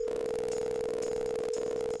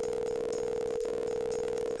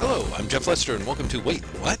Hello, I'm Jeff Lester, and welcome to Wait,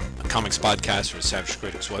 What? A comics podcast for Savage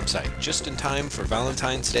Critics website. Just in time for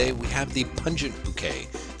Valentine's Day, we have the Pungent Bouquet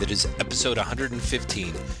that is episode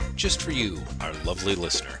 115, just for you, our lovely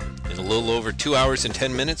listener. In a little over 2 hours and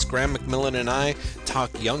 10 minutes, Graham McMillan and I talk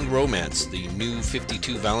Young Romance, the new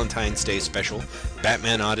 52 Valentine's Day special,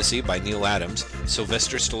 Batman Odyssey by Neil Adams,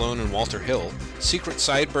 Sylvester Stallone and Walter Hill, Secret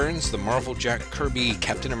Sideburns, the Marvel Jack Kirby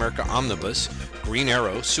Captain America Omnibus, Green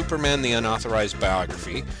Arrow, Superman the Unauthorized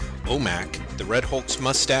Biography, OMAC, the Red Hulk's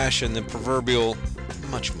Mustache, and the proverbial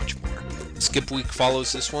much more. Skip Week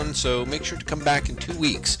follows this one, so make sure to come back in 2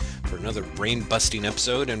 weeks for another brain-busting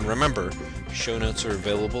episode, and remember, show notes are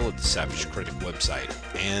available at the Savage Critic website.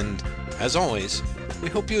 And, as always, we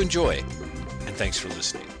hope you enjoy, and thanks for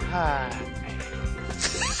listening.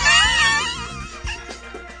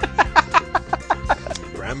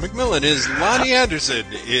 Graham McMillan is Lonnie Anderson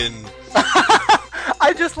in...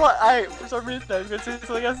 for some reason, I was going to say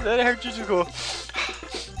something else, and then I heard you just go,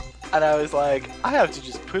 and I was like, I have to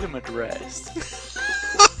just put him at rest.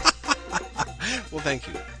 Well, thank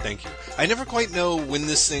you. I never quite know when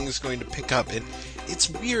this thing is going to pick up, and it's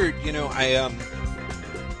weird, I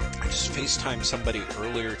just FaceTimed somebody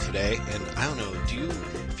earlier today, and I don't know,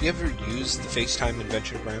 have you ever used the FaceTime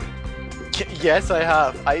invention, Graham? Yes, I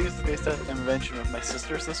have. I used the FaceTime invention with my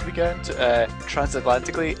sisters this weekend,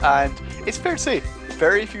 transatlantically, and it's fair to say,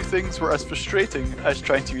 very few things were as frustrating as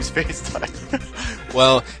trying to use FaceTime.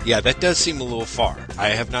 Well, yeah, that does seem a little far. I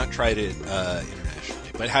have not tried it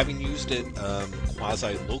internationally, but having used it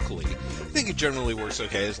quasi-locally, I think it generally works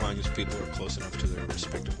okay as long as people are close enough to their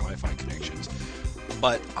respective Wi-Fi connections.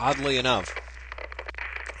 But oddly enough,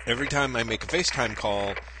 every time I make a FaceTime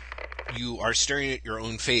call, you are staring at your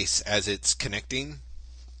own face as it's connecting,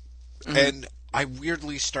 and I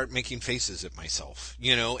weirdly start making faces at myself,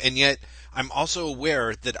 and yet I'm also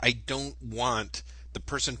aware that I don't want the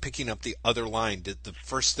person picking up the other line that the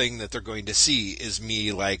first thing that they're going to see is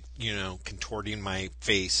me, contorting my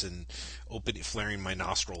face and flaring my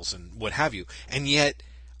nostrils and what have you, and yet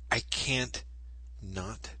I can't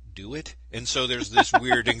not do it. And so there's this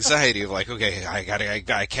weird anxiety of okay,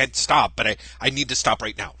 I can't stop, but I need to stop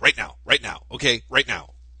right now, okay, right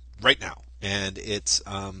now. And it's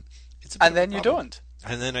a and then you don't.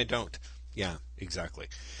 And then I don't. Yeah, exactly.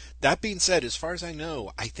 That being said, as far as I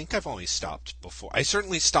know, I think I've only stopped before. I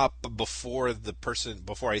certainly stop before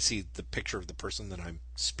I see the picture of the person that I'm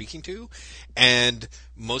speaking to, and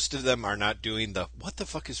most of them are not doing the "what the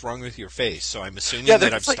fuck is wrong with your face?" So I'm assuming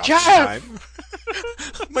that I've stopped in time.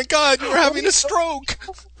 Oh my God, you're having a stroke!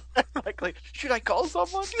 like, should I call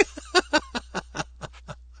someone?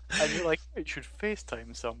 And you're like, I should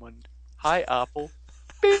FaceTime someone. Hi, Apple.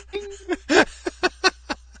 Bing.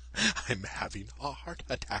 I'm having a heart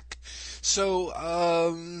attack. So,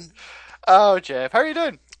 Oh, Jeff, how are you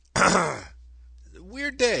doing?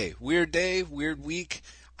 Weird day, weird week.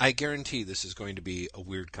 I guarantee this is going to be a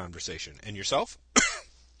weird conversation. And yourself?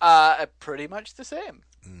 Pretty much the same.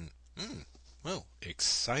 Well,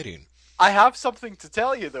 exciting. I have something to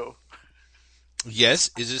tell you, though.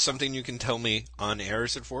 Yes? Is this something you can tell me on air,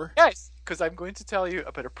 is it for? Yes, because I'm going to tell you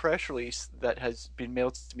about a press release that has been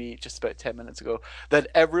mailed to me just about 10 minutes ago that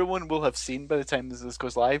everyone will have seen by the time this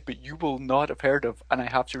goes live, but you will not have heard of, and I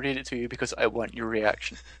have to read it to you because I want your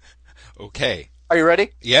reaction. Okay. Are you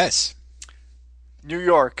ready? Yes. New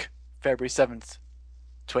York, February 7th,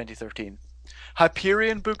 2013.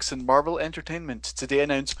 Hyperion Books and Marvel Entertainment today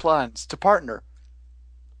announced plans to partner.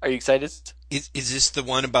 Are you excited? Is this the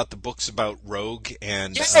one about the books about Rogue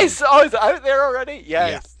and... Yes! Oh, is it out there already?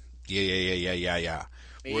 Yes. Yeah.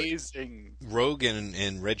 Amazing. Rogue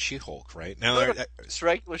and Red She-Hulk, right? Now, It's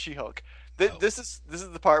regular She-Hulk. This is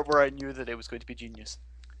the part where I knew that it was going to be genius.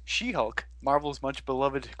 She-Hulk, Marvel's much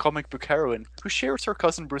beloved comic book heroine, who shares her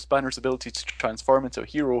cousin Bruce Banner's ability to transform into a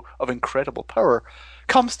hero of incredible power,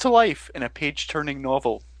 comes to life in a page-turning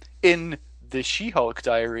novel. In the She-Hulk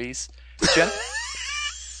Diaries,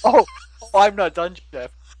 I'm not done,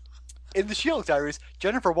 Jeff. In the She-Hulk Diaries,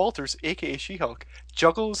 Jennifer Walters, aka She-Hulk,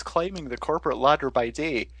 juggles climbing the corporate ladder by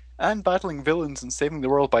day and battling villains and saving the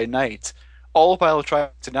world by night, all while trying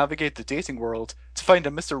to navigate the dating world to find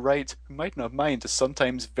a Mr. Right who might not mind a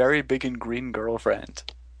sometimes very big and green girlfriend.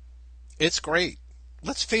 It's great.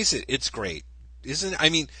 Let's face it, it's great.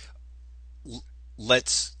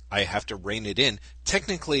 I have to rein it in.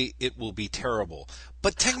 Technically, it will be terrible.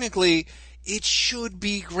 But technically, it should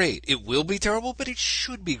be great. It will be terrible, but it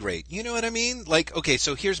should be great. You know what I mean? Okay,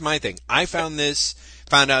 so here's my thing. I found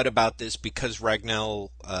out about this because Ragnell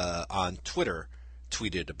on Twitter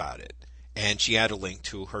tweeted about it. And she had a link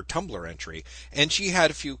to her Tumblr entry. And she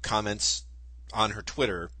had a few comments on her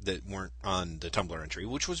Twitter that weren't on the Tumblr entry,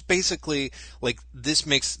 which was basically like this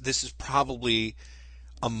is probably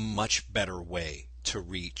a much better way to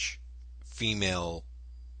reach female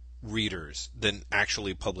readers than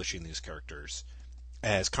actually publishing these characters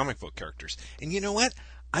as comic book characters. And you know what?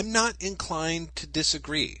 I'm not inclined to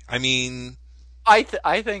disagree. I mean, I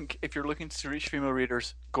think if you're looking to reach female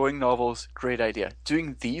readers, going novels, great idea.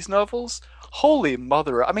 Doing these novels, holy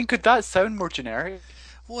mother! I mean, could that sound more generic?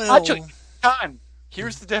 Actually, well, it can.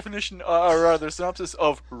 Here's the definition, or rather, synopsis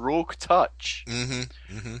of Rogue Touch. hmm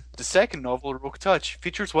hmm The second novel, Rogue Touch,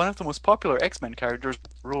 features one of the most popular X-Men characters,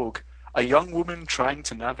 Rogue, a young woman trying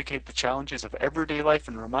to navigate the challenges of everyday life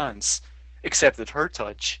and romance, except that her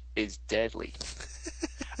touch is deadly.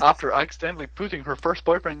 After accidentally putting her first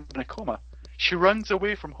boyfriend in a coma, she runs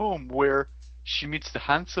away from home where she meets the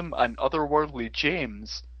handsome and otherworldly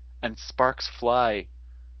James, and sparks fly.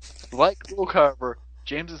 Like Rogue, however,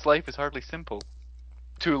 James's life is hardly simple.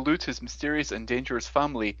 To elude his mysterious and dangerous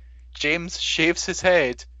family, James shaves his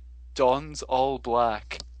head, dons all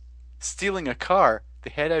black. Stealing a car,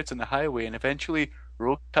 they head out on the highway, and eventually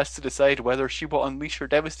Rogue has to decide whether she will unleash her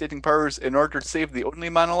devastating powers in order to save the only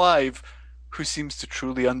man alive who seems to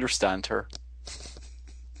truly understand her.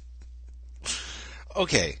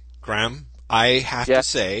 Okay, Graham, I have Yeah. to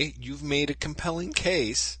say you've made a compelling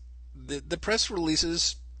case. The press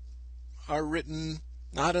releases are written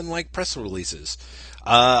not unlike press releases.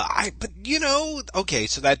 But okay,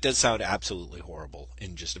 so that does sound absolutely horrible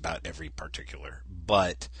in just about every particular.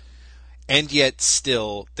 And yet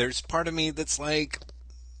still, there's part of me that's like,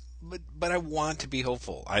 but I want to be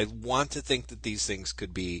hopeful. I want to think that these things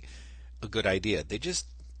could be a good idea. They just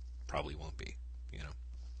probably won't be, you know.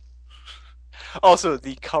 Also,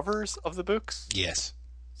 the covers of the books, Yes.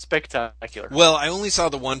 spectacular. Well, I only saw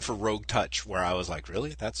the one for Rogue Touch where I was like,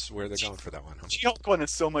 really? That's where they're going for that one, huh? She-Hulk one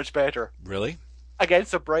is so much better. Really?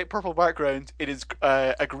 Against a bright purple background, it is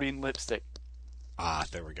a green lipstick. Ah,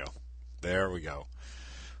 there we go. There we go.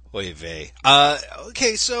 Oy vey.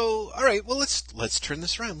 Okay, so all right. Well, let's turn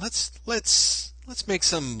this around. Let's make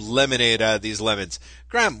some lemonade out of these lemons.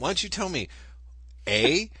 Graham, why don't you tell me,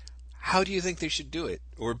 A, how do you think they should do it,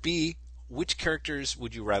 or B, which characters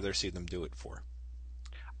would you rather see them do it for?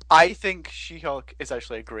 I think She-Hulk is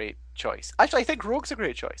actually a great choice. Actually, I think Rogue's a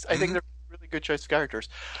great choice. I think they're a really good choice of characters.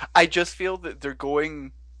 I just feel that they're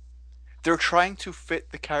trying to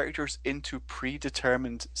fit the characters into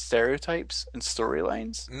predetermined stereotypes and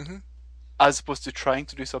storylines, Mm-hmm. as opposed to trying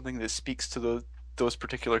to do something that speaks to those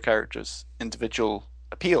particular characters' individual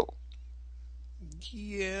appeal.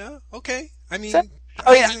 Yeah. Okay. I mean, So-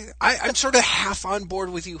 oh yeah, I'm sort of half on board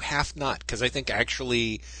with you, half not, because I think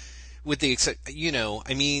actually, with the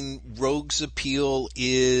I mean, Rogue's appeal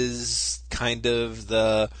is kind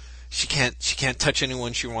of she can't touch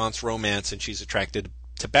anyone she wants, romance, and she's attracted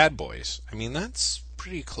to bad boys. I mean, that's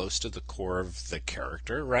pretty close to the core of the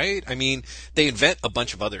character, right? I mean, they invent a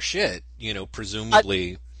bunch of other shit,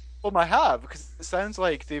 presumably. well, I have, because it sounds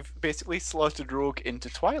like they've basically slotted Rogue into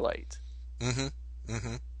Twilight. Mm-hmm.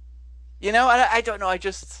 Mm-hmm. And I don't know. I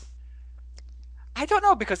don't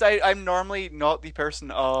know, because I'm normally not the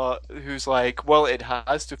person who's like, well, it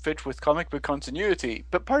has to fit with comic book continuity.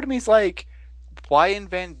 But part of me is like, why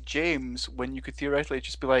invent James when you could theoretically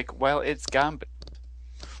just be like, well, it's Gambit.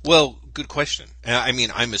 Well, good question. I mean,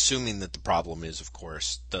 I'm assuming that the problem is, of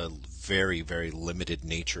course, the very, very limited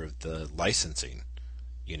nature of the licensing,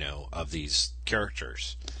 of these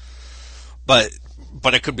characters. But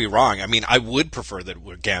I could be wrong. I mean, I would prefer that it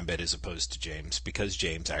were Gambit as opposed to James, because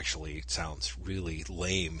James actually sounds really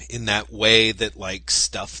lame in that way that, like,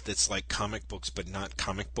 stuff that's like comic books but not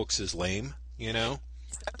comic books is lame,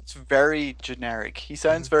 It's very generic. He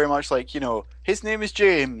sounds very much like, his name is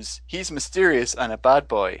James. He's mysterious and a bad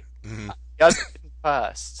boy. Mm-hmm. He has a hidden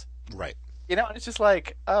past. Right. And it's just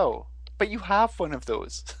like, oh, but you have one of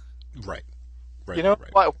those. Right. Right. You know,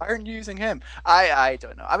 right. why aren't you using him? I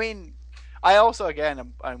don't know. I mean, I also,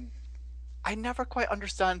 again, I never quite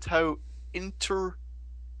understand how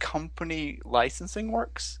intercompany licensing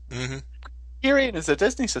works. Mm-hmm. Hyperion is a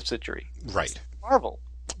Disney subsidiary. Right. Marvel.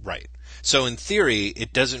 Right. So in theory,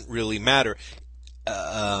 it doesn't really matter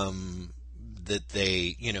that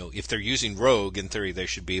they, if they're using Rogue, in theory, they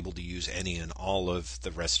should be able to use any and all of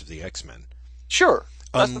the rest of the X-Men. Sure.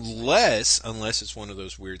 Unless it's one of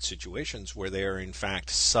those weird situations where they are in fact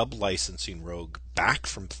sub-licensing Rogue back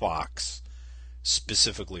from Fox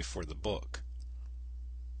specifically for the book.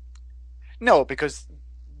 No, because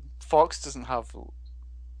Fox doesn't have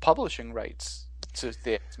publishing rights to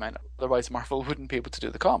the X-Men. Otherwise, Marvel wouldn't be able to do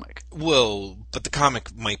the comic. Well, but the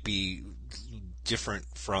comic might be different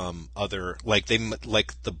from other, like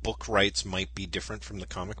like the book rights might be different from the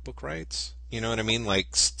comic book rights. You know what I mean? Like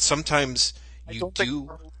sometimes I you don't think do.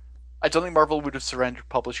 Marvel, I don't think Marvel would have surrendered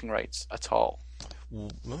publishing rights at all.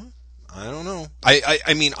 Well, I don't know.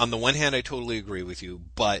 I mean, on the one hand, I totally agree with you,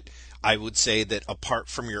 but I would say that apart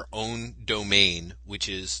from your own domain, which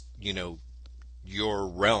is, your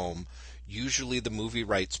realm, usually the movie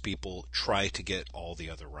rights people try to get all the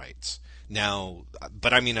other rights. Now,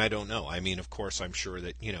 but I mean, I don't know. I mean, of course, I'm sure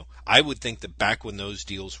that, I would think that back when those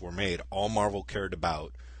deals were made, all Marvel cared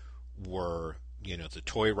about were, the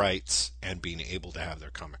toy rights and being able to have their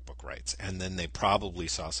comic book rights. And then they probably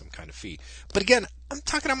saw some kind of fee. But again, I'm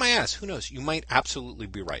talking on my ass. Who knows? You might absolutely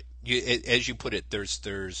be right. As you put it,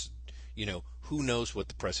 there's, who knows what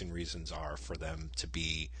the pressing reasons are for them to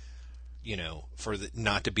be,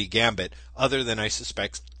 not to be Gambit, other than I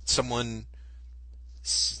suspect someone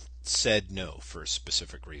said no for a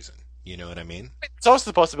specific reason. You know what I mean? It's also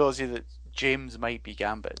the possibility that James might be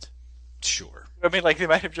Gambit. Sure. I mean, like they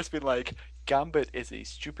might have just been like, Gambit is a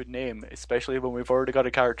stupid name, especially when we've already got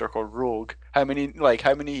a character called Rogue. How many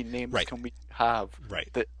names Right. can we have Right.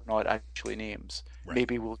 that are not actually names? Right.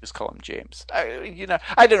 Maybe we'll just call him James. I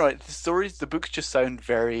don't know. The books just sound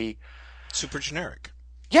very, Super generic.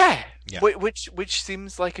 yeah, Yeah. which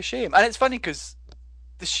seems like a shame. And it's funny because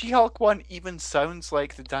the She-Hulk one even sounds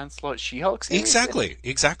like the Dan Slott She-Hulk series.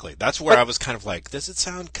 Exactly. That's where I was kind of like, does it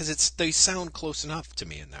sound? Because they sound close enough to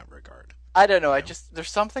me in that regard. I don't know. There's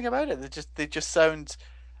something about it. They just sound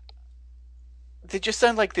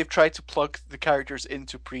like they've tried to plug the characters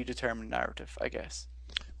into predetermined narrative, I guess.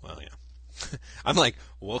 Well, yeah. I'm like,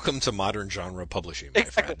 welcome to modern genre publishing, my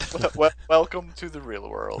friend. Welcome to the real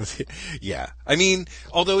world. Yeah. I mean,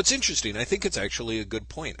 although it's interesting, I think it's actually a good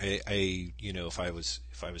point. If I was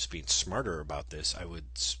being smarter about this, I would,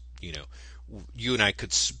 you and I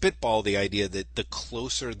could spitball the idea that the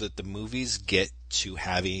closer that the movies get to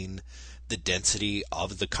having the density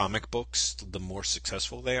of the comic books, the more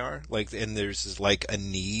successful they are. Like, and there's like a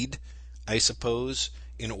need, I suppose,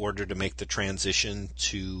 in order to make the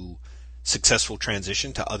successful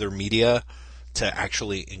transition to other media to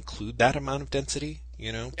actually include that amount of density.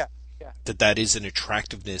 Yeah. That is an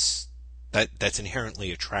attractiveness that's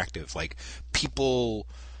inherently attractive. Like people,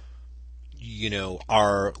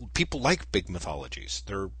 people like big mythologies.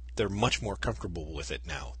 They're much more comfortable with it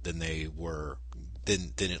now than they were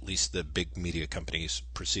than at least the big media companies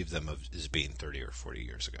perceive them as being 30 or 40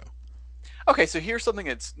 years ago. Okay, so here's something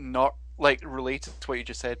that's not like related to what you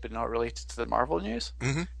just said, but not related to the Marvel news.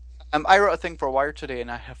 Mm-hmm. I wrote a thing for Wired today,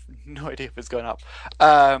 and I have no idea if it's going up.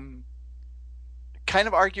 Kind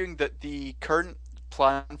of arguing that the current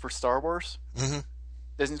plan for Star Wars, Mm-hmm.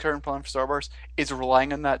 Disney's current plan for Star Wars, is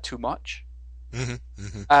relying on that too much. Mm-hmm.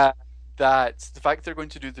 Mm-hmm. That the fact they're going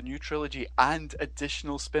to do the new trilogy and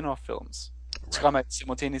additional spin-off films to come out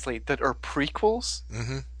simultaneously that are prequels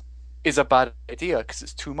Mm-hmm. is a bad idea because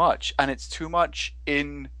it's too much, and it's too much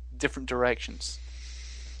in different directions.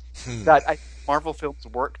 That Marvel films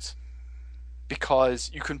worked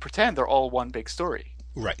because you can pretend they're all one big story.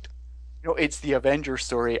 Right. It's the Avengers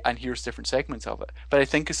story, and here's different segments of it. But I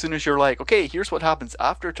think as soon as you're like, okay, here's what happens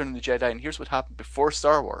after Return of the Jedi, and here's what happened before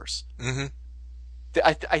Star Wars, Mm-hmm.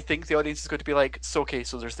 I think the audience is going to be like, so okay,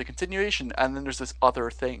 so there's the continuation, and then there's this other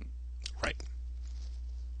thing. Right.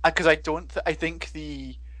 Because I think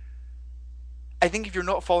if you're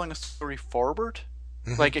not following a story forward,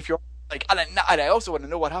 Mm-hmm. like if you're like, and I also want to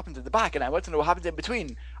know what happens in the back, and I want to know what happens in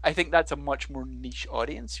between, I think that's a much more niche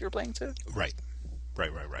audience you're playing to. Right.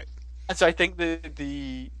 And so I think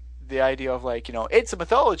the idea of like, it's a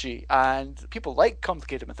mythology, and people like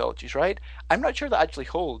complicated mythologies, right? I'm not sure that actually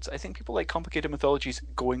holds. I think people like complicated mythologies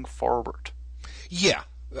going forward. Yeah.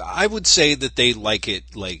 I would say that they like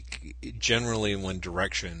it, like, generally in one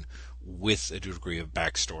direction with a degree of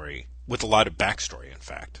backstory, with a lot of backstory, in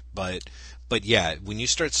fact. But yeah, when you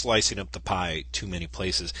start slicing up the pie too many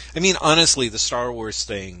places, I mean, honestly, the Star Wars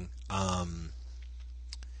thing, I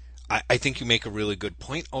think you make a really good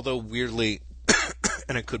point, although weirdly,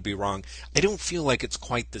 and I could be wrong, I don't feel like it's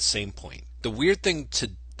quite the same point. The weird thing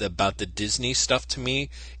about the Disney stuff to me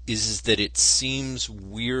is that it seems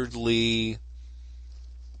weirdly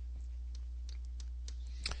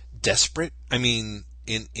desperate. I mean,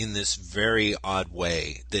 in this very odd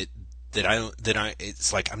way that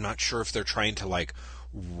it's like I'm not sure if they're trying to like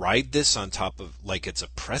ride this on top of like it's a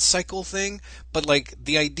press cycle thing, but like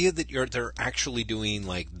the idea that they're actually doing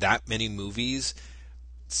like that many movies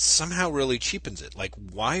somehow really cheapens it. Like,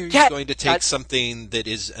 why are you going to take something that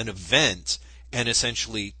is an event and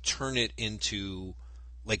essentially turn it into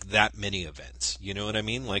like that many events? You know what I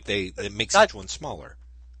mean? Like it makes each one smaller.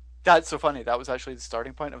 That's so funny. That was actually the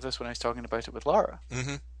starting point of this when I was talking about it with Lara.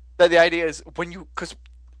 Mm-hmm. That the idea is because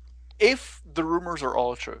if the rumors are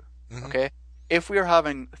all true, Mm-hmm. okay, if we are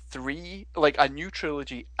having three, like a new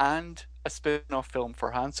trilogy and a spin-off film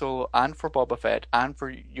for Han Solo and for Boba Fett and for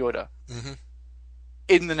Yoda Mm-hmm.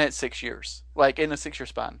 in the next 6 years, like in a 6 year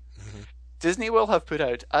span, Mm-hmm. Disney will have put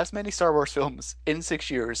out as many Star Wars films in 6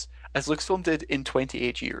 years as Lucasfilm did in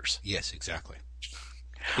 28 years, Yes, exactly. which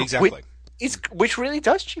Exactly. which really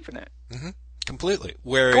does cheapen it. Mm-hmm. Completely.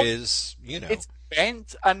 Whereas, you know. It's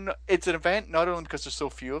event, and it's an event not only because there's so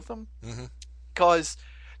few of them, Mm-hmm. because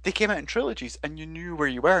they came out in trilogies and you knew where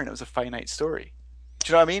you were and it was a finite story. Do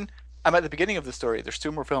you know what I mean? I'm at the beginning of the story. There's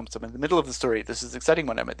two more films. I'm in the middle of the story. This is an exciting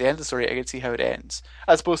one. I'm at the end of the story. I can see how it ends.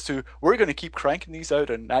 As opposed to we're going to keep cranking these out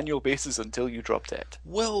on an annual basis until you drop dead.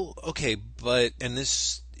 Well, okay, but, and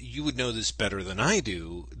this, you would know this better than I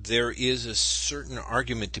do, there is a certain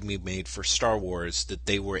argument to be made for Star Wars that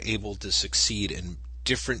they were able to succeed in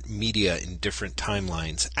different media in different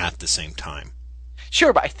timelines at the same time.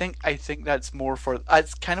 Sure, but I think that's more for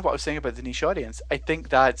that's kind of what I was saying about the niche audience. I think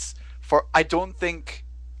that's for I don't think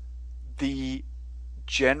the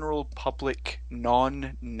general public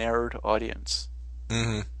non-nerd audience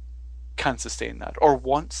Mm-hmm. can sustain that or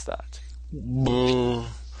wants that.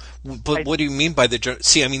 But I, what do you mean by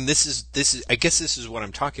see? I mean, this is. I guess this is what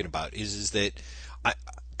I'm talking about. Is that I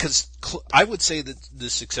because I would say that the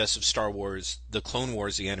success of Star Wars, the Clone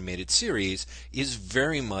Wars, the animated series, is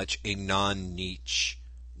very much a non-niche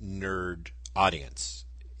nerd audience.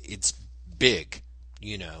 It's big,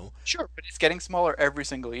 you know. sure, but it's getting smaller every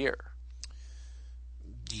single year.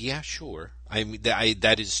 Yeah, sure. I mean,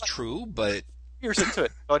 that is true, but. Years into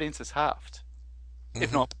it, the audience is halved, if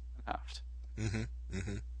Hmm. not halved. Hmm.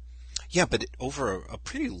 Hmm. Yeah, but over a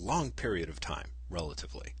pretty long period of time,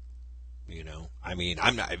 relatively. You know, I mean,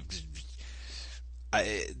 I'm not.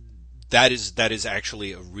 I, that is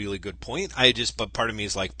actually a really good point. But part of me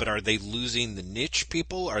is like, but are they losing the niche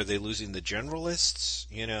people? Are they losing the generalists?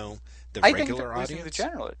 You know, the I think they're regular losing the audience.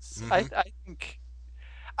 generalists. Hmm. I think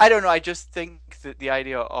I don't know. I just think that the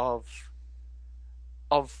idea of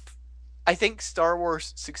I think Star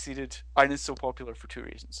Wars succeeded and is so popular for two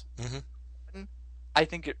reasons. Hmm. One, I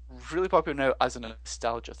think it's really popular now as a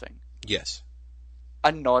nostalgia thing Yes,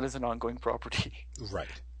 and not as an ongoing property.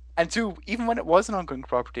 right. And two, even when it was an ongoing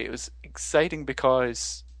property, it was exciting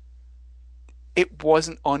because it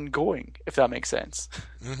wasn't ongoing, if that makes sense.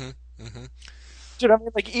 Hmm. Hmm. Do you know what I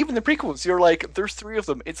mean? Like even the prequels, you're like, there's three of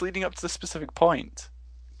them. It's leading up to the specific point.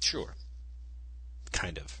 Sure,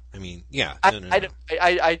 kind of. I mean, yeah. I, No, no, I, no.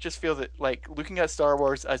 don't- I just feel that like looking at Star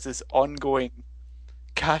Wars as this ongoing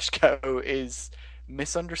cash cow is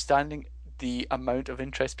misunderstanding the amount of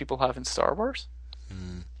interest people have in Star Wars.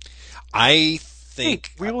 Mm. I Hmm,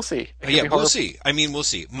 think. we will see. It could Yeah, be we'll horrible. see. I mean, we'll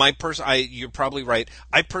see. You're probably right.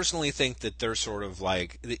 I personally think that they're sort of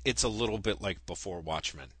like it's a little bit like before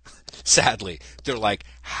Watchmen. Sadly, they're like,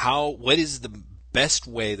 what is the best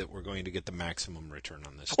way that we're going to get the maximum return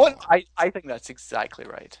on this Well, dollar? I think that's exactly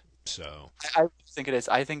right. So, I think it is.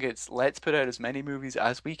 I think it's let's put out as many movies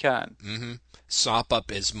as we can. hmm sop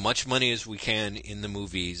up as much money as we can in the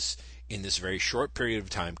movies in this very short period of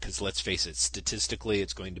time. Because let's face it, statistically,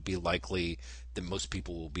 it's going to be likely that most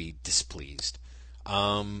people will be displeased.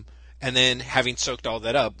 Um, and then, having soaked all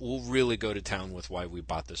that up, we'll really go to town with why we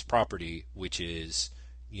bought this property, which is,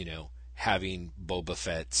 having Boba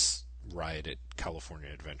Fett's ride at California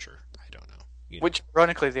Adventure. I don't know. Which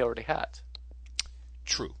ironically they already had.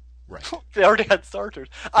 True. Right. They already had starters.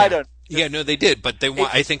 I Yeah. don't. Yeah, no, they did, but It,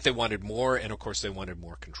 I think they wanted more, and of course they wanted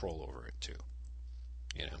more control over it too.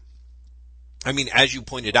 You know. I mean, as you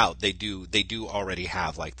pointed out, they do already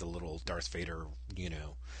have like the little Darth Vader,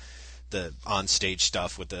 the on-stage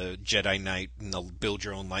stuff with the Jedi Knight and the build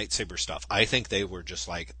your own lightsaber stuff. I think they were just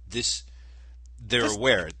like this. They're just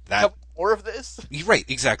aware have that. more of this. Right,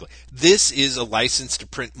 exactly. This is a license to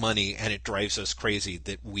print money, and it drives us crazy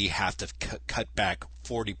that we have to cut back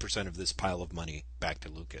 40% of this pile of money back to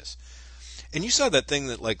Lucas. And you saw that thing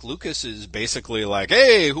that like Lucas is basically like,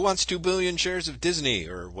 hey, who wants 2 billion shares of Disney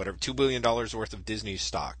or whatever, $2 billion worth of Disney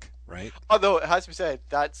stock, right? Although it has to be said,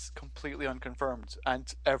 that's completely unconfirmed,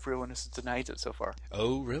 and everyone has denied it so far.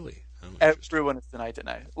 Oh, really? Oh, interesting. Everyone has denied it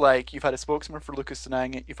now. Like you've had a spokesman for Lucas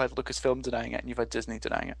denying it, you've had Lucasfilm denying it, and you've had Disney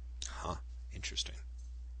denying it. Huh. Interesting.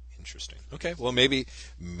 Interesting. Okay, well maybe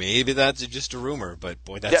that's just a rumor, but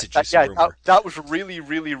boy, Yeah, that's a juicy that, rumor. that was really,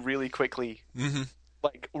 really, really quickly, Mm-hmm.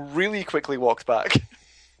 like really quickly walked back. It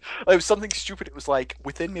was something stupid. It was like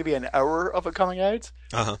within maybe an hour of it coming out,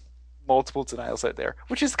 Uh-huh. multiple denials out there,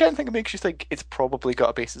 which is the kind of thing that makes you think it's probably got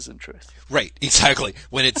a basis in truth. Right, exactly.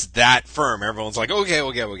 When it's that firm, everyone's like, okay.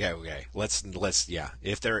 Yeah.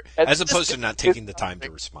 If they're, And as this opposed to is not taking the time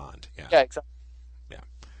to respond. Yeah. Yeah, exactly.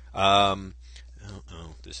 Yeah.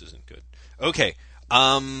 This isn't good. Okay.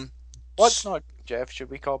 What's not, Jeff? Should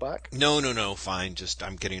we call back? No, fine. Just,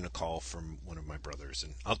 I'm getting a call from one of my brothers,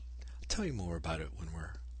 and I'll tell you more about it when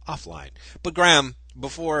we're offline. But Graham,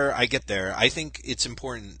 before I get there, I think it's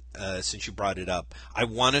important, since you brought it up, I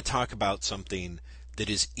want to talk about something that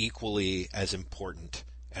is equally as important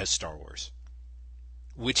as Star Wars,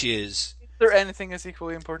 which is Is there anything as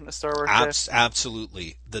equally important as Star Wars, Jeff?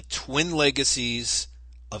 absolutely the twin legacies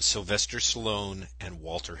of Sylvester Stallone and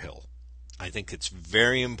Walter Hill. I think it's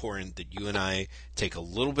very important that you and I take a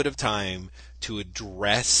little bit of time to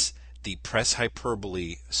address the press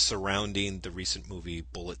hyperbole surrounding the recent movie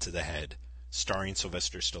Bullet to the Head, starring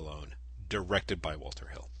Sylvester Stallone, directed by Walter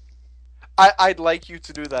Hill. I'd like you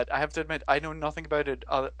to do that. I have to admit, I know nothing about it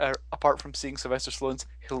apart from seeing Sylvester Stallone's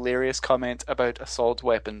hilarious comment about assault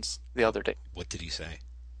weapons the other day. What did he say?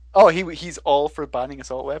 Oh, he's all for banning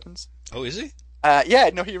assault weapons. Oh, is he? Yeah,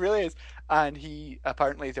 no, he really is. And he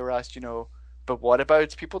apparently they were asked, but what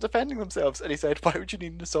about people defending themselves? And he said, why would you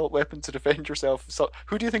need an assault weapon to defend yourself? So,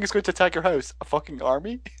 who do you think is going to attack your house? A fucking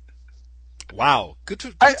army? Wow, good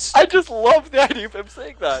for I just love the idea of him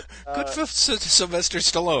saying that. good for Sylvester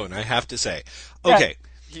Stallone, I have to say. Okay,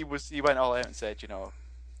 He went all out and said,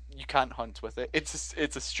 you can't hunt with it. It's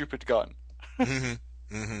a stupid gun.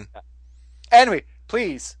 Anyway,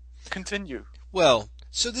 please continue. well,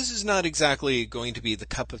 so this is not exactly going to be the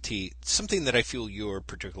cup of tea, something that I feel you're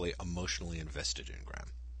particularly emotionally invested in, Graham.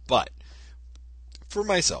 But for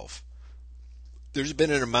myself, there's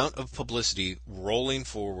been an amount of publicity rolling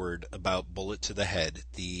forward about Bullet to the Head,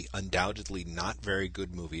 the undoubtedly not very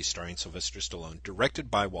good movie starring Sylvester Stallone,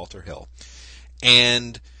 directed by Walter Hill.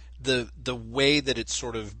 And the way that it's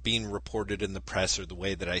sort of being reported in the press, or the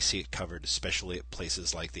way that I see it covered, especially at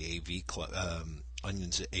places like the AV Club,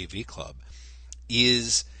 Onion's AV Club,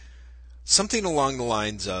 is something along the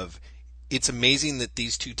lines of, it's amazing that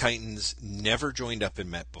these two titans never joined up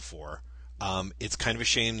and met before. It's kind of a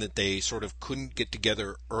shame that they sort of couldn't get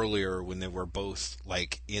together earlier when they were both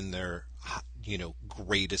like in their,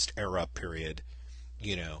 greatest era period,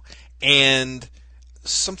 and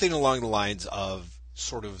something along the lines of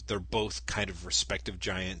sort of they're both kind of respective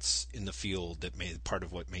giants in the field that made part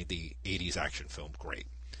of what made the 80s action film great.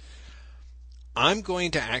 I'm going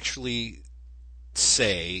to actually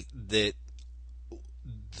say that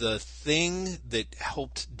the thing that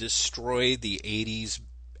helped destroy the 80s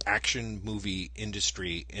action movie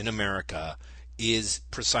industry in America is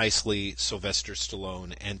precisely Sylvester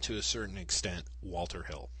Stallone and, to a certain extent, Walter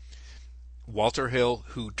Hill. Walter Hill,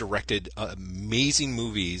 who directed amazing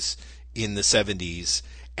movies in the 70s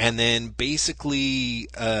and then basically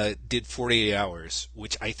did 48 Hours,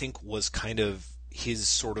 which I think was kind of his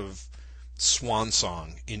sort of swan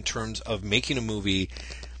song in terms of making a movie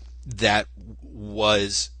that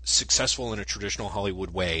was successful in a traditional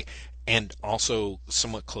Hollywood way and also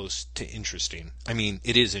somewhat close to interesting. I mean,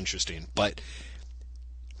 it is interesting, but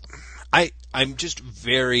I'm just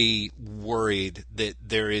very worried that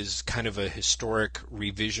there is kind of a historic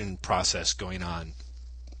revision process going on,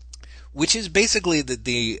 which is basically that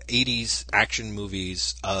the 80s action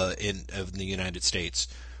movies of the United States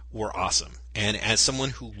were awesome. And as someone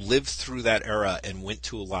who lived through that era and went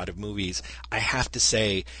to a lot of movies, I have to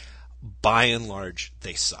say, by and large,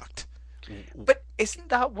 they sucked. But isn't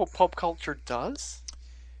that what pop culture does?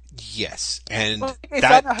 Yes, and Well,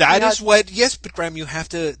 that is what. Yes, but Graham, you have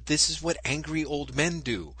to. This is what angry old men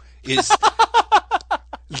do: is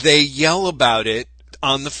they yell about it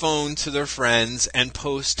on the phone to their friends and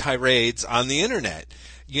post tirades on the internet.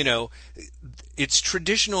 It's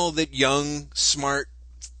traditional that young, smart,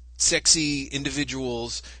 sexy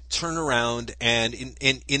individuals turn around and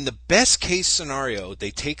in the best case scenario,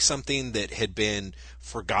 they take something that had been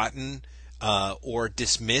forgotten or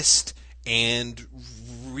dismissed and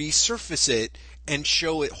resurface it and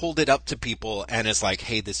hold it up to people, and it's like,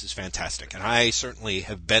 hey, this is fantastic. And I certainly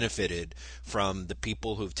have benefited from the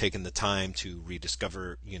people who've taken the time to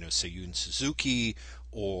rediscover, Seiyun Suzuki,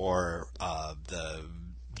 or the,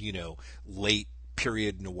 late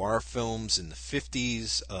period noir films in the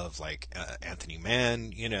 50s of like Anthony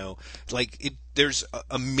Mann, there's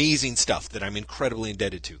amazing stuff that I'm incredibly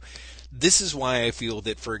indebted to. This is why I feel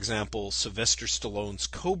that, for example, Sylvester Stallone's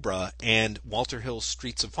Cobra and Walter Hill's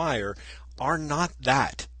Streets of Fire are not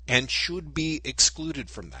that and should be excluded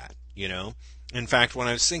from that, In fact, when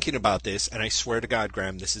I was thinking about this, and I swear to God,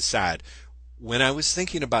 Graham, this is sad, when I was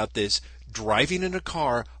thinking about this, driving in a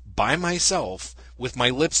car by myself with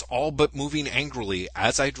my lips all but moving angrily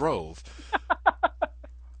as I drove.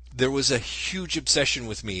 There was a huge obsession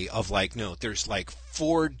with me of like, no, there's like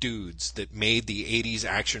 4 dudes that made the 80s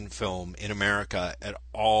action film in America at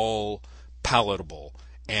all palatable,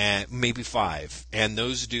 and maybe 5. And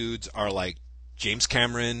those dudes are like James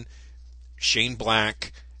Cameron, Shane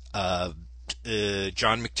Black, John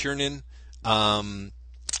McTiernan,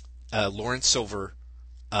 Lawrence Silver,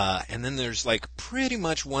 and then there's like pretty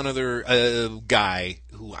much one other guy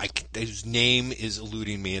whose name is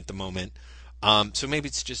eluding me at the moment. So maybe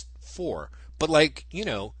it's just 4. But like,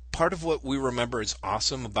 part of what we remember is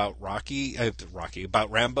awesome about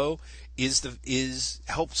about Rambo is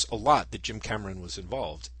helps a lot that Jim Cameron was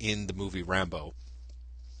involved in the movie Rambo.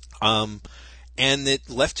 And that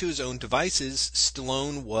left to his own devices,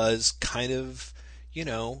 Stallone was kind of,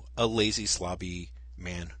 a lazy, slobby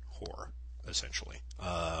man whore, essentially.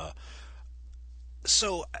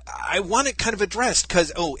 So I want it kind of addressed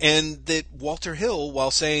because, and that Walter Hill,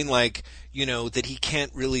 while saying like, that he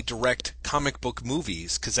can't really direct comic book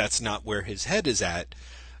movies because that's not where his head is at,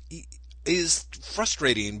 is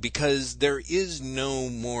frustrating because there is no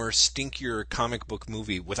more stinkier comic book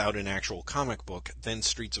movie without an actual comic book than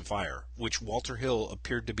Streets of Fire, which Walter Hill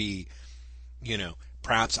appeared to be,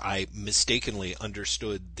 perhaps I mistakenly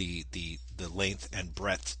understood the length and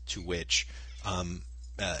breadth to which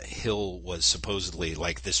Hill was supposedly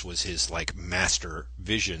like this was his like master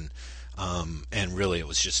vision, and really it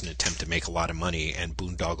was just an attempt to make a lot of money and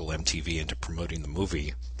boondoggle MTV into promoting the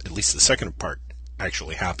movie. At least the second part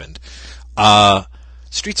actually happened.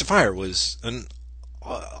 Streets of Fire was an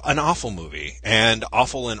awful movie, and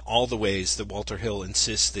awful in all the ways that Walter Hill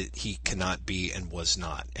insists that he cannot be and was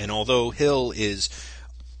not. And although Hill is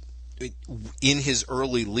in his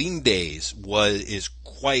early lean days is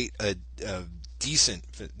quite a decent,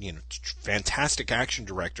 fantastic action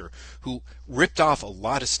director who ripped off a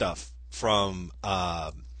lot of stuff from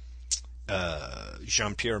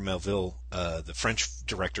Jean-Pierre Melville, the French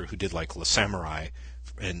director who did like Le Samurai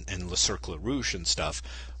and Le Cercle Rouge and stuff.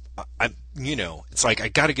 It's like I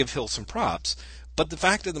got to give Hill some props. But the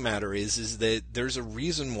fact of the matter is that there's a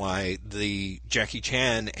reason why the Jackie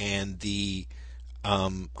Chan and the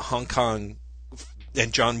Hong Kong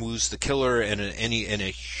and John Woo's The Killer and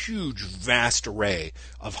a huge, vast array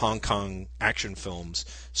of Hong Kong action films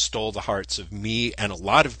stole the hearts of me and a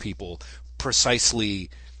lot of people precisely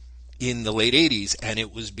in the late 80s, and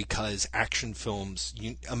it was because action films,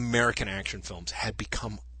 American action films, had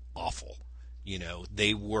become awful.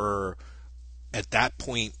 They were, at that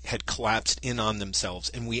point, had collapsed in on themselves,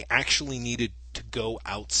 and we actually needed to go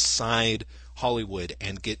outside Hollywood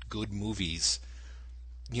and get good movies.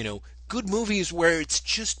 Good movies where it's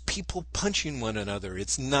just people punching one another.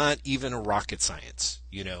 It's not even a rocket science,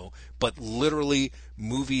 but literally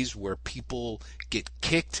movies where people get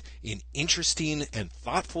kicked in interesting and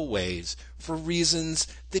thoughtful ways for reasons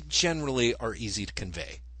that generally are easy to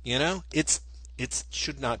convey. It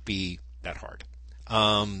should not be that hard.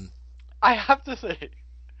 I have to say,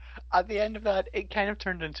 at the end of that, it kind of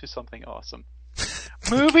turned into something awesome.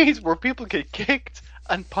 Movies where people get kicked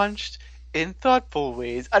and punched in thoughtful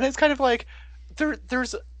ways, and it's kind of like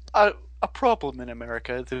there's a problem in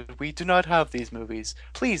America that we do not have these movies.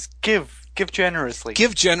 Please give generously.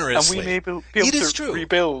 Give generously, and we may be able to true.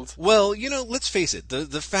 Rebuild. Well, let's face it.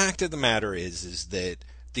 The fact of the matter is that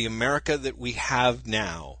the America that we have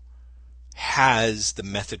now has the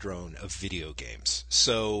methadone of video games.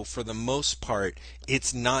 So for the most part,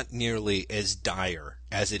 it's not nearly as dire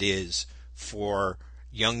as it is for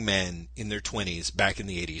young men in their 20s back in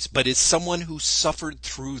the 80s. But as someone who suffered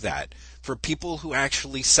through that, for people who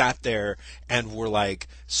actually sat there and were like,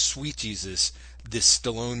 sweet Jesus, this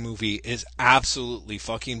Stallone movie is absolutely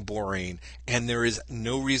fucking boring, and there is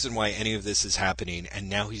no reason why any of this is happening, and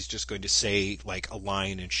now he's just going to say like a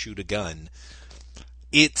line and shoot a gun.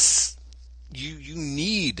 It's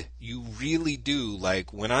you really do.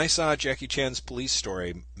 Like, when I saw Jackie Chan's Police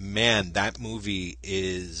Story, man, that movie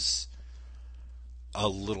is a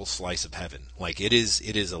little slice of heaven. Like, it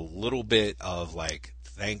is a little bit of like,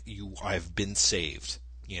 thank you, I've been saved,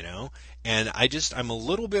 And I'm a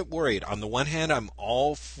little bit worried. On the one hand, I'm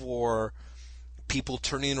all for people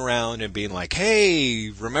turning around and being like, hey,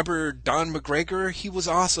 remember Don McGregor? He was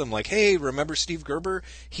awesome. Like, hey, remember Steve Gerber?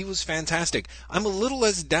 He was fantastic. I'm a little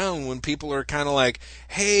less down when people are kind of like,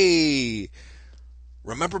 hey,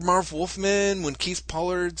 remember Marv Wolfman when Keith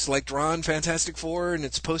Pollard's like drawn Fantastic Four and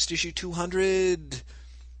it's post issue 200?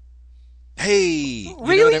 Hey,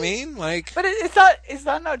 Really? You know what I mean? Like, but is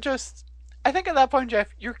that not just? I think at that point, Jeff,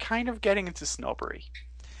 you're kind of getting into snobbery.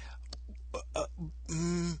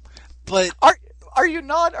 But Are you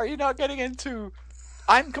not? Are you not getting into?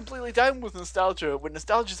 I'm completely down with nostalgia when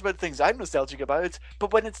nostalgia is about things I'm nostalgic about,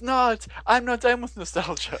 but when it's not, I'm not down with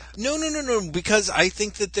nostalgia. No, no, no, no. Because I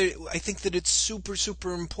think that it's super,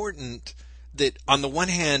 super important that on the one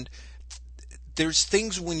hand, there's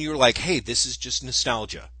things when you're like, hey, this is just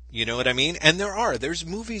nostalgia. You know what I mean? And there's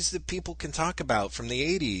movies that people can talk about from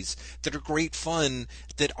the 80s that are great fun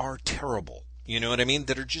that are terrible. You know what I mean?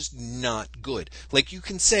 That are just not good. Like you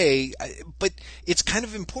can say, but it's kind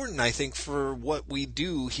of important, I think, for what we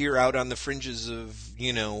do here out on the fringes of,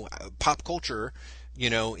 pop culture,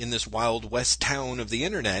 in this Wild West town of the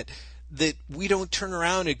internet, that we don't turn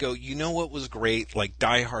around and go, you know what was great? Like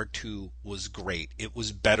Die Hard 2 was great. It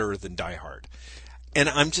was better than Die Hard. And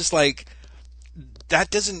I'm just like,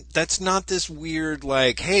 that's not this weird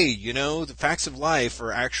like, hey, the facts of life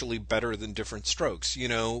are actually better than Different Strokes.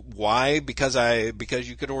 Why? Because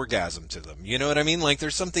you could orgasm to them. You know what I mean? Like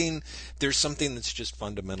there's something that's just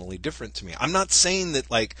fundamentally different to me. I'm not saying that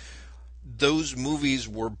like those movies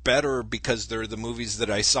were better because they're the movies that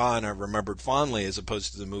I saw and I remembered fondly as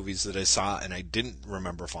opposed to the movies that I saw and I didn't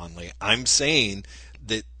remember fondly. I'm saying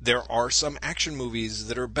that there are some action movies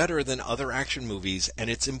that are better than other action movies, and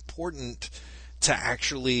it's important to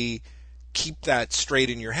actually keep that straight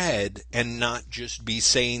in your head and not just be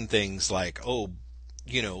saying things like, oh,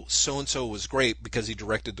 so and so was great because he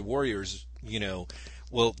directed The Warriors.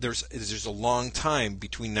 Well, there's a long time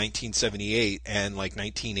between 1978 and like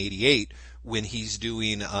 1988 when he's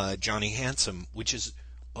doing Johnny Handsome, which is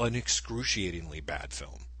an excruciatingly bad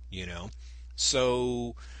film.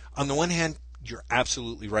 So on the one hand, you're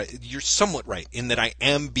absolutely right. You're somewhat right in that I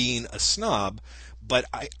am being a snob, but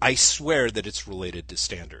I swear that it's related to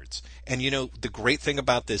standards. And the great thing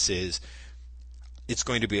about this is it's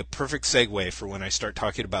going to be a perfect segue for when I start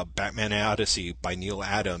talking about Batman Odyssey by Neil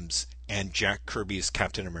Adams and Jack Kirby's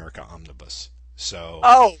Captain America Omnibus. So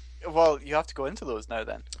Oh, well, you have to go into those now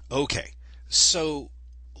then. okay. So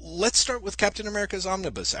let's start with Captain America's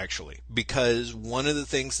Omnibus actually, because one of the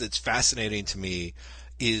things that's fascinating to me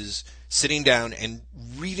is sitting down and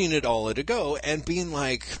reading it all at a go and being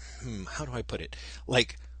like, how do I put it?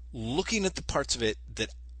 Like looking at the parts of it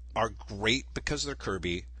that are great because they're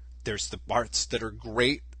Kirby. There's the parts that are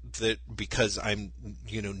great that because I'm,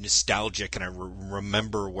 nostalgic and I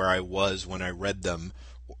remember where I was when I read them.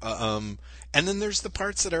 And then there's the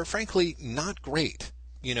parts that are frankly not great.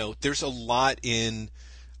 There's a lot in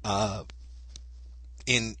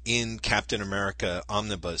Captain America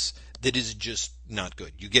Omnibus that is just not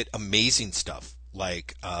good. You get amazing stuff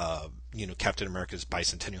like, Captain America's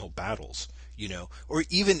Bicentennial Battles, or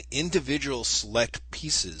even individual select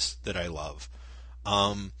pieces that I love.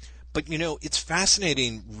 But it's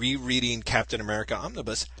fascinating rereading Captain America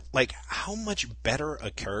Omnibus, like how much better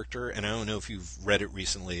a character, and I don't know if you've read it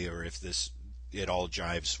recently or if it all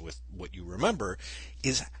jives with what you remember,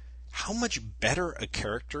 is how much better a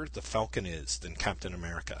character the Falcon is than Captain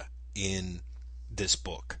America in this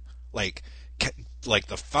book. Like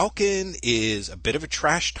the Falcon is a bit of a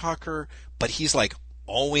trash talker, but he's like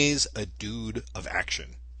always a dude of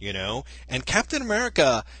action, And Captain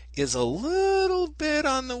America is a little bit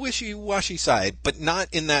on the wishy-washy side, but not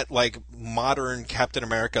in that like modern Captain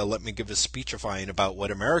America, let me give a speechifying about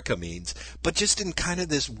what America means, but just in kind of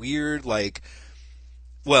this weird like,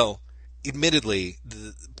 well, admittedly,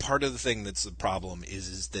 the part of the thing that's the problem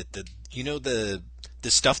is that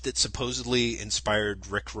the stuff that supposedly inspired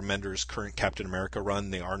Rick Remender's current Captain America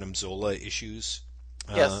run, the Arnim Zola issues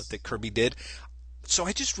Yes. that Kirby did. So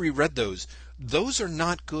I just reread those. Those are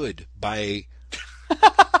not good by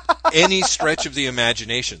any stretch of the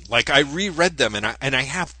imagination. Like I reread them and I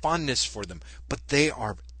have fondness for them, but they're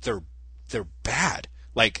bad.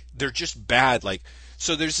 Like they're just bad. Like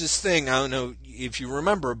so there's this thing, I don't know if you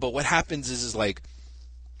remember, but what happens is like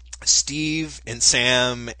Steve and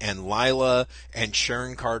Sam and Lila and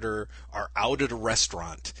Sharon Carter are out at a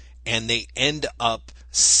restaurant and they end up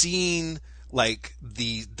seeing like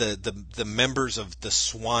the members of the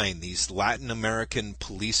Swine, these Latin American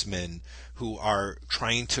policemen who are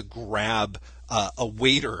trying to grab a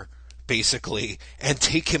waiter basically and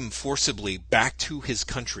take him forcibly back to his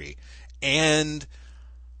country. And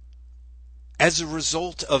as a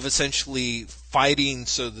result of essentially fighting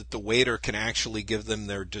so that the waiter can actually give them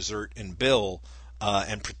their dessert and bill,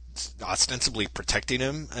 and ostensibly protecting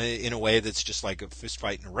him in a way that's just like a fist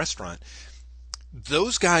fight in a restaurant,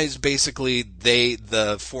 those guys basically,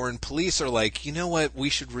 the foreign police are like, you know what, we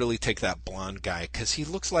should really take that blonde guy because he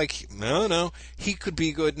looks like, no, he could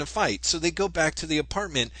be good in a fight. So they go back to the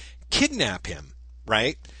apartment, kidnap him,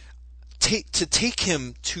 right?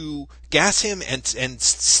 To gas him and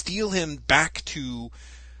steal him back to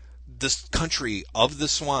this country of the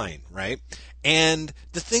swine, right? And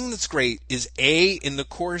the thing that's great is in the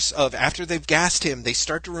course of after they've gassed him, they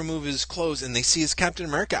start to remove his clothes and they see his Captain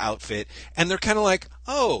America outfit and they're kind of like,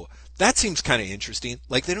 "Oh, that seems kind of interesting."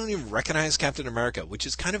 Like they don't even recognize Captain America, which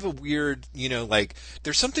is kind of a weird, like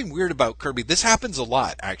there's something weird about Kirby. This happens a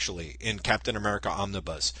lot actually in Captain America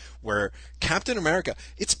Omnibus, where Captain America,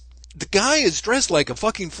 the guy is dressed like a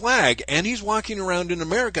fucking flag and he's walking around in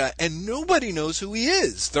America and nobody knows who he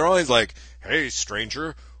is. They're always like, "Hey,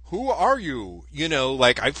 stranger, who are you?"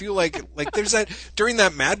 Like I feel like there's that during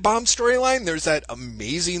that Mad Bomb storyline, there's that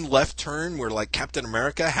amazing left turn where like Captain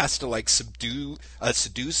America has to like seduce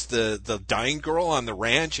the dying girl on the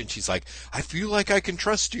ranch, and she's like, "I feel like I can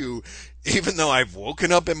trust you, even though I've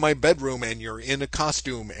woken up in my bedroom and you're in a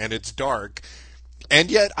costume and it's dark. And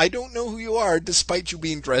yet, I don't know who you are, despite you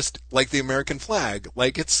being dressed like the American flag."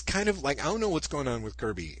 Like, it's kind of like, I don't know what's going on with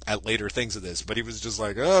Kirby at later things of this, but he was just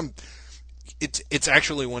like, it's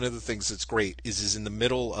actually one of the things that's great is in the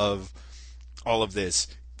middle of all of this,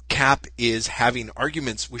 Cap is having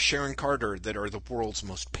arguments with Sharon Carter that are the world's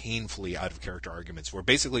most painfully out of character arguments, where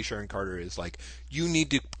basically Sharon Carter is like, "You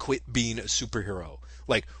need to quit being a superhero.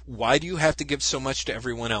 Like, why do you have to give so much to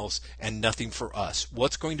everyone else and nothing for us?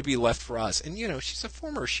 What's going to be left for us?" And, she's a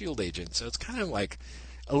former S.H.I.E.L.D. agent, so it's kind of like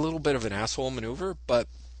a little bit of an asshole maneuver, but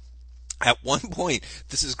at one point,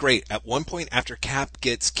 this is great, at one point after Cap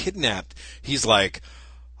gets kidnapped, he's like,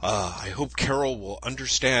 "I hope Carol will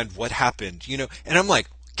understand what happened," and I'm like,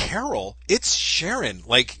 "Carol? It's Sharon."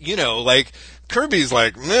 Like, like Kirby's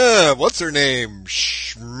like, "What's her name?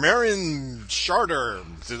 Marin Charter."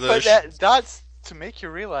 But that's to make you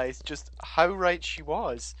realize just how right she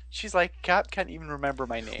was. She's like, "Cap can't even remember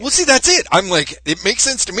my name." Well, see, that's it. I'm like, it makes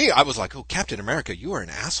sense to me. I was like, "Oh, Captain America, you are an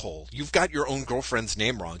asshole. You've got your own girlfriend's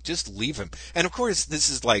name wrong. Just leave him." And of course, this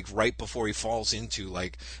is like right before he falls into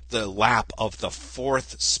like the lap of the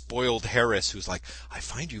fourth spoiled Harris, who's like, "I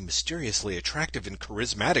find you mysteriously attractive and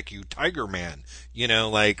charismatic, you Tiger Man."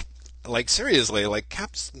 Like seriously, like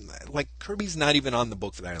Kirby's not even on the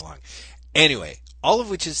book for that long. Anyway, all of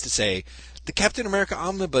which is to say, the Captain America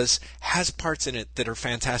Omnibus has parts in it that are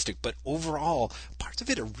fantastic, but overall, parts of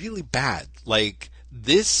it are really bad. Like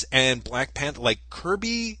this and Black Panther, like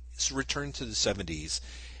Kirby's return to the 70s,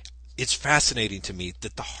 it's fascinating to me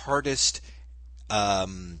that the hardest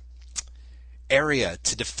area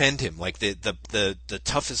to defend him, like the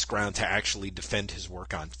toughest ground to actually defend his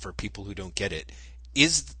work on for people who don't get it,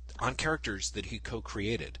 is on characters that he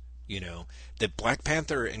co-created. That Black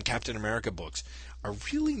Panther and Captain America books are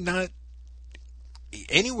really not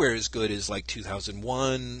anywhere as good as like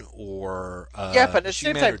 2001 or yeah, but at the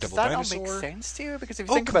same She-Man time, or does Devil that Dinosaur. not make sense to you? Because if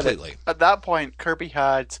you think Completely. about it, at that point, Kirby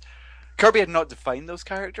had not defined those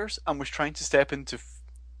characters and was trying to step into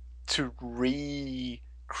to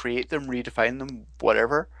recreate them, redefine them,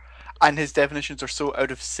 whatever. And his definitions are so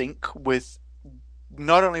out of sync with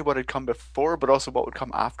not only what had come before, but also what would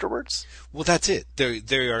come afterwards. Well, that's it.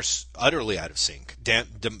 They are utterly out of sync.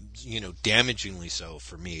 Damagingly so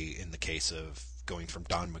for me in the case of going from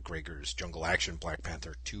Don McGregor's Jungle Action Black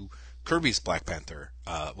Panther to Kirby's Black Panther,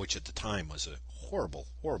 which at the time was a horrible,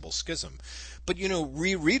 horrible schism. But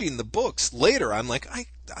rereading the books later, I'm like, I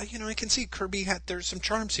can see Kirby there's some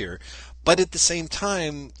charms here, but at the same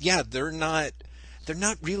time, yeah, they're not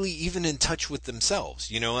really even in touch with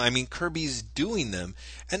themselves. I mean, Kirby's doing them.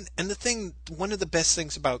 And one of the best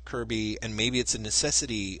things about Kirby, and maybe it's a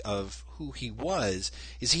necessity of who he was,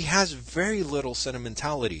 is he has very little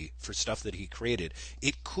sentimentality for stuff that he created.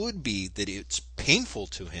 It could be that it's painful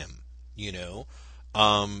to him,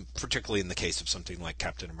 particularly in the case of something like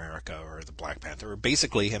Captain America or the Black Panther, or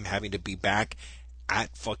basically him having to be back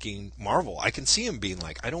at fucking Marvel. I can see him being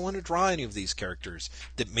like, "I don't want to draw any of these characters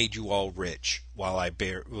that made you all rich while I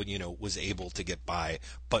was able to get by,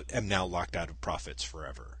 but am now locked out of profits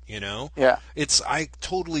forever." Yeah. I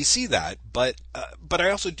totally see that, but I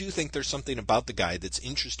also do think there's something about the guy that's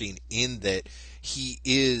interesting in that he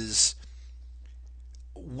is.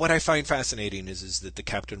 What I find fascinating is that the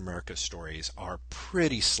Captain America stories are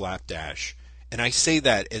pretty slapdash, and I say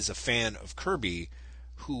that as a fan of Kirby,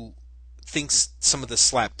 who thinks some of the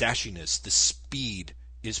slapdashiness, the speed,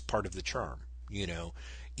 is part of the charm.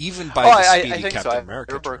 Even by the speedy I think Captain so.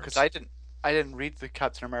 America. I remember because I didn't read the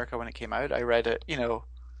Captain America when it came out. I read it,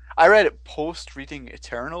 I read it post reading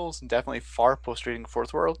Eternals and definitely far post reading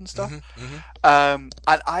Fourth World and stuff. Mm-hmm, mm-hmm.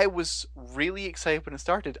 And I was really excited when it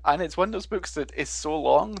started. And it's one of those books that is so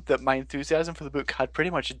long that my enthusiasm for the book had pretty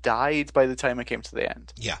much died by the time I came to the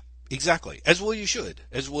end. Yeah. Exactly. As well you should.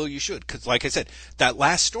 As well you should. Because, like I said, that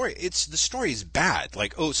last story, the story is bad.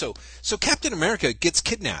 Like, so Captain America gets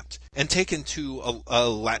kidnapped and taken to a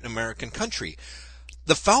Latin American country.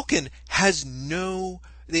 The Falcon has no.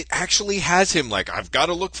 It actually has him like, I've got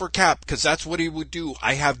to look for Cap because that's what he would do.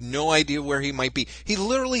 I have no idea where he might be. He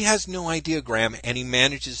literally has no idea, Graham, and he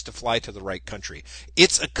manages to fly to the right country.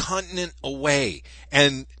 It's a continent away,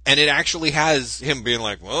 and it actually has him being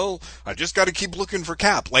like, well, I just got to keep looking for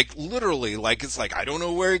Cap. Like literally, like it's like I don't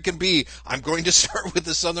know where it can be. I'm going to start with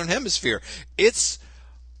the Southern Hemisphere. It's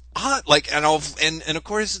odd, like, and of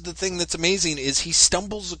course the thing that's amazing is he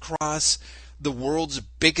stumbles across the world's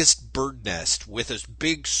biggest bird nest with this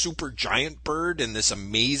big super giant bird and this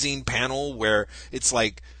amazing panel where it's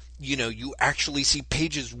like, you actually see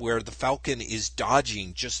pages where the Falcon is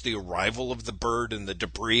dodging just the arrival of the bird and the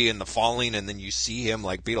debris and the falling, and then you see him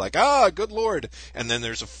like be like, good Lord, and then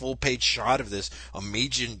there's a full page shot of this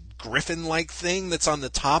amazing griffin-like thing that's on the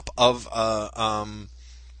top of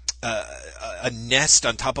a nest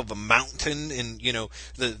on top of a mountain, and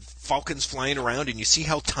the Falcon's flying around, and you see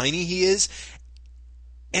how tiny he is.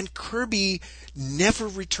 And Kirby never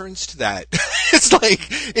returns to that. It's like,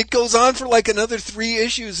 it goes on for like another 3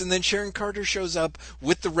 issues, and then Sharon Carter shows up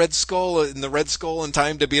with the Red Skull, and the Red Skull in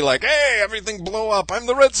time to be like, hey, everything blow up, I'm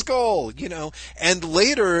the Red Skull, And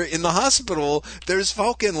later in the hospital, there's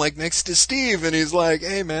Falcon like next to Steve, and he's like,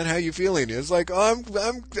 hey man, how you feeling? He's like, oh,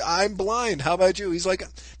 I'm blind, how about you? He's like,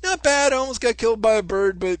 not bad, I almost got killed by a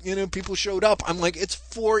bird, but people showed up. I'm like, it's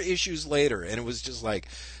 4 issues later, and it was just like,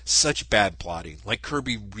 such bad plotting. Like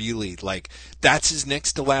Kirby really, like, that's his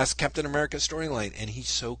next to last Captain America storyline, and he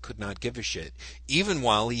so could not give a shit. Even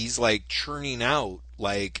while he's like churning out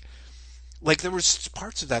like there was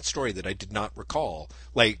parts of that story that I did not recall.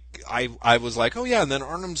 Like I was like, oh yeah, and then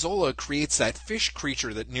Arnim Zola creates that fish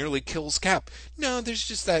creature that nearly kills Cap. No, there's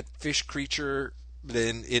just that fish creature,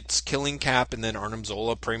 then it's killing Cap, and then Arnim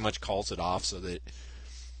Zola pretty much calls it off so that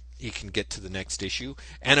he can get to the next issue.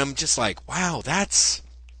 And I'm just like, wow,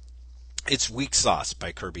 it's weak sauce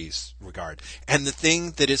by Kirby's regard. And the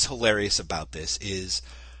thing that is hilarious about this is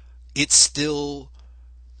it's still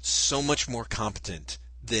so much more competent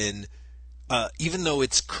than, even though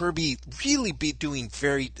it's Kirby really be doing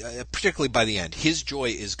very, particularly by the end, his joy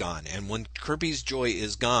is gone. And when Kirby's joy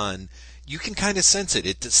is gone, you can kind of sense it.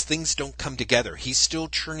 Things don't come together. He's still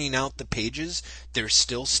churning out the pages. There's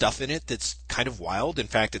still stuff in it that's kind of wild. In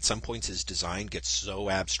fact, at some points his design gets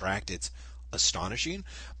so abstract, it's astonishing,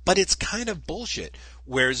 but it's kind of bullshit.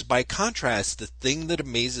 Whereas by contrast, the thing that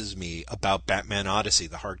amazes me about Batman Odyssey,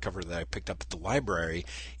 the hardcover that I picked up at the library,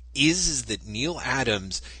 is that Neal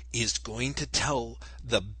Adams is going to tell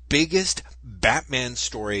the biggest Batman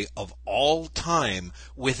story of all time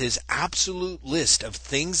with his absolute list of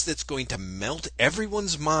things that's going to melt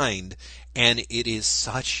everyone's mind, and it is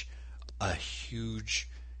such a huge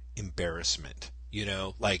embarrassment.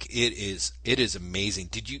 Like it is amazing.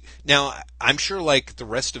 Now, I'm sure like the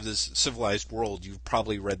rest of this civilized world, you've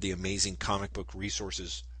probably read the amazing comic book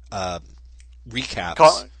resources,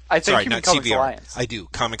 recaps. I think Sorry, you mean not Comics CBR. Alliance. I do.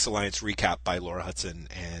 Comics Alliance recap by Laura Hudson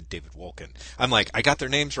and David Wolkin. I'm like, I got their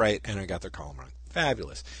names right and I got their column wrong.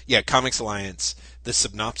 Fabulous. Yeah, Comics Alliance, the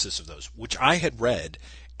synopsis of those, which I had read,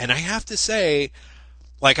 and I have to say,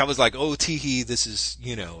 like, I was like, oh, teehee, this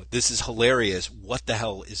is hilarious. What the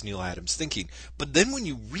hell is Neal Adams thinking? But then when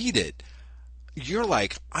you read it, you're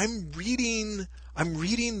like, I'm reading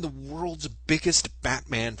the world's biggest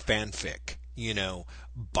Batman fanfic,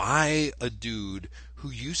 by a dude who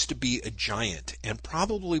used to be a giant, and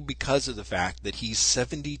probably because of the fact that he's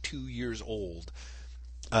 72 years old,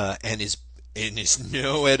 and is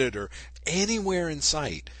no editor anywhere in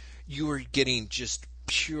sight, you are getting just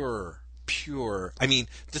pure. I mean,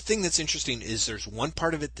 the thing that's interesting is there's one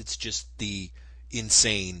part of it that's just the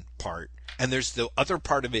insane part, and there's the other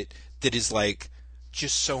part of it that is like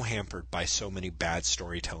just so hampered by so many bad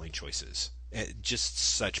storytelling choices. Just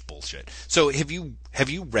such bullshit. So have you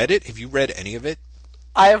read it? Have you read any of it?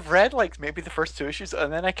 I have read like maybe the first 2 issues,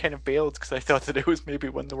 and then I kind of bailed because I thought that it was maybe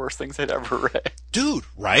one of the worst things I'd ever read. Dude,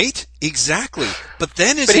 right? Exactly. But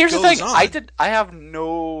then as But it here's goes the thing: on, I have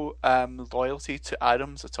no loyalty to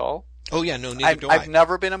Adams at all. oh yeah, no, neither do I. I've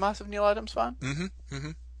never been a massive Neal Adams fan. Mm-hmm.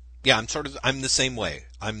 Mm-hmm. Yeah, I'm the same way.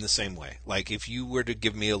 Like, if you were to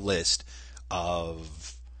give me a list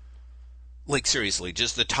of, like, seriously,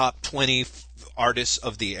 just the top 20 artists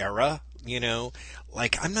of the era,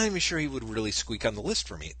 like, I'm not even sure he would really squeak on the list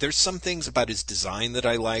for me. There's some things about his design that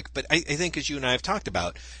I like, but I think, as you and I have talked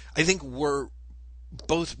about, I think we're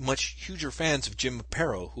both much huger fans of Jim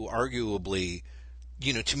Aparo, who arguably,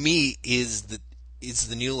 to me, is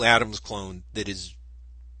the Neal Adams clone that is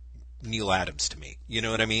Neil Adams to me. You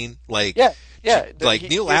know what I mean? Like, Yeah, yeah. like He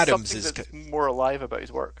Neil has Adams something is. that's more alive about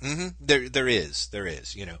his work. There is.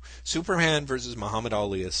 Superman versus Muhammad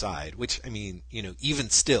Ali aside, which I mean, even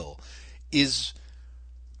still, is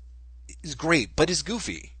is great, but is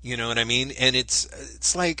goofy. You know what I mean? And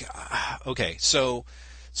it's like, okay, so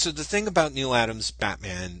the thing about Neil Adams'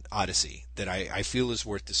 Batman Odyssey that I feel is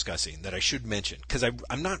worth discussing, that I should mention, because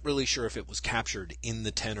I'm not really sure if it was captured in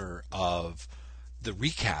the tenor of the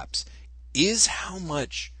recaps, is how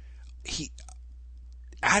much he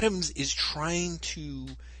Adams is trying to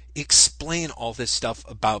explain all this stuff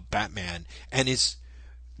about Batman, and is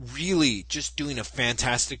really just doing a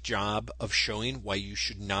fantastic job of showing why you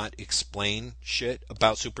should not explain shit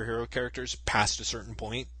about superhero characters past a certain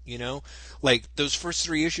point, Like those first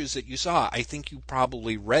three issues that you saw, I think you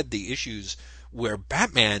probably read the issues where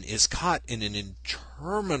Batman is caught in an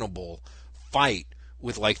interminable fight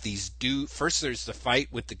with like these first there's the fight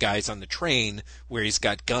with the guys on the train where he's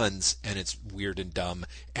got guns and it's weird and dumb,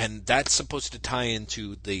 and that's supposed to tie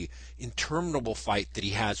into the interminable fight that he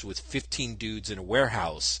has with 15 dudes in a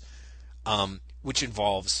warehouse, which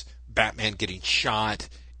involves Batman getting shot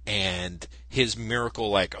and his miracle,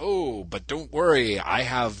 like, oh, but don't worry, I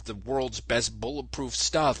have the world's best bulletproof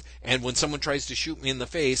stuff, and when someone tries to shoot me in the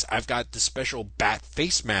face, I've got the special bat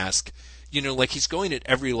face mask. Like he's going at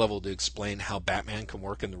every level to explain how Batman can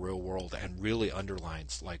work in the real world, and really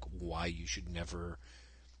underlines like why you should never.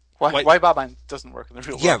 Why Batman doesn't work in the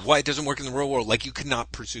real Yeah, world? why it doesn't work in the real world. Like you could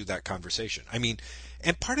not pursue that conversation. I mean,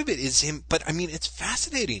 and part of it is him, but I mean, it's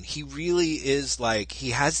fascinating. He really is like,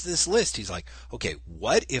 he has this list. He's like, okay,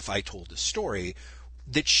 what if I told a story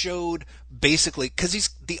that showed basically, because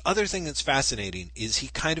the other thing that's fascinating is he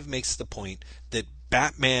kind of makes the point that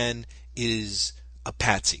Batman is a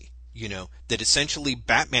patsy. That essentially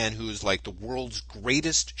Batman, who is like the world's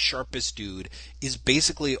greatest, sharpest dude, is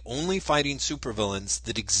basically only fighting supervillains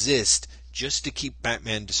that exist just to keep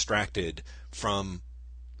Batman distracted from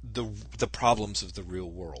the problems of the real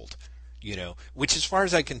world. Which, as far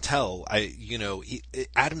as I can tell,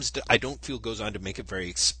 Adams, I don't feel, goes on to make it very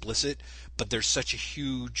explicit, but there's such a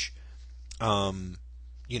huge,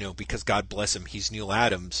 because God bless him, he's Neil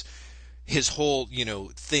Adams. His whole,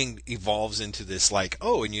 thing evolves into this like,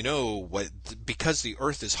 oh, and what, because the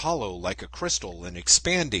earth is hollow like a crystal and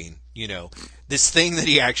expanding, this thing that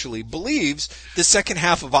he actually believes, the second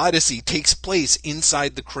half of Odyssey takes place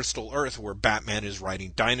inside the crystal earth where Batman is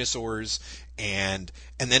riding dinosaurs, and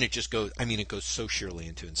then it just goes, I mean, it goes so sheerly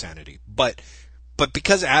into insanity. But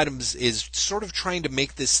because Adams is sort of trying to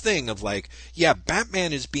make this thing of like, yeah,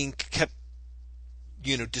 Batman is being kept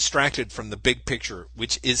distracted from the big picture,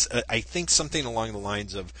 which is, I think, something along the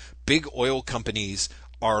lines of big oil companies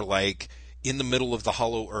are like in the middle of the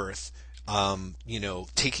hollow earth,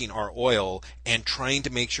 taking our oil and trying to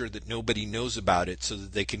make sure that nobody knows about it so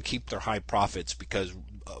that they can keep their high profits, because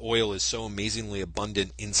oil is so amazingly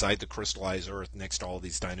abundant inside the crystallized earth next to all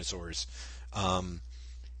these dinosaurs,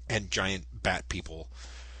 and giant bat people.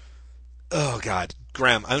 Oh God,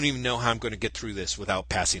 Graham, I don't even know how I'm going to get through this without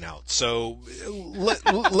passing out. So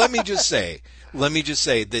let me just say,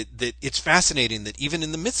 that it's fascinating that even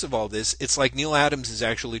in the midst of all this, it's like Neil Adams is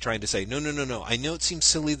actually trying to say, no, no, no, no. I know it seems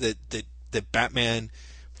silly that Batman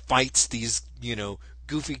fights these,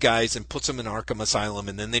 goofy guys and puts them in Arkham Asylum,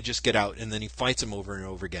 and then they just get out, and then he fights them over and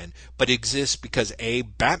over again. But it exists because A,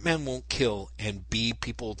 Batman won't kill, and B,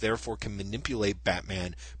 people therefore can manipulate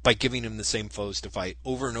Batman by giving him the same foes to fight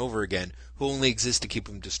over and over again, who only exist to keep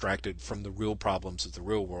him distracted from the real problems of the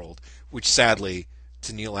real world, which sadly,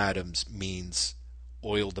 to Neil Adams, means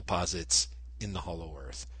oil deposits in the hollow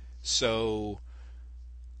earth. So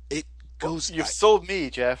it goes. You've sold me,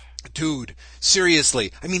 Jeff. Dude,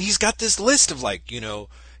 seriously. I mean, he's got this list of like,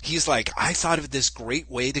 he's like, I thought of this great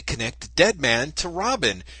way to connect Deadman to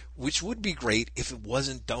Robin, which would be great if it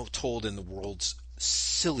wasn't told in the world's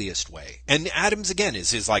silliest way. And Adams again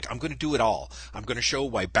is like, I'm going to do it all. I'm going to show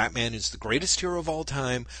why Batman is the greatest hero of all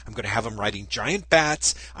time. I'm going to have him riding giant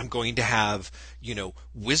bats. I'm going to have,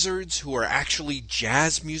 wizards who are actually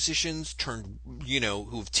jazz musicians turned,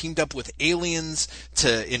 who've teamed up with aliens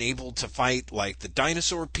to enable to fight like the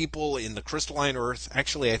dinosaur people in the crystalline earth.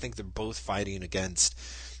 Actually, I think they're both fighting against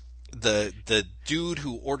the dude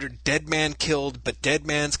who ordered Deadman killed, but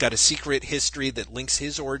Deadman's got a secret history that links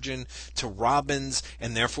his origin to Robin's,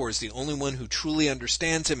 and therefore is the only one who truly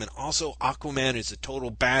understands him. And also Aquaman is a total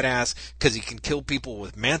badass because he can kill people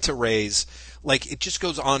with manta rays. Like, it just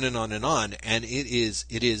goes on and on and on, and it is,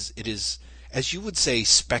 as you would say,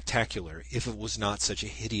 spectacular if it was not such a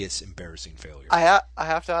hideous, embarrassing failure. I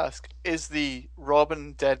have to ask: is the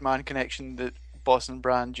Robin Deadman connection that Boston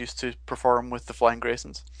Brand used to perform with the Flying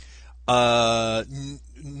Graysons? Well,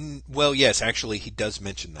 yes, actually, he does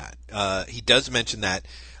mention that. He does mention that.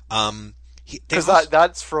 They Because also,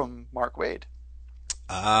 that's from Mark Wade.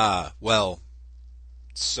 well,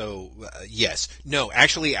 so yes, no,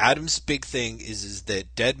 actually, Adam's big thing is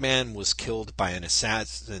that Deadman was killed by an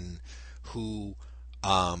assassin who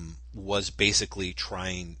was basically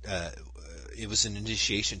trying. It was an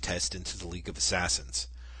initiation test into the League of Assassins.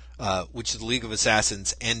 Which the League of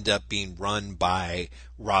Assassins end up being run by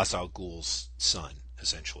Ra's al Ghul's son,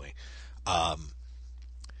 essentially. Um,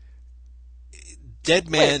 Dead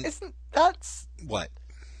Wait, Man, isn't that's what?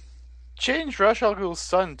 change Ra's al Ghul's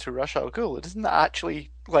son to Ra's al Ghul? Isn't that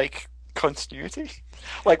actually like continuity?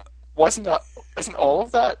 Like, wasn't that isn't all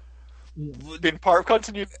of that been part of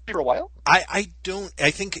continuity for a while? I don't.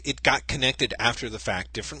 I think it got connected after the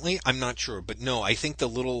fact differently. I'm not sure, but no, I think the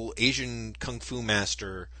little Asian kung fu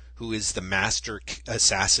master who is the master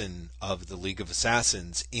assassin of the League of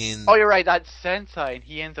Assassins Oh, in you're right. That's Sensei, and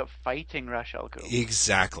he ends up fighting Ra's al Ghul.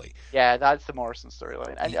 exactly. Yeah, that's the Morrison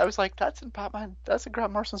storyline. And I was like, that's in Batman. That's in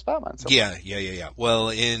Grant Morrison's Batman somewhere. Yeah. Well,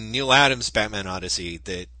 in Neil Adams' Batman Odyssey,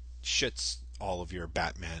 that shits all of your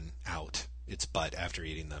Batman out its butt after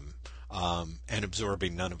eating them, and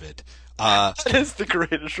absorbing none of it. That is the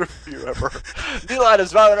greatest review ever. Neil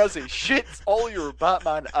Adams Batman Odyssey shits all your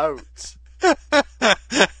Batman out.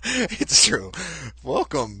 It's true.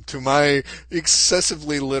 Welcome to my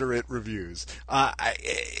excessively literate reviews.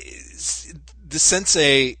 The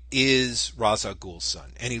sensei is Ra's al Ghul's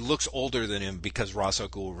son, and he looks older than him because Ra's al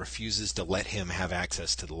Ghul refuses to let him have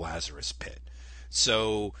access to the Lazarus Pit.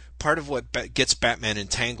 So part of what gets Batman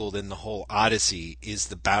entangled in the whole Odyssey is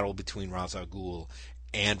the battle between Ra's al Ghul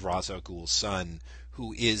and Ra's al Ghul's son,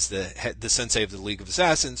 who is the sensei of the League of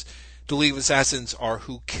Assassins. The League of Assassins are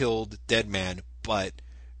who killed Deadman, but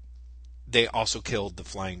they also killed the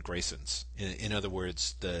Flying Graysons. In other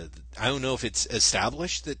words, I don't know if it's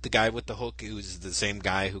established that the guy with the hook, who's the same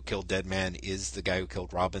guy who killed Deadman, is the guy who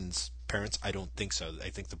killed Robin's parents. I don't think so. I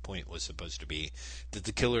think the point was supposed to be that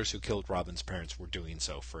the killers who killed Robin's parents were doing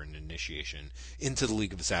so for an initiation into the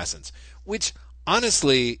League of Assassins, which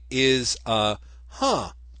honestly is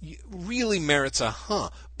really merits a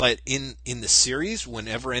but in the series,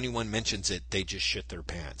 whenever anyone mentions it, they just shit their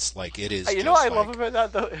pants. Like, it is You know what just I love like, about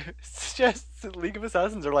that though? It's just the League of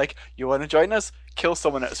Assassins are like, you want to join us? Kill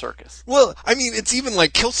someone at a circus. well, I mean, it's even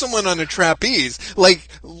like kill someone on a trapeze. Like,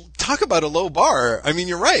 talk about a low bar. I mean,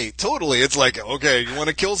 you're right. Totally. It's like, okay, you want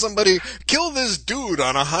to kill somebody? Kill this dude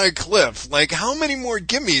on a high cliff. Like, how many more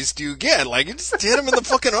gimmies do you get? Like, you just hit him in the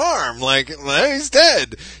fucking arm. Like, he's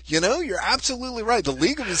dead. You know, you're absolutely right. The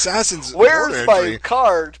League of Assassins Where's my entry.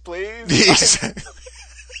 card, please? Exactly.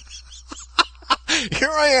 Here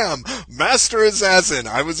I am, Master Assassin.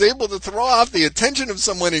 I was able to throw off the attention of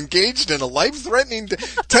someone engaged in a life-threatening.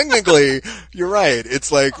 Technically, you're right.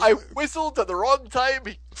 It's like I whistled at the wrong time.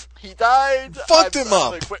 He died. fucked him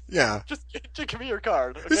up. Like, wait, Yeah. just give me your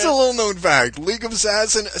card. Okay? It's a little-known fact. League of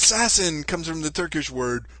Assassin. Assassin comes from the Turkish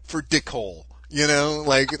word for dickhole. You know,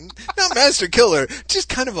 like, not master killer, just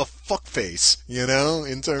kind of a fuckface, you know,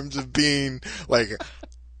 in terms of being, like,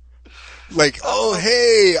 oh,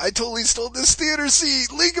 hey, I totally stole this theater seat.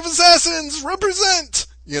 League of Assassins, represent!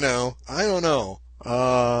 You know, I don't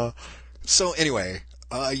know. So anyway,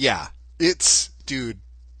 yeah, dude,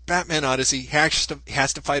 Batman Odyssey has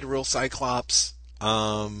to fight a real Cyclops,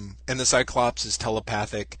 and the Cyclops is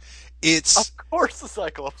telepathic. Of course, the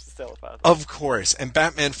Cyclops is telepathic. Of course, and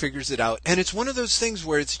Batman figures it out, and it's one of those things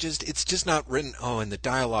where it's just not written. Oh, and the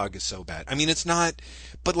dialogue is so bad. I mean, it's not,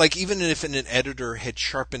 but like even if an editor had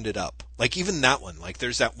sharpened it up, like even that one, like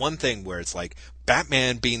there's that one thing where it's like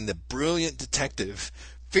Batman, being the brilliant detective,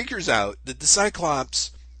 figures out that the Cyclops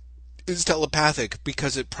is telepathic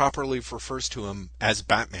because it properly refers to him as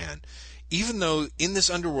Batman. Even though in this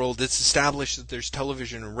underworld it's established that there's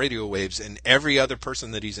television and radio waves and every other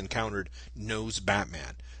person that he's encountered knows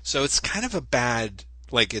Batman. So it's kind of a bad,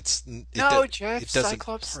 like No, Jeff, it doesn't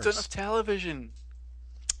Cyclops parse. doesn't have television.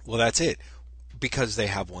 Well, that's it. Because they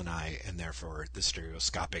have one eye and therefore the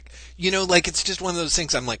stereoscopic. You know, like it's just one of those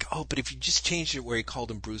things I'm like, oh, but if you just changed it where he called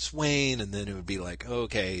him Bruce Wayne and then it would be like,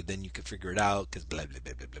 okay, then you could figure it out because blah, blah,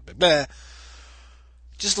 blah, blah, blah, blah, blah.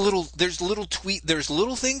 Just there's little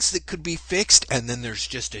things that could be fixed, and then there's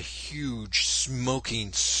just a huge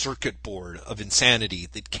smoking circuit board of insanity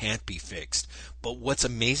that can't be fixed. But what's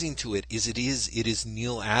amazing to it is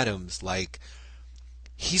Neil Adams, like,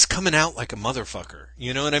 he's coming out like a motherfucker.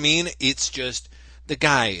 You know what I mean? It's just, the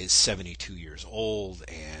guy is 72 years old,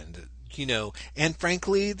 and, you know, and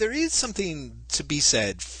frankly, there is something to be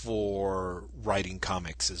said for writing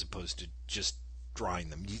comics as opposed to just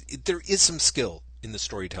drawing them. There is some skill in the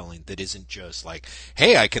storytelling that isn't just like,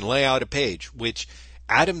 hey, I can lay out a page, which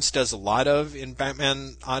Adams does a lot of in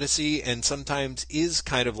Batman Odyssey, and sometimes is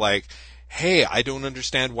kind of like, hey, I don't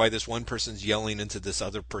understand why this one person's yelling into this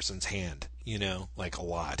other person's hand, like a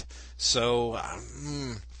lot. So,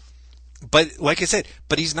 but like I said,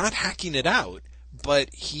 but he's not hacking it out,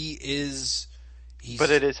 but he's. But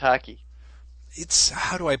it is hacky. It's,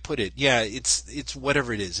 how do I put it? Yeah, it's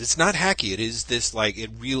whatever it is. It's not hacky. It is this, like,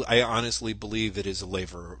 I honestly believe it is a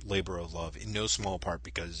labor of love, in no small part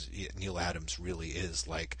because Neil Adams really is,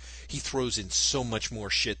 like, he throws in so much more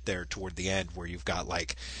shit there toward the end, where you've got,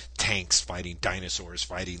 like, tanks fighting dinosaurs,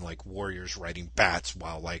 fighting, like, warriors riding bats,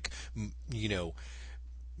 while, like,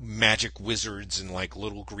 magic wizards and, like,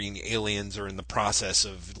 little green aliens are in the process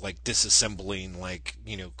of, like, disassembling, like,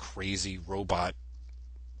 crazy robot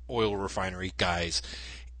oil refinery guys.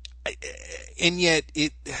 And yet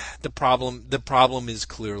the problem is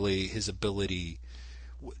clearly his ability,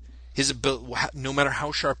 no matter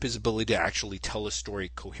how sharp his ability to actually tell a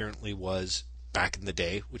story coherently was back in the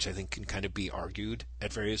day, which I think can kind of be argued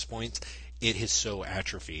at various points, it has so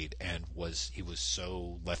atrophied, and he was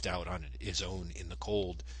so left out on his own in the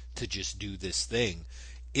cold to just do this thing.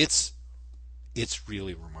 It's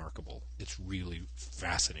really remarkable. It's really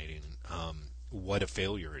fascinating. What a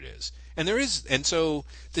failure it is. And so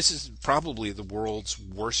this is probably the world's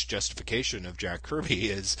worst justification of Jack Kirby,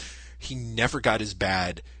 is he never got as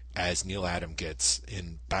bad as Neil Adams gets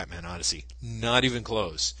in Batman Odyssey. Not even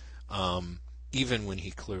close. Even when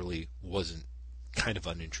he clearly wasn't, kind of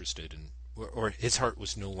uninterested or his heart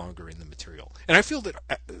was no longer in the material. And I feel that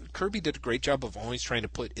Kirby did a great job of always trying to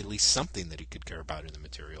put at least something that he could care about in the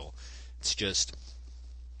material. It's just,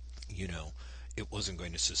 it wasn't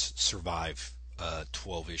going to survive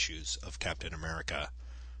 12 issues of Captain America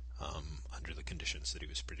under the conditions that he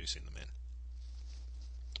was producing them in.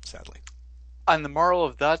 Sadly. And the moral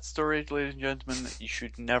of that story, ladies and gentlemen, you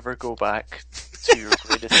should never go back to your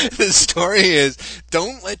greatest. The story is,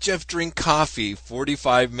 don't let Jeff drink coffee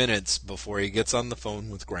 45 minutes before he gets on the phone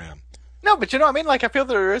with Graham. No, but you know what I mean? Like, I feel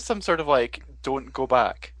there is some sort of, like, don't go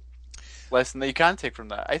back lesson that you can take from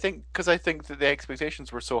that. I think that the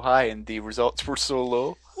expectations were so high and the results were so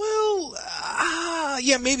low. Well,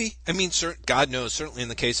 yeah, maybe. I mean, God knows, certainly in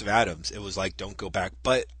the case of Adams, it was like, don't go back,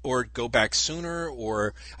 or go back sooner,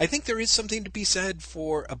 or I think there is something to be said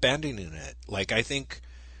for abandoning it. Like, I think,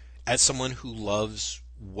 as someone who loves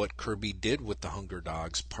what Kirby did with the Hunger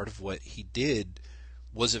Dogs, part of what he did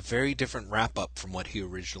was a very different wrap-up from what he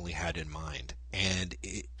originally had in mind. And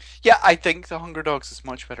yeah, I think the Hunger Dogs is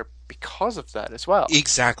much better because of that as well.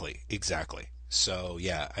 Exactly. So,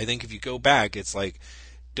 yeah, I think if you go back, it's like,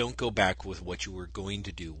 don't go back with what you were going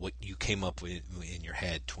to do, what you came up with in your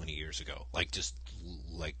head 20 years ago. Like, just,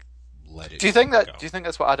 like, let it Do you think go.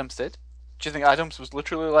 that's what Adams did? Do you think Adams was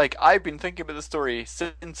literally like, I've been thinking about the story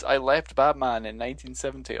since I left Batman in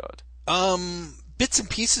 1970 odd? Bits and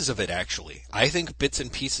pieces of it, actually. I think bits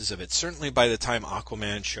and pieces of it. Certainly by the time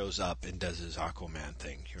Aquaman shows up and does his Aquaman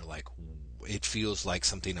thing, you're like, it feels like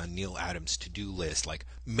something on Neil Adams' to-do list, like,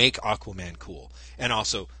 make Aquaman cool. And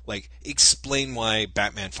also, like, explain why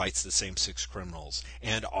Batman fights the same 6 criminals.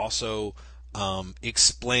 And also,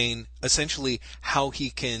 explain, essentially, how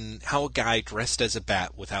a guy dressed as a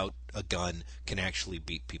bat without a gun can actually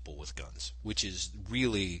beat people with guns. Which is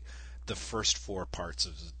really the first 4 parts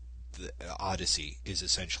of the Odyssey, is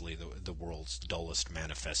essentially the world's dullest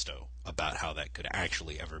manifesto about how that could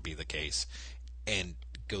actually ever be the case, and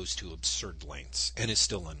goes to absurd lengths and is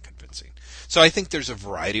still unconvincing. So I think there's a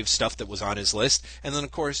variety of stuff that was on his list, and then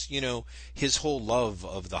of course, his whole love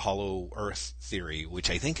of the Hollow Earth theory, which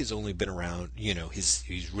I think has only been around,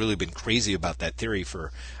 he's really been crazy about that theory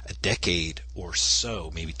for a decade or so,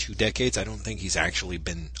 maybe 2 decades. I don't think he's actually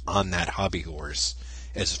been on that hobby horse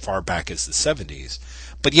as far back as the 70s.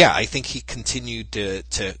 But yeah, I think he continued to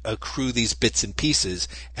accrue these bits and pieces,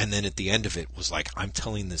 and then at the end of it was like, I'm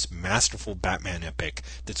telling this masterful Batman epic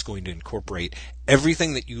that's going to incorporate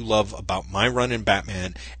everything that you love about my run in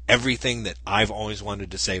Batman, everything that I've always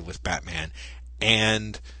wanted to say with Batman,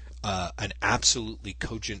 and an absolutely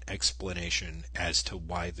cogent explanation as to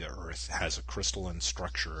why the Earth has a crystalline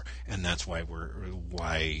structure, and that's why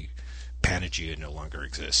Pangea no longer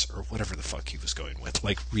exists, or whatever the fuck he was going with.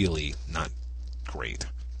 Like, really not great.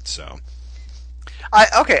 So,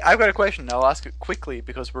 okay, I've got a question. I'll ask it quickly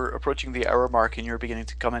because we're approaching the hour mark and you're beginning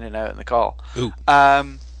to come in and out in the call. Ooh.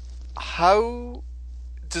 How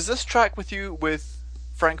does this track with you with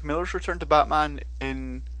Frank Miller's return to Batman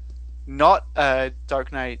in not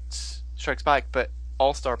Dark Knight Strikes Back, but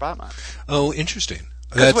All-Star Batman? Oh, interesting.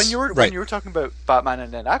 Because when That's when right. you were talking about Batman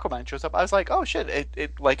and then Aquaman shows up, I was like, oh shit!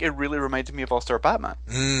 It really reminded me of All Star Batman.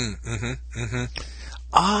 Mm.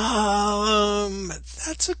 Um,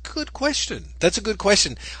 that's a good question. That's a good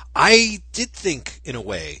question. I did think in a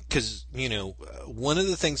way, because, one of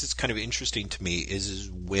the things that's kind of interesting to me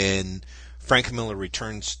is when Frank Miller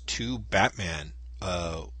returns to Batman,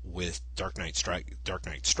 with Dark Knight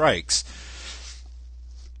Strikes,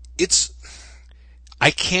 it's,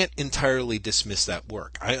 I can't entirely dismiss that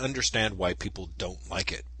work. I understand why people don't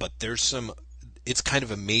like it, but it's kind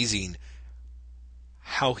of amazing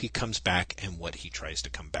how he comes back and what he tries to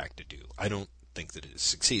come back to do. I don't think that it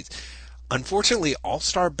succeeds. Unfortunately, All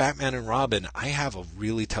Star Batman and Robin, I have a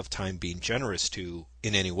really tough time being generous to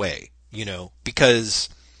in any way, because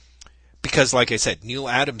like I said, Neil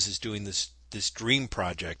Adams is doing this dream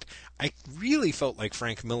project. I really felt like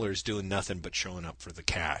Frank Miller's doing nothing but showing up for the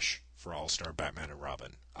cash for All Star Batman and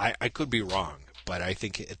Robin. I could be wrong, but I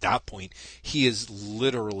think at that point he is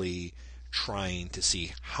literally trying to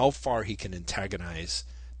see how far he can antagonize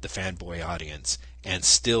the fanboy audience and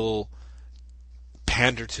still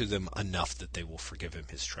pander to them enough that they will forgive him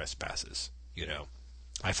his trespasses.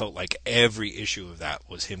 I felt like every issue of that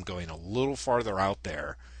was him going a little farther out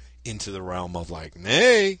there into the realm of like,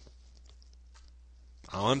 hey,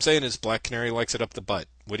 all I'm saying is Black Canary likes it up the butt.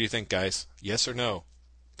 What do you think, guys? Yes or no?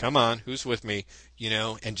 Come on, who's with me?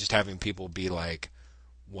 And just having people be like,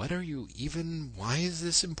 what are you even, why is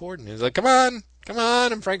this important? It's like, come on,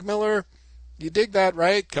 I'm Frank Miller. You dig that,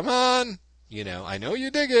 right? Come on. I know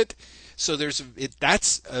you dig it. So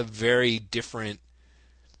that's a very different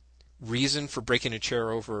reason for breaking a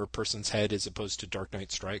chair over a person's head as opposed to Dark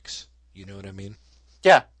Knight Strikes. You know what I mean?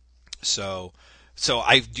 Yeah, So, so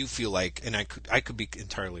I do feel like, and I could be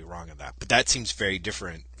entirely wrong on that, but that seems very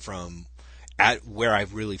different from at where I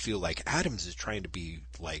really feel like Adams is trying to be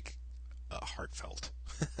like heartfelt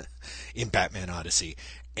in Batman Odyssey,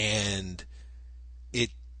 and it,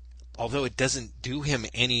 although it doesn't do him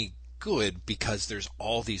any good because there's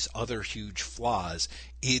all these other huge flaws,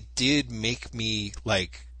 it did make me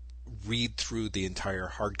like read through the entire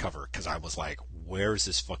hardcover because I was like, where's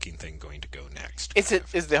this fucking thing going to go next? is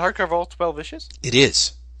the hardcover all 12 issues? It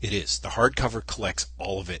is. It is. The hardcover collects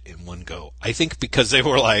all of it in one go. I think because they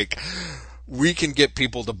were like, we can get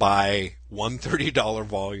people to buy one $30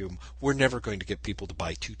 volume. We're never going to get people to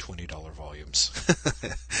buy two $20 volumes.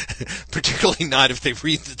 Particularly not if they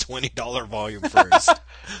read the $20 volume first.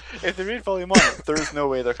 If they read Volume 1, there is no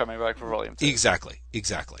way they're coming back for Volume 2. Exactly.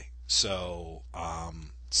 Exactly. So,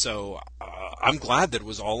 I'm glad that it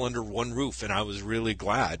was all under one roof, and I was really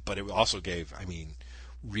glad, but it also gave, I mean,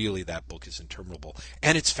 really that book is interminable.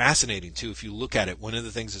 And it's fascinating too if you look at it. One of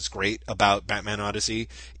the things that's great about Batman Odyssey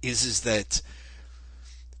is that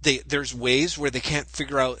there's ways where they can't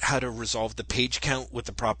figure out how to resolve the page count with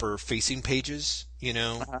the proper facing pages,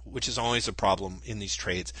 Uh-huh. which is always a problem in these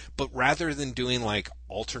trades. But rather than doing like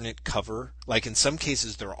alternate cover, like in some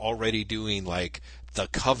cases they're already doing like the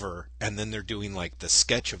cover and then they're doing like the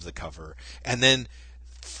sketch of the cover, and then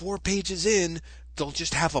 4 pages in they'll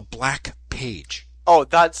just have a black page. Oh,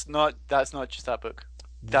 that's not just that book.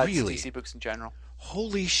 That's Really? DC books in general.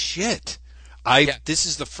 Holy shit. Yeah. This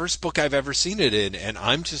is the first book I've ever seen it in, and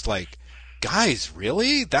I'm just like, guys,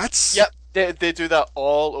 really? That's Yep, they do that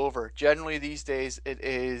all over. Generally these days it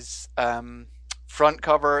is front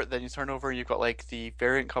cover, then you turn over, you've got like the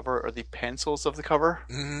variant cover or the pencils of the cover,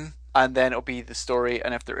 mhm, and then it'll be the story,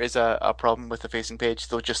 and if there is a problem with the facing page,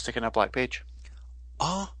 they'll just stick in a black page.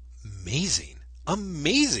 amazing.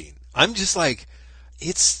 Amazing. I'm just like,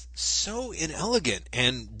 it's so inelegant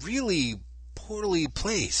and really poorly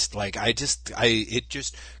placed. Like it just,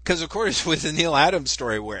 because of course with the Neil Adams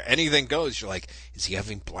story where anything goes, you're like, is he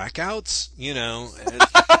having blackouts?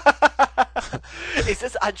 Is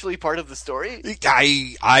this actually part of the story?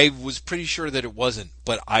 I was pretty sure that it wasn't,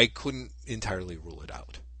 but I couldn't entirely rule it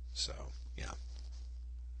out. So yeah,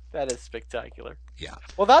 That is spectacular. yeah,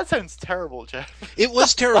 Well, that sounds terrible, Jeff. it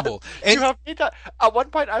was terrible. You And have made that. At one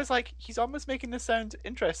point, I was like, he's almost making this sound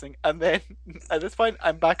interesting. And then at this point,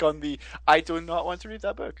 I'm back on the I do not want to read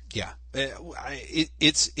that book. yeah,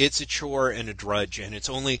 it's a chore and a drudge, and it's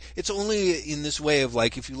only in this way of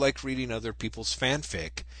like if you like reading other people's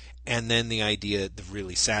fanfic, and then the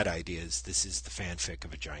really sad idea is this is the fanfic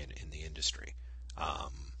of a giant in the industry.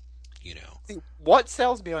 Um, you know, See, what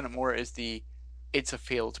sells me on it more is the it's a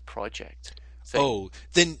failed project. thing. Oh,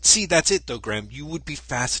 then see, that's it though, Graham. You would be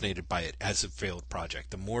fascinated by it as a failed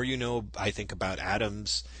project. The more you know, I think, about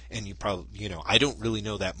Adams, and you probably, I don't really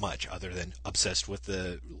know that much other than obsessed with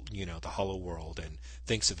the Hollow World and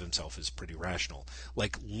thinks of himself as pretty rational.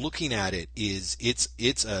 Like looking at it it's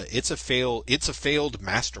a failed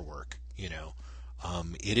masterwork.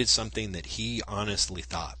 It is something that he honestly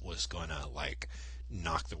thought was gonna like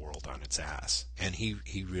knock the world on its ass, and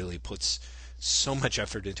he really puts so much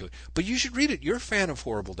effort into it. But you should read it. You're a fan of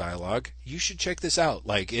horrible dialogue. You should check this out.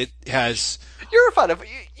 Like it has. You're a fan of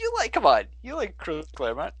you like come on. You like Chris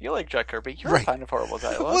Claremont. You like Jack Kirby. You're Right. a fan of horrible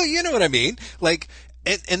dialogue. Well, you know what I mean. Like,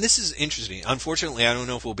 and this is interesting. Unfortunately, I don't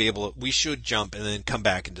know if we'll be able to. We should jump and then come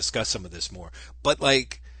back and discuss some of this more. But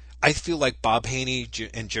like, I feel like Bob Haney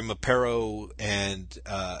and Jim Aparo and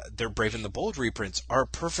their Brave and the Bold reprints are a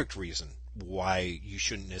perfect reason why you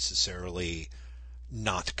shouldn't necessarily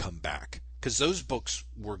not come back, because those books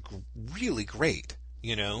were really great.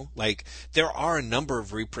 Like there are a number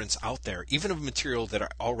of reprints out there, even of material that I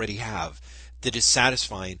already have, that is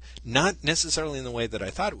satisfying, not necessarily in the way that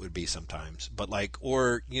I thought it would be sometimes, but like,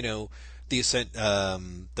 or the Ascent,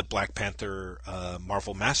 the Black Panther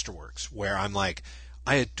Marvel Masterworks, where I'm like,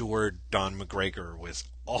 I adored Don McGregor with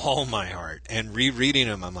all my heart, and rereading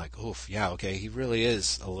him, I'm like, oof, yeah, okay, he really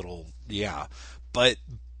is a little, yeah, but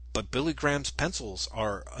Billy Graham's pencils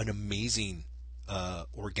are an amazing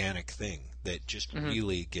organic thing that just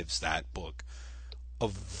really gives that book a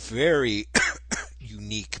very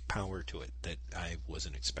unique power to it that I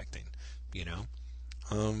wasn't expecting. I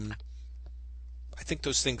think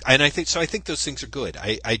those things, and I think those things are good.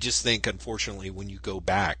 I just think, unfortunately, when you go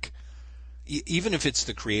back, even if it's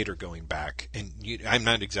the creator going back, and I'm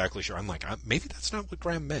not exactly sure. I'm like, maybe that's not what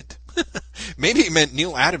Graham meant. Maybe he meant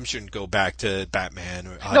Neil Adams shouldn't go back to Batman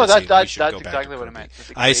or Odyssey. No, that's go back exactly to what I Kirby. meant. That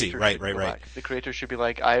the I see. creator Right, should right, go right. back. The creator should be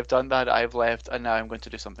like, I've done that, I've left, and now I'm going to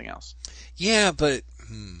do something else. Yeah, but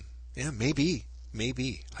yeah, maybe.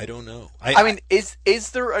 I don't know. I mean, is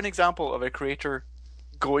there an example of a creator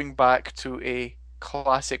going back to a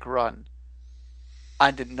classic run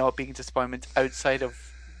and it not being a disappointment outside of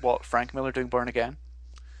what Frank Miller doing Born Again?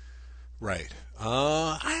 Right.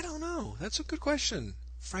 I don't know. That's a good question.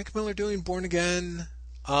 Frank Miller doing Born Again.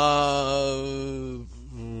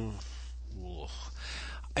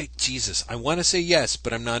 Jesus, I want to say yes,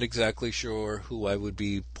 but I'm not exactly sure who I would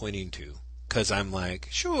be pointing to. Because I'm like,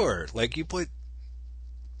 sure, like you put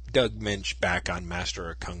Doug Minch back on Master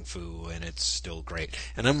of Kung Fu and it's still great.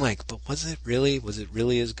 And I'm like, but was it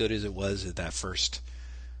really as good as it was at that first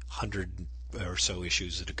 100 or so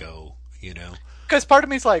issues ago, Because part of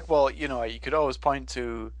me is like, well, you could always point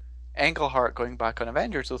to Englehart going back on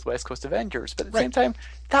Avengers with West Coast Avengers, but at the same time,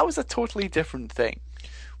 that was a totally different thing.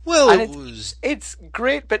 Well, and it's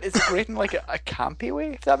great, but it's great in like a campy way,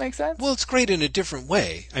 if that makes sense. Well, it's great in a different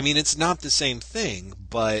way. I mean, it's not the same thing,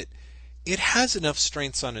 but it has enough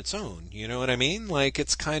strengths on its own. You know what I mean? Like,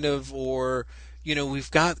 it's kind of, or, we've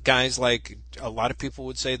got guys like, a lot of people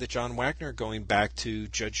would say that John Wagner going back to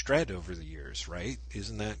Judge Dredd over the years, right?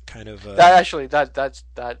 Isn't that kind of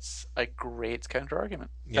that's a great counter argument.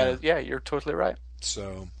 Yeah. You're totally right.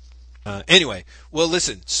 So, anyway, well,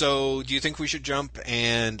 listen, so do you think we should jump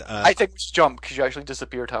and... I think we should jump, because you actually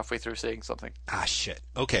disappeared halfway through saying something. Ah, shit.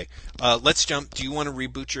 Okay, let's jump. Do you want to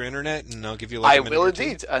reboot your internet, and I'll give you like a minute I will or two?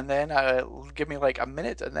 indeed, and then give me like a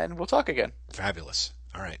minute, and then we'll talk again. Fabulous.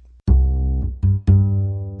 All right.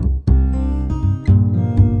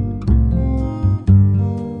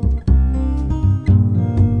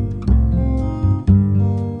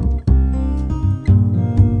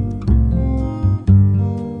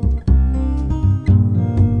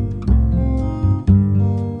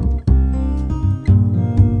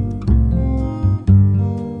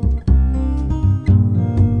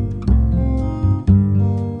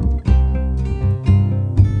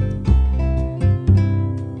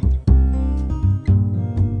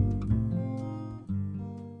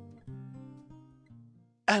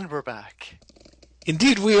 And we're back.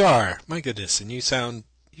 Indeed we are. My goodness, and you sound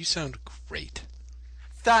great.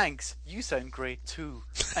 Thanks. You sound great too.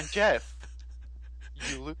 And Jeff,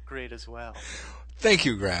 you look great as well. Thank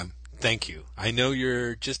you, Graham. Thank you. I know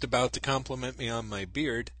you're just about to compliment me on my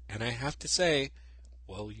beard, and I have to say,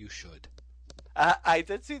 well, you should. I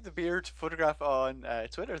did see the beard photograph on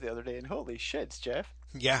Twitter the other day, and holy shit, Jeff.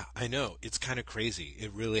 Yeah, I know. It's kind of crazy.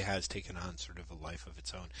 It really has taken on sort of a life of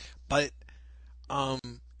its own. But,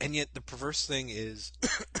 and yet the perverse thing is,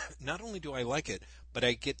 not only do I like it, but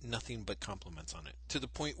I get nothing but compliments on it, to the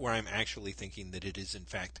point where I'm actually thinking that it is, in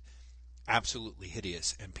fact, absolutely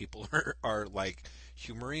hideous, and people are like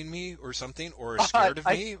humoring me or something, or scared of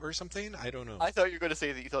me or something. I don't know. I thought you were going to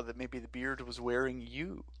say that you thought that maybe the beard was wearing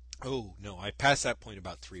you. Oh no, I passed that point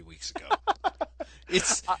about 3 weeks ago.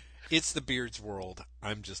 It's I, it's the beard's world.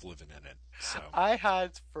 I'm just living in it. So, I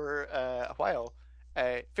had for a while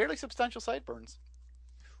fairly substantial sideburns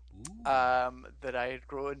ooh. that I had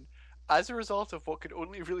grown as a result of what could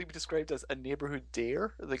only really be described as a neighborhood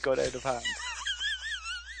dare that got out of hand.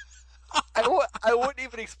 I won't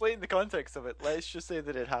even explain the context of it. Let's just say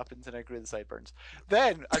that it happened and I grew the sideburns.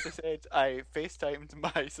 Then, as I said, I FaceTimed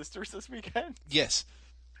my sisters this weekend. Yes.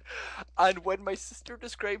 And when my sister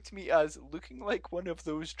described me as looking like one of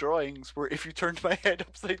those drawings where if you turned my head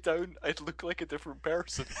upside down, I'd look like a different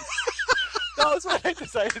person, that was when I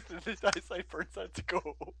decided that the sideburns had to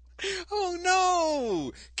go. Oh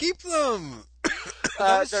no! Keep them.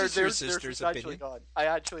 That was just your They're sister's substantially opinion. gone. I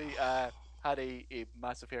actually had a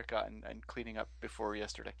massive haircut and cleaning up before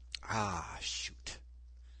yesterday Ah, shoot.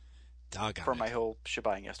 Doggone for my it. whole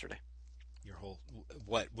shebang yesterday. Your whole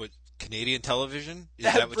what Canadian television? Is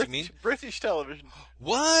that what you mean? British television.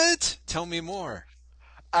 What? Tell me more.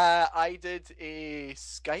 I did a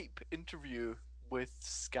Skype interview with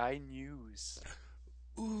Sky News.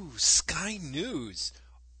 Ooh, Sky News.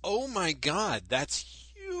 Oh my God,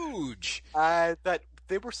 that's huge. That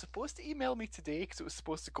they were supposed to email me today because it was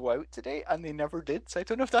supposed to go out today, and they never did. So I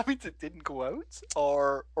don't know if that means it didn't go out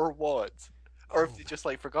or what, or if Oh, they just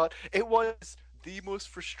like forgot. It was the most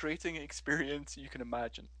frustrating experience you can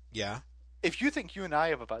imagine. yeah, If you think you and I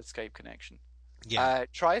have a bad Skype connection, yeah.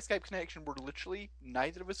 try a Skype connection where literally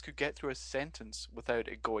neither of us could get through a sentence without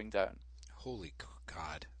it going down. Holy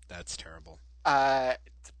God, that's terrible. Uh,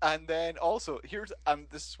 and then also here's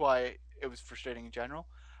this is why it was frustrating in general.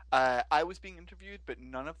 I was being interviewed, but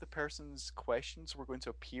none of the person's questions were going to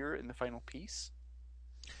appear in the final piece.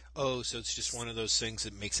 Oh, so it's just one of those things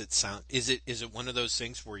that makes it sound. Is it one of those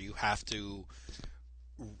things where you have to?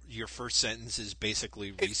 Your first sentence is basically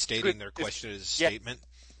It's restating good. their question as a Yeah, statement.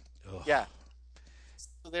 Ugh. yeah.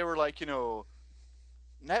 So they were like,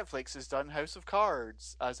 Netflix has done House of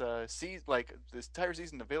Cards as a season, like this entire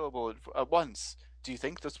season available at once. Do you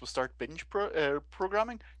think this will start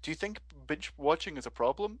programming? Do you think binge watching is a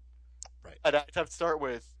problem? Right. And I'd have to start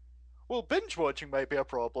with, well, binge watching might be a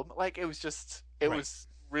problem. Like it Right. was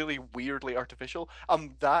really weirdly artificial.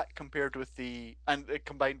 That compared with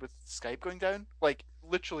combined with Skype going down, like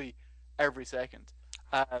literally every second,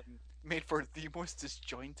 made for the most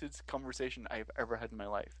disjointed conversation I've ever had in my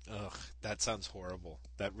life. Ugh. That sounds horrible.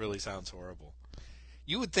 That really sounds horrible.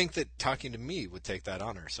 You would think that talking to me would take that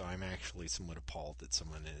honor, so I'm actually somewhat appalled that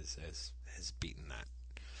someone has beaten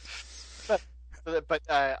that. But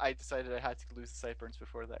I decided I had to lose the sideburns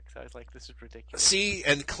before that because I was like, this is ridiculous. See,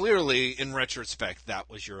 and clearly, in retrospect, that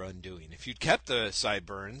was your undoing. If you'd kept the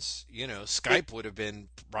sideburns, Skype would have been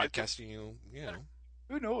broadcasting you,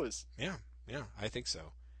 Who knows? Yeah, yeah, I think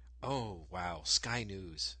so. Oh, wow, Sky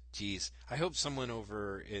News. Jeez, I hope someone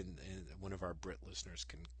over in one of our Brit listeners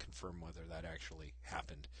can confirm whether that actually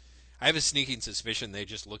happened. I have a sneaking suspicion they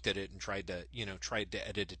just looked at it and tried to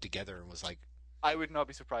edit it together and was like, I would not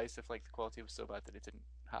be surprised if like the quality was so bad that it didn't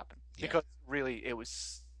happen yeah. because really it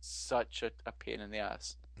was such a pain in the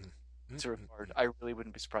ass Mm, to mm, mm, record. mm. I really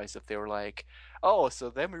wouldn't be surprised if they were like, "Oh, so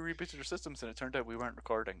then we rebooted our systems and it turned out we weren't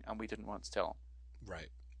recording and we didn't want to tell them." Right,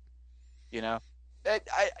 You know,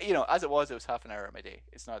 as it was half an hour of my day.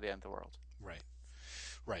 It's not the end of the world. right.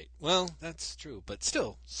 Right. Well, that's true, but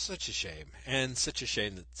still, such a shame, and such a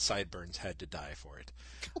shame that Sideburns had to die for it.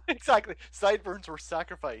 Exactly, sideburns were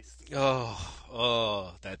sacrificed.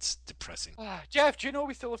 Oh, that's depressing. Jeff, do you know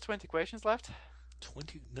we still have 20 questions left?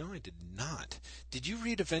 20? No, I did not. Did you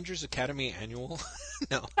read Avengers Academy Annual?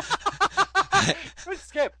 No. Good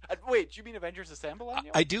skip. Wait, do you mean Avengers Assemble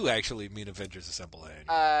annual? I do actually mean Avengers Assemble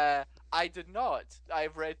Annual. I did not.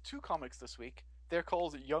 I've read two comics this week. They're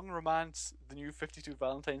called Young Romance, the new 52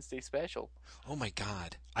 Valentine's Day special. Oh my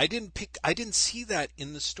God. I didn't see that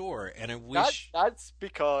in the store, and I wish That's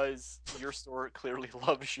because your store clearly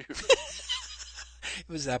loves you. it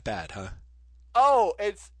was that bad, huh? Oh,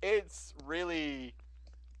 it's really,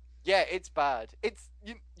 yeah, it's bad.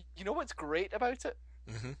 You know what's great about it?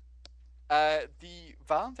 Mm-hmm. The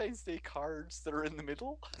Valentine's Day cards that are in the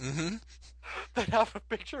middle Mm-hmm. that have a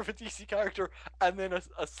picture of a DC character and then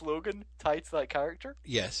a slogan tied to that character.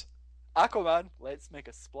 Yes. Aquaman, let's make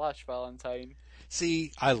a splash, Valentine.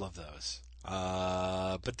 See, I love those.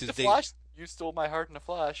 But did The they? Flash, you stole my heart in a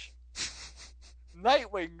flash.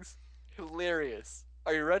 Nightwings, hilarious.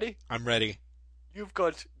 Are you ready? I'm ready. You've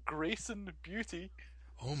got Grayson Beauty.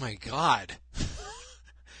 Oh my God.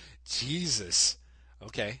 Jesus.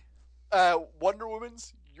 Okay. Wonder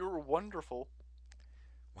Woman's You're Wonderful.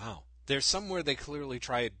 Wow. There's some where they clearly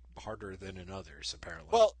tried harder than in others, apparently.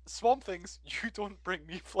 Well, Swamp Thing's You Don't Bring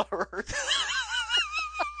Me Flowers.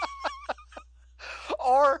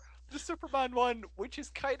 Or the Superman one, which is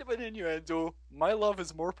kind of an innuendo. My love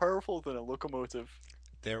is more powerful than a locomotive.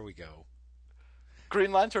 There we go.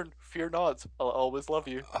 Green Lantern, fear not, I'll always love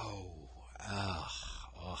you. Oh, ugh.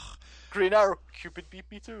 Green Arrow, Cupid beat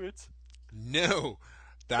me to it. No,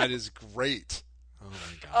 that is great. Oh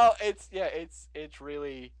my god. Oh, it's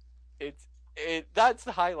really, that's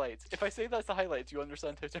the highlight. If I say that's the highlight, you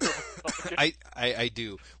understand how terrible the comic is. I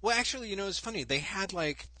do. Well, actually, it's funny. They had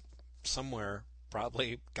like somewhere,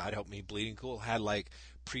 probably, God help me, Bleeding Cool had like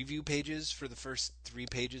preview pages for the first 3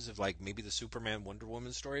 pages of like maybe the Superman Wonder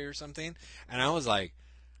Woman story or something, and I was like,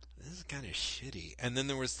 this is kind of shitty. And then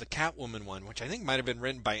there was the Catwoman one, which I think might have been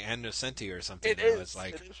written by Ann Nocenti or something. It is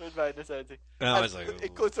written by Nocenti. And I was like,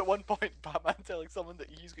 it goes at one point, Batman telling someone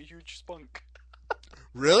that he's got huge spunk.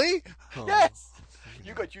 really? Oh. Yes,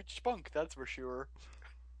 you got huge spunk. That's for sure.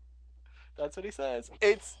 That's what he says.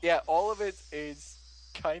 All of it is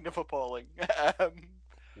kind of appalling.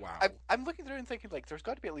 Wow. I'm looking through and thinking like, there's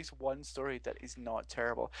got to be at least one story that is not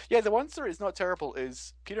terrible. Yeah, the one story that's not terrible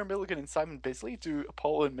is Peter Milligan and Simon Bisley do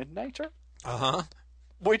Apollo and Midnighter. Uh-huh.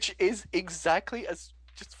 Which is exactly as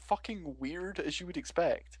just fucking weird as you would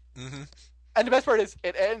expect. Mm-hmm. And the best part is,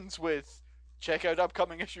 it ends with, check out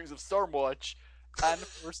upcoming issues of Stormwatch, and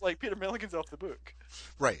of course, like, Peter Milligan's off the book.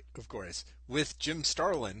 Right, of course. With Jim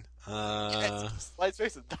Starlin. Yes, let's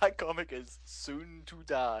face it, that comic is soon to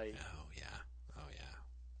die. Oh, yeah.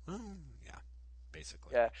 Yeah,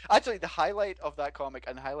 basically. Yeah. Actually, the highlight of that comic,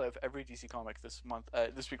 and the highlight of every DC comic this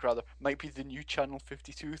week rather, might be the new Channel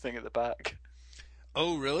 52 thing at the back.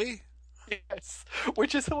 Oh, really? Yes,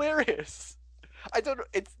 which is hilarious. I don't know,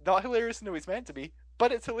 it's not hilarious in the way it's meant to be,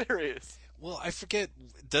 but it's hilarious. Well, I forget,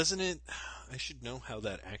 doesn't it? I should know how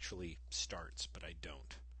that actually starts, but I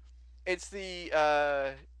don't. It's the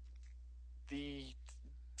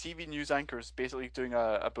TV news anchors basically doing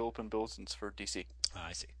a bullpen bulletins for DC.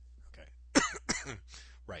 I see. Okay.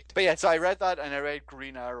 Right. But yeah, so I read that, and I read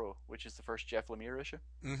Green Arrow, which is the first Jeff Lemire issue.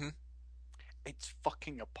 Mm-hmm. It's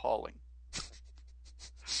fucking appalling.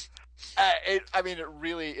 It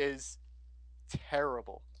really is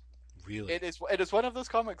terrible. Really? It is one of those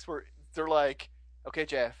comics where they're like, okay,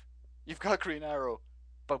 Jeff, you've got Green Arrow,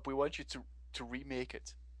 but we want you to remake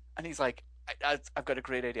it. And he's like, I've got a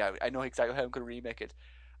great idea. I know exactly how I'm going to remake it.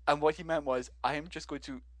 And what he meant was, I am just going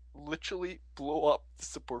to literally blow up the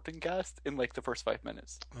supporting cast in like the first 5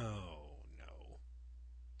 minutes. Oh,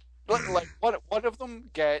 no. Like one of them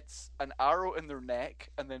gets an arrow in their neck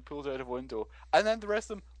and then pulls out of a window, and then the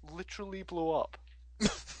rest of them literally blow up.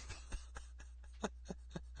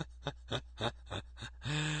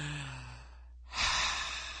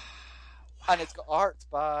 And it's got art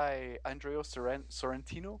by Andrea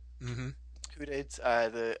Sorrentino, Mm-hmm. who did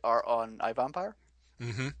the art on iVampire.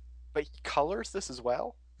 Mm-hmm. But he colors this as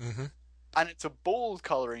well. Mm-hmm. And it's a bold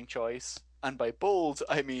coloring choice. And by bold,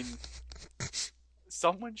 I mean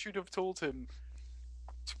someone should have told him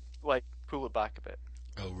to, like, pull it back a bit.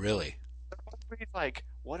 Oh, really? He's like,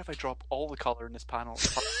 what if I drop all the color in this panel?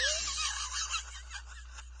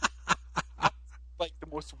 Like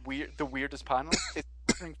the weirdest panel. It's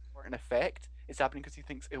happening for an effect. It's happening because he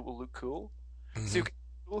thinks it will look cool. Mm-hmm. So you can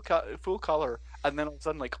full color, and then all of a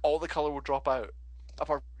sudden, like, all the color will drop out,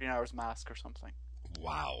 apart from Green Arrow's mask or something.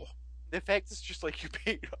 Wow. The effect is just like, you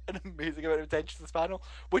pay an amazing amount of attention to this panel,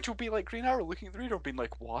 which will be like Green Arrow looking at the reader and being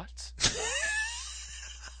like, what?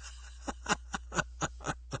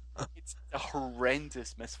 It's a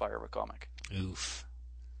horrendous misfire of a comic. Oof.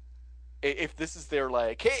 If this is their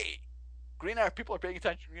like, hey, Green Arrow, people are paying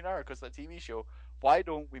attention to Green Arrow because of that TV show, why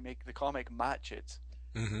don't we make the comic match it?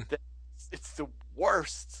 Mm-hmm. It's the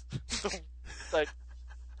worst. Like,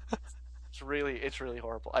 it's really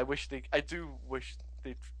horrible. I do wish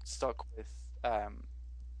they'd stuck with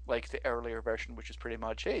like the earlier version, which is pretty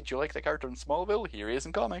much, hey, do you like the character in Smallville? Here he is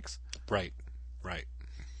in comics. Right. I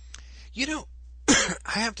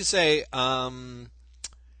have to say,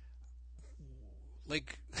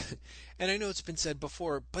 like, and I know it's been said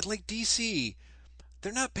before, but like DC,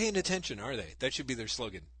 they're not paying attention, are they? That should be their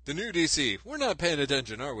slogan. The new DC, we're not paying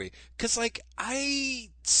attention, are we? Because, like, I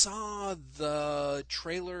saw the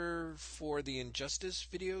trailer for the Injustice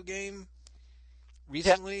video game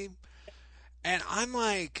recently, and I'm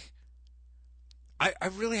like, I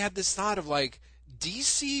really had this thought of, like,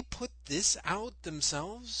 DC put this out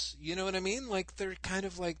themselves? You know what I mean? Like, they're kind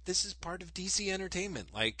of like, this is part of DC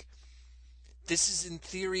Entertainment. Like, this is in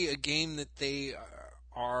theory a game that they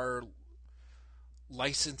are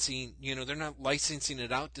licensing, they're not licensing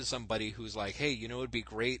it out to somebody who's like, hey, it would be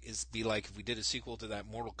great is be like if we did a sequel to that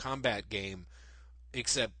Mortal Kombat game,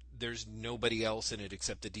 except there's nobody else in it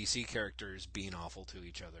except the DC characters being awful to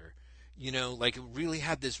each other. Like it really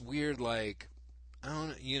had this weird, like, I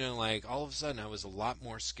don't, like all of a sudden I was a lot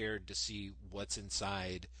more scared to see what's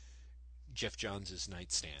inside Jeff Johns'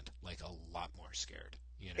 nightstand. Like a lot more scared,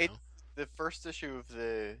 It's the first issue of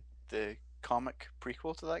the comic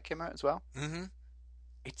prequel to that came out as well. Mm-hmm.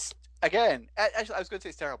 It's, again, actually, I was going to say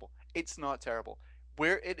it's terrible. It's not terrible.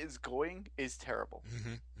 Where it is going is terrible.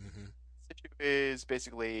 Mm-hmm. Mm-hmm. This issue is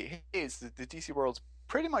basically, hey, it's the DC world's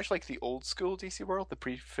pretty much like the old school DC world, the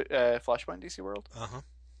pre-Flashpoint DC world.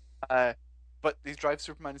 Uh-huh. But they drive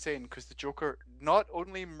Superman insane because the Joker not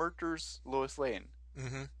only murders Lois Lane,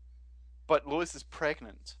 Mm-hmm. but Lois is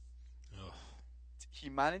pregnant. Oh. He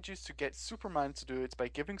manages to get Superman to do it by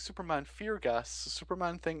giving Superman fear gas, so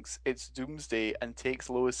Superman thinks it's Doomsday and takes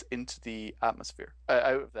Lois into the atmosphere.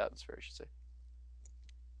 Out of the atmosphere, I should say.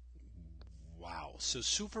 Wow. So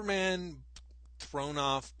Superman thrown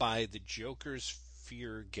off by the Joker's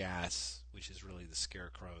fear gas, which is really the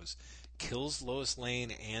Scarecrow's, kills Lois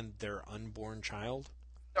Lane and their unborn child?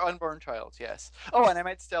 Their unborn child, yes. Oh, and I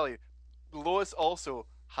meant to tell you, Lois also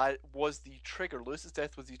was the trigger. Lois's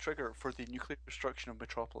death was the trigger for the nuclear destruction of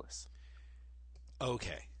Metropolis.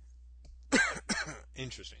 Okay.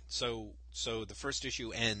 Interesting. So the first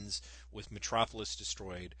issue ends with Metropolis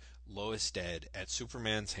destroyed, Lois dead at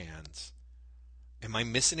Superman's hands. Am I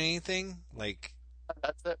missing anything? Like,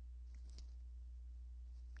 That's it.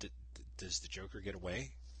 does the Joker get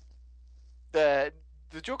away? The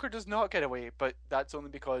Joker does not get away, but that's only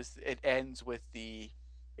because it ends with the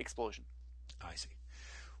explosion. I see.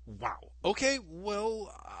 Wow. Okay.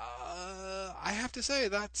 Well, I have to say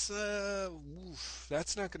that's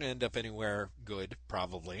not going to end up anywhere good,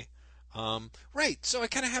 probably. Right. So I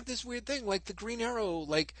kind of have this weird thing, like the Green Arrow,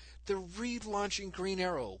 like they're relaunching Green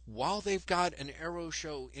Arrow while they've got an Arrow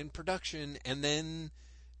show in production, and then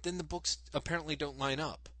the books apparently don't line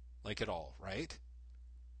up, like at all, right?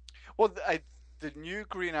 Well, the new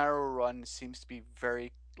Green Arrow run seems to be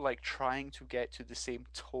very like trying to get to the same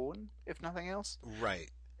tone, if nothing else. Right.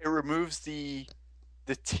 It removes the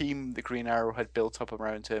team the Green Arrow had built up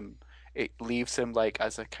around him. It leaves him like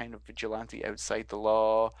as a kind of vigilante outside the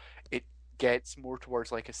law. It gets more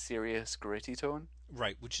towards like a serious, gritty tone.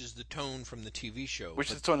 Right, which is the tone from the TV show. Which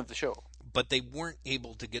is the tone of the show. But they weren't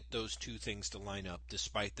able to get those two things to line up,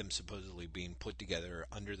 despite them supposedly being put together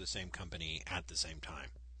under the same company at the same time.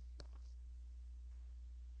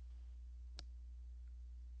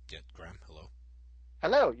 Yeah, Graham, hello.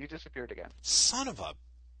 Hello, you disappeared again. Son of a...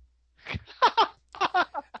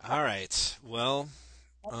 All right, well...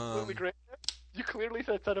 Absolutely great. You clearly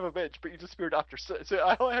said son of a bitch, but you disappeared after. So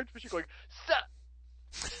I heard you going, "Son."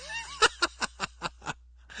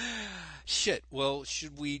 Shit. Well,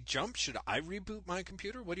 should we jump? Should I reboot my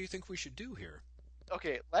computer? What do you think we should do here?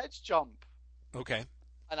 Okay, let's jump. Okay.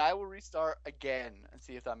 And I will restart again and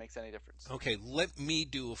see if that makes any difference. Okay, let me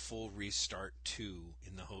do a full restart too,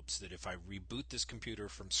 in the hopes that if I reboot this computer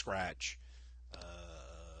from scratch,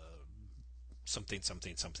 something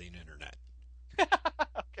internet.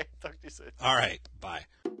 Okay, talk to you soon. All right, bye.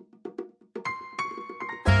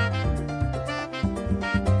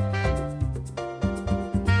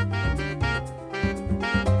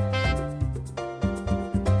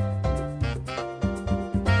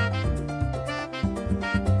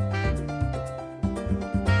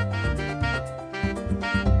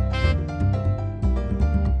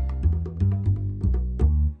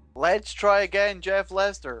 Let's try again, Jeff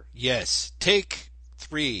Lester. Yes, take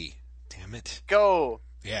 3. Damn it. Go.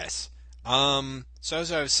 Yes. So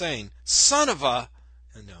as I was saying, son of a...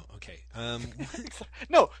 No, okay.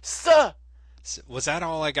 No, sir. Was that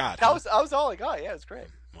all I got? That was all I got. Yeah, it was great.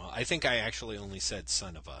 Well, I think I actually only said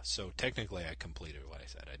son of a, so technically I completed what I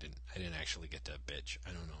said. I didn't actually get to bitch.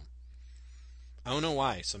 I don't know. I don't know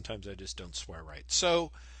why. Sometimes I just don't swear right.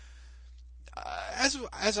 So,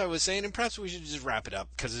 as I was saying, and perhaps we should just wrap it up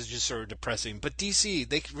because it's just sort of depressing. But DC,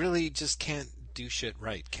 they really just can't do shit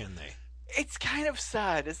right, can they? It's kind of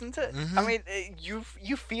sad, isn't it? Mm-hmm. I mean, you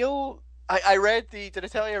feel. I read the. Did I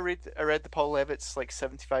tell you I read the Paul Levitt's like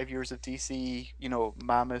 75 years of DC,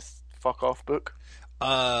 mammoth fuck off book?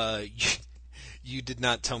 You did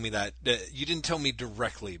not tell me that. You didn't tell me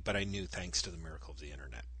directly, but I knew thanks to the miracle of the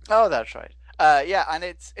internet. Oh, that's right. Yeah, and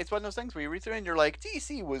it's one of those things where you read through and you're like,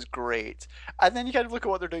 DC was great, and then you kind of look at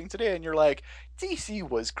what they're doing today and you're like, DC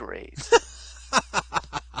was great.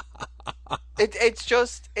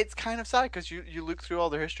 It's kind of sad because you look through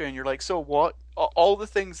all their history and you're like, so what? All the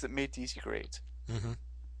things that made DC great Mm-hmm.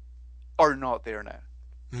 are not there now.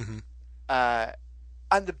 Mm-hmm.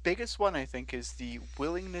 And the biggest one, I think, is the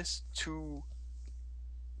willingness to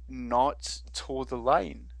not toe the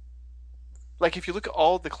line. Like, if you look at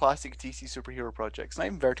all the classic DC superhero projects, not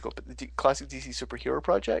even Vertigo, but the classic DC superhero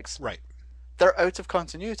projects, Right. they're out of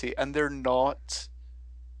continuity, and they're not,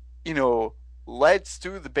 let's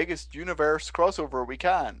do the biggest universe crossover we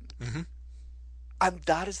can. Mm-hmm. And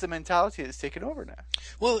that is the mentality that's taken over now.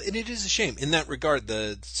 Well, and it is a shame. In that regard,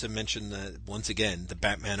 to mention once again, the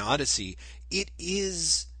Batman Odyssey, it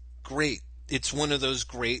is great. It's one of those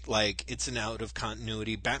great, like, it's an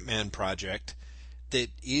out-of-continuity Batman project that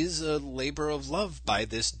is a labor of love by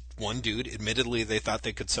this one dude. Admittedly, they thought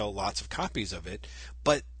they could sell lots of copies of it,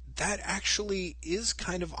 but that actually is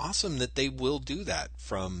kind of awesome that they will do that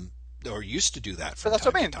or used to do that from But that's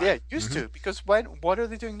time what I mean. to time. Yeah, used to. Because what are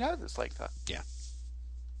they doing now that's like that? Yeah,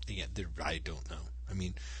 I don't know. I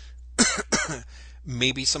mean,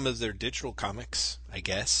 maybe some of their digital comics, I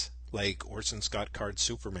guess, like Orson Scott Card's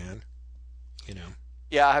Superman,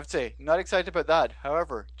 Yeah, I have to say, not excited about that.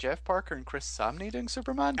 However, Jeff Parker and Chris Samnee doing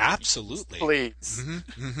Superman? Absolutely. Please.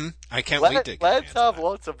 Mm-hmm, mm-hmm. I can't wait to get Let's hands have on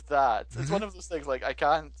lots of that. It's Mm-hmm. one of those things, like,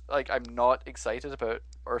 I'm not excited about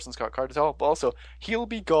Orson Scott Card at all, but also, he'll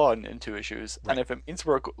be gone in 2 issues, Right. and if it means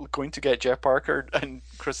we're going to get Jeff Parker and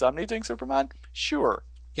Chris Samnee doing Superman, sure.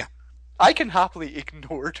 Yeah. I can happily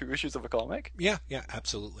ignore 2 issues of a comic. Yeah,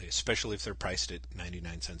 absolutely. Especially if they're priced at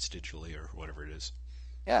 99 cents digitally or whatever it is.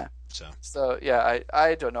 Yeah. So, yeah,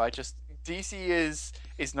 I don't know. DC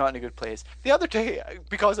is not in a good place. The other day,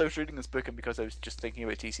 because I was reading this book and because I was just thinking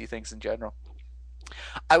about DC things in general,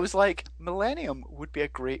 I was like, Millennium would be a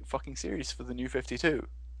great fucking series for the New 52.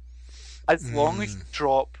 As long as you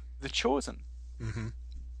drop The Chosen. mm-hmm.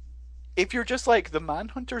 If you're just like, the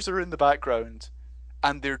Manhunters are in the background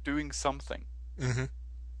and they're doing something, Mm-hmm.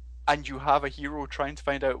 and you have a hero trying to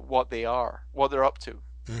find out what they are, what they're up to,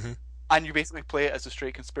 Mm-hmm. and you basically play it as a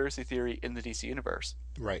straight conspiracy theory in the DC universe.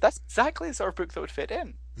 Right. That's exactly the sort of book that would fit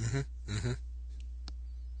in. Mm-hmm. Mm-hmm.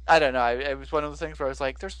 I don't know. It was one of those things where I was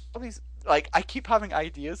like, "There's all these." Like, I keep having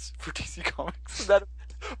ideas for DC comics,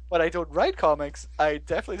 but I don't write comics. I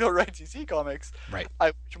definitely don't write DC comics. Right. I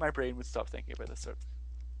wish my brain would stop thinking about this sort of thing.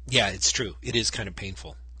 Yeah, it's true. It is kind of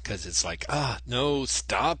painful because it's like, no,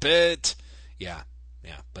 stop it. Yeah.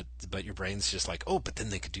 But your brain's just like, oh, but then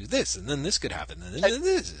they could do this, and then this could happen, and then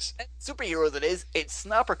this. Superhero that is, it's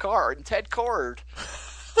Snapper Card and Ted Cord.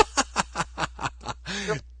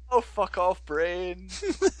 Oh, fuck off, brain.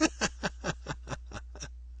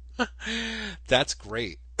 That's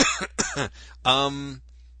great.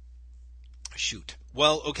 Shoot.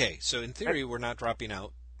 Well, okay. So in theory, we're not dropping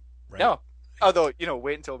out, right? No. Although,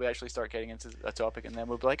 wait until we actually start getting into a topic, and then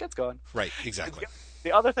we'll be like, it's gone. Right. Exactly.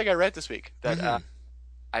 The other thing I read this week that Mhm.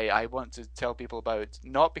 I want to tell people about,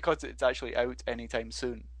 not because it's actually out anytime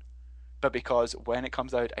soon, but because when it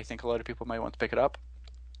comes out, I think a lot of people might want to pick it up.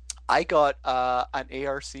 I got an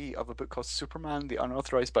ARC of a book called Superman: The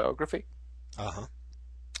Unauthorized Biography, Uh-huh.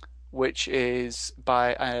 which is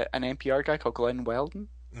by an NPR guy called Glenn Weldon,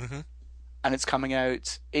 Mm-hmm. and it's coming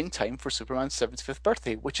out in time for Superman's 75th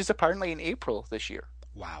birthday, which is apparently in April this year.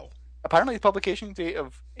 Wow. Apparently, the publication date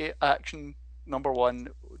of Action #1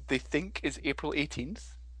 they think is April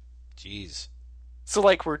 18th. Jeez. So,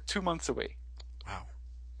 like, we're 2 months away. Wow.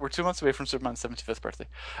 We're 2 months away from Superman's 75th birthday.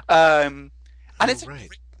 And it's right.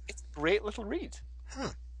 it's a great little read.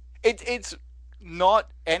 Huh. It's not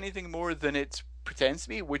anything more than it pretends to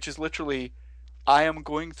be, which is literally, I am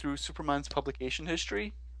going through Superman's publication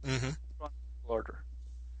history Mm-hmm. in order.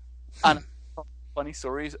 And I'll tell funny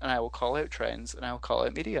stories, and I will call out trends, and I will call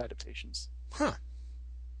out media adaptations. Huh.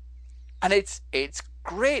 And it's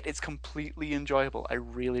great. It's completely enjoyable. I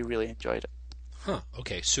really, really enjoyed it. Huh.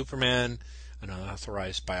 Okay. Superman, an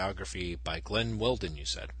unauthorized biography by Glenn Weldon, you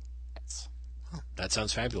said. Yes. Huh. That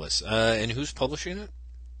sounds fabulous. And who's publishing it?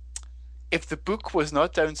 If the book was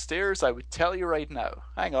not downstairs, I would tell you right now.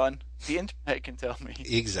 Hang on. The internet can tell me.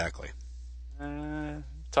 Exactly.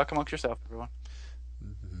 Talk amongst yourself, everyone.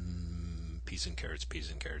 Peas and carrots,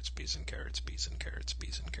 peas and carrots, peas and carrots, peas and carrots,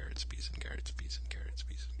 peas and carrots, peas and carrots, peas and carrots,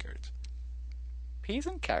 peas and carrots. Peas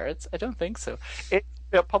and carrots? I don't think so. It's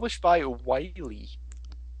published by Wiley.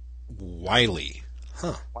 Wiley.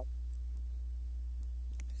 Huh.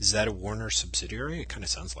 Is that a Warner subsidiary? It kind of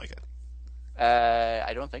sounds like it.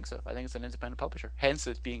 I don't think so. I think it's an independent publisher. Hence,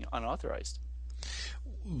 it's being unauthorized.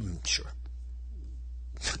 Sure.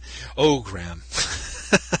 Oh, Graham.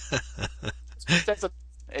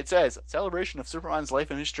 It says celebration of Superman's life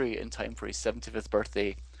and history in time for his 75th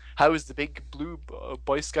birthday. How has the big blue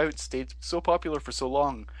Boy Scout stayed so popular for so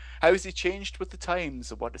long? How has he changed with the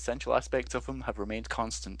times, and what essential aspects of him have remained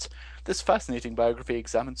constant? This fascinating biography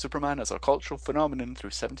examines Superman as a cultural phenomenon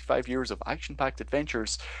through 75 years of action-packed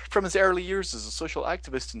adventures, from his early years as a social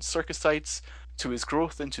activist in circus sites to his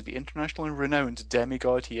growth into the internationally renowned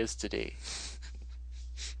demigod he is today.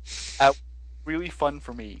 Really fun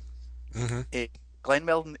for me. Mm-hmm. Glenn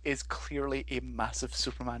Meldon is clearly a massive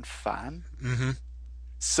Superman fan. Mm-hmm.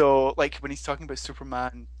 So, like, when he's talking about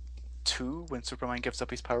Superman 2, when Superman gives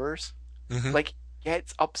up his powers, Mm-hmm. like,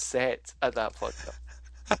 gets upset at that plot.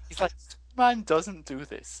 He's like, Superman doesn't do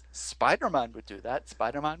this. Spider-Man would do that.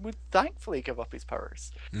 Spider-Man would thankfully give up his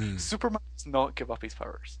powers. Superman does not give up his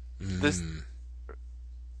powers. This,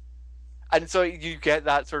 and so you get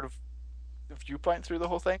that sort of viewpoint through the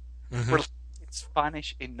whole thing, where it's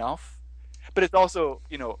Spanish enough, but it's also,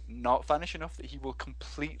 not Spanish enough that he will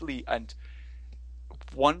completely and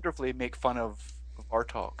wonderfully make fun of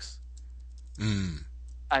Vartox and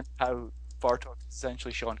how Vartox is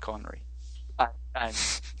essentially Sean Connery, and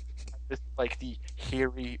this, like, the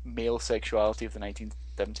hairy male sexuality of the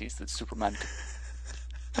 1970s that Superman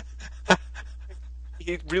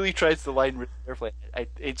he really tries the line really carefully.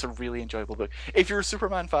 It's a really enjoyable book. If you're a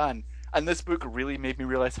Superman fan, and this book really made me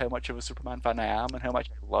realize how much of a Superman fan I am and how much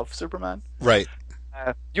I love Superman. Right.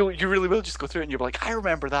 You really will just go through it and you'll be like, I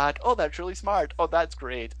remember that. Oh, that's really smart. Oh, that's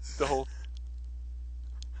great. The whole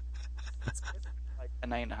it's like a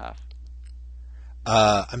 9.5.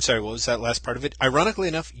 I'm sorry, what was that last part of it? Ironically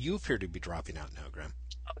enough, you appear to be dropping out now, Graham.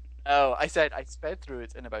 Oh, I said I sped through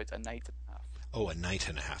it in about a night and a half. Oh, a night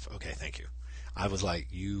and a half. Okay, thank you. I was like,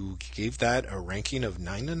 you gave that a ranking of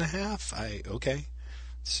 9.5? Okay.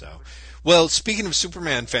 So, well, speaking of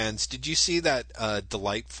Superman fans, did you see that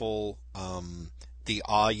delightful the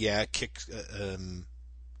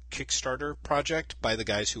Kickstarter project by the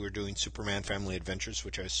guys who are doing Superman Family Adventures,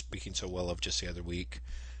 which I was speaking so well of just the other week?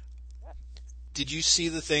 Did you see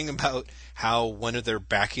the thing about how one of their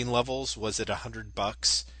backing levels was at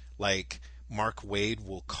 $100? Like, Mark Waid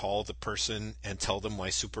will call the person and tell them why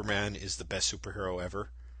Superman is the best superhero ever.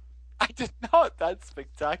 I did not. That's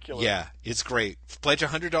spectacular. Yeah, it's great. Pledge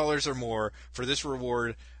 $100 or more for this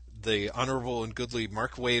reward. The honorable and goodly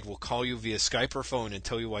Mark Waid will call you via Skype or phone and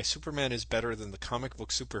tell you why Superman is better than the comic book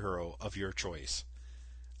superhero of your choice.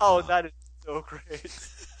 Oh, that is so great.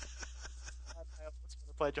 I almost want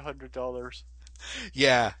to pledge $100.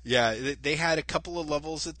 Yeah. They had a couple of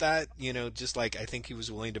levels at that, just like I think he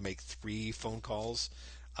was willing to make 3 phone calls,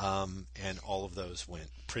 and all of those went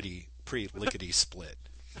pretty lickety split.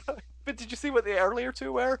 But did you see what the earlier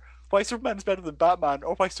two were? Why Superman is better than Batman,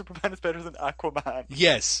 or why Superman is better than Aquaman?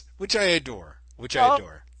 Yes, which I adore.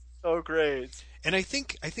 So great. And I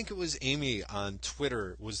think it was Amy on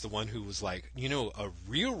Twitter was the one who was like, a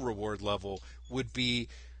real reward level would be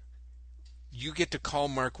you get to call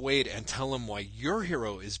Mark Waid and tell him why your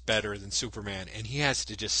hero is better than Superman, and he has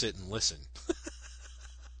to just sit and listen.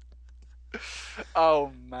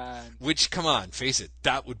 Oh, man. Which, come on, face it,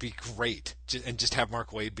 that would be great. And just have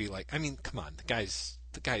Mark Waid be like, I mean, come on, the guy's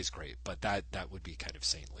great, but that would be kind of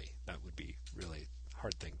saintly. That would be really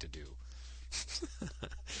hard thing to do.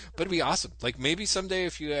 But it'd be awesome. Like, maybe someday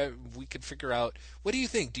if we could figure out, what do you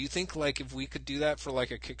think? Do you think, like, if we could do that for,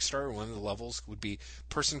 like, a Kickstarter, one of the levels would be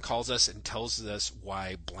person calls us and tells us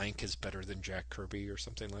why blank is better than Jack Kirby or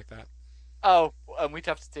something like that? Oh, and we'd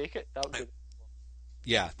have to take it? That would be...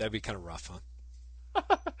 Yeah, that'd be kind of rough, huh?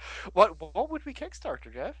 What would we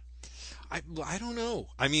Kickstarter, Jeff? I don't know.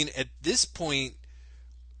 I mean, at this point,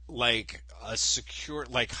 like a secure,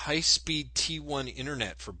 like high-speed T1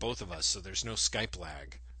 internet for both of us, so there's no Skype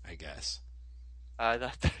lag, I guess.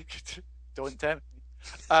 Don't tempt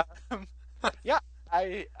me. Yeah,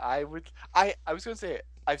 I would. I was going to say it.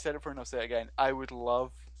 I've said it before and I'll say it again. I would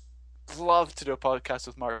love to do a podcast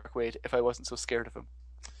with Mark Waid if I wasn't so scared of him.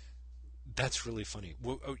 That's really funny.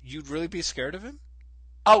 You'd really be scared of him?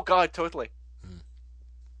 Oh God, totally.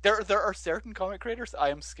 There are certain comic creators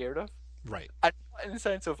I am scared of. Right. And not in the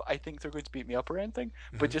sense of I think they're going to beat me up or anything,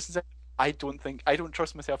 but just in the sense I don't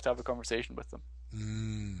trust myself to have a conversation with them.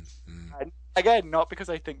 And again, not because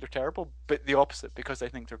I think they're terrible, but the opposite, because I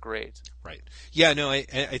think they're great. Right. Yeah, no, I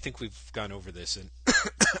think we've gone over this, and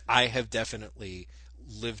I have definitely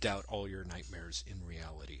lived out all your nightmares in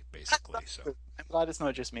reality, basically. So I'm glad it's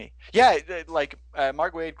not just me. Yeah, like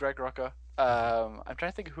Mark Waid, Greg Rucka. I'm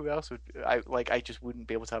trying to think of who else would I just wouldn't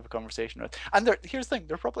be able to have a conversation with. And here's the thing,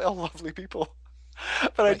 they're probably all lovely people,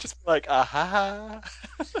 but I'd just be like, aha.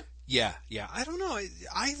 Yeah. I don't know.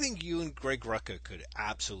 I think you and Greg Rucka could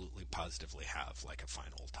absolutely positively have like a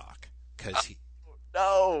final talk, because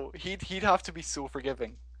no, he'd have to be so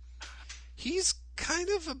forgiving. He's kind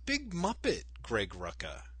of a big muppet, Greg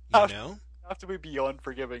Rucka, you Have, know? have to be beyond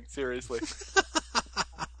forgiving, seriously.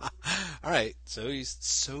 All right, so you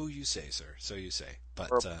say, sir. So you say.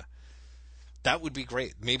 Or But that would be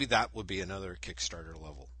great. Maybe that would be another Kickstarter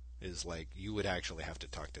level. Is like you would actually have to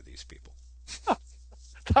talk to these people.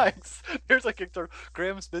 thanks. Here's a Kickstarter.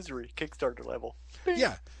 Graham's Misery Kickstarter level.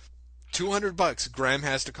 Yeah, $200. Graham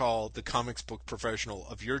has to call the comics book professional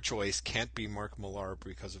of your choice. Can't be Mark Millar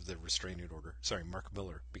because of the restraining order. Sorry, Mark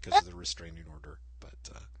Miller because of the restraining order. But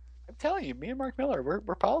I'm telling you, me and Mark Miller,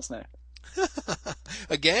 we're pals now.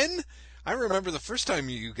 again, I remember the first time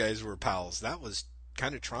you guys were pals. That was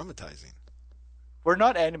kind of traumatizing. We're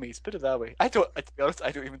not enemies, put it that way. To be honest,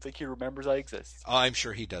 I don't even think he remembers I exist. Oh, I'm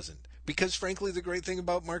sure he doesn't. Because frankly, the great thing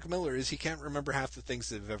about Mark Miller is he can't remember half the things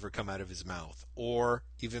that have ever come out of his mouth. Or,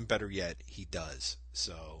 even better yet, he does.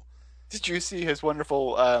 So, Did you see his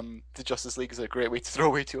wonderful, the Justice League is a great way to throw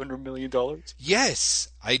away $200 million? yes,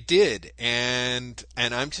 I did. And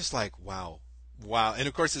I'm just like, wow. Wow. And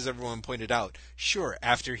of course, as everyone pointed out, sure,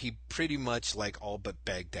 after he pretty much like all but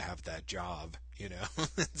begged to have that job, you know?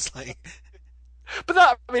 It's like, But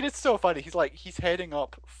that, I mean, it's so funny. He's heading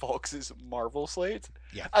up Fox's Marvel slate.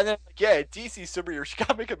 yeah. And then, like, yeah, DC superheroes, you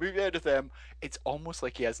can't make a movie out of them. It's almost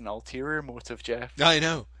like he has an ulterior motive, Jeff. I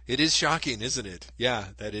know. It is shocking, isn't it? Yeah,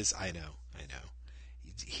 that is, I know.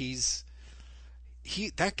 He's,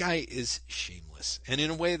 that guy is shameless. And in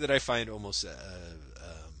a way that I find almost,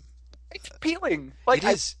 It's appealing. Like,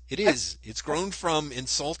 It is. It's grown from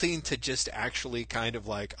insulting to just actually kind of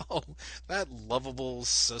like, oh, that lovable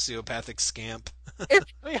sociopathic scamp. it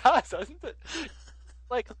really has, hasn't it?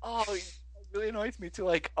 Like, oh, it really annoys me to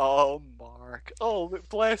like, oh, Mark. Oh,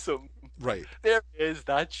 bless him. Right. There is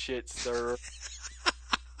that shit, sir.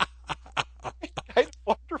 Kind of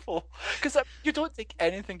wonderful. Because you don't take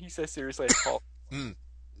anything he says seriously at all.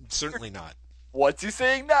 Certainly not. What's he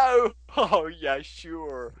saying now? Oh, yeah,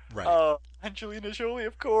 sure. Right. Angelina Jolie,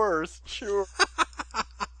 of course. Sure.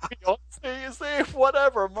 Beyonce is safe.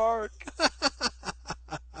 Whatever, Mark.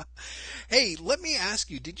 Hey, let me ask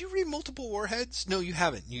you, did you read Multiple Warheads? No, you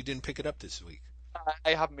haven't. You didn't pick it up this week.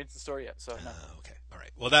 I haven't been to the store yet, so no. Okay. All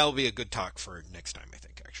right. Well, that will be a good talk for next time, I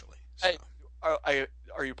think, actually. So.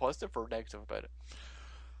 Are you positive or negative about it?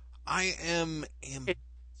 I am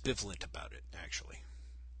ambivalent about it, actually.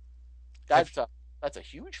 That's a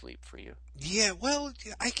huge leap for you. Yeah, well,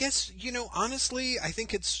 I guess, honestly, I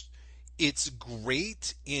think it's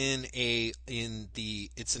great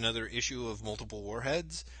it's another issue of Multiple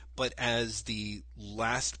Warheads, but as the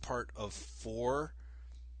last part of 4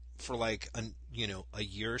 for like a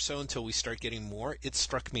year or so until we start getting more, it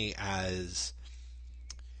struck me as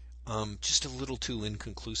just a little too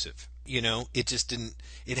inconclusive. It just didn't.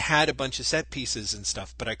 It had a bunch of set pieces and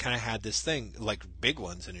stuff, but I kind of had this thing like big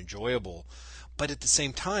ones and enjoyable. But at the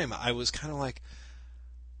same time, I was kind of like,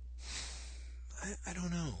 I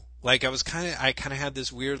don't know. Like I kind of had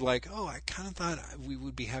this weird like, oh, I kind of thought we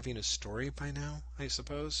would be having a story by now, I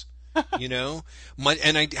suppose.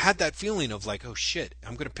 And I had that feeling of like, oh shit,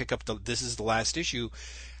 I'm going to pick up this is the last issue.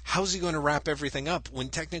 How's he going to wrap everything up when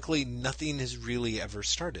technically nothing has really ever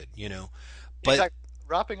started, But exactly.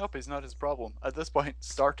 Wrapping up is not his problem. At this point,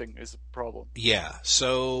 starting is a problem. yeah,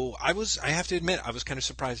 so I have to admit, I was kind of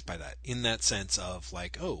surprised by that in that sense of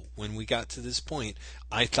like, oh, when we got to this point,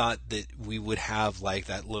 I thought that we would have like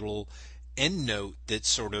that little end note that's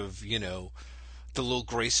sort of, the little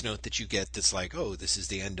grace note that you get that's like, oh, this is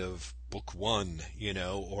the end of book 1,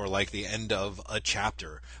 or like the end of a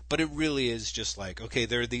chapter. But it really is just like, okay,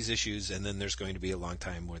 there are these issues, and then there's going to be a long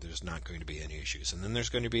time where there's not going to be any issues, and then there's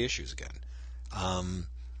going to be issues again. And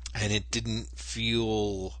it didn't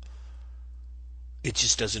feel, it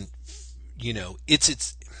just doesn't,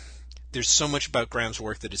 there's so much about Graham's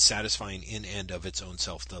work that is satisfying in and of its own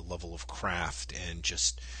self, the level of craft and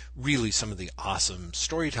just really some of the awesome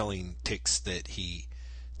storytelling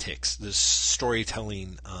the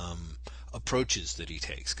storytelling approaches that he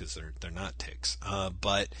takes, because they're not ticks.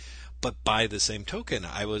 But by the same token,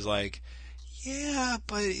 I was like, yeah,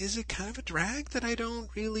 but is it kind of a drag that I don't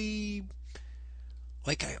really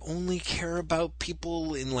like? I only care about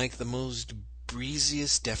people in like the most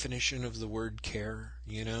breeziest definition of the word care,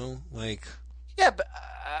 like. Yeah, but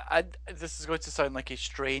this is going to sound like a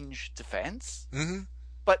strange defense. Mm-hmm.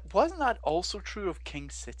 But wasn't that also true of King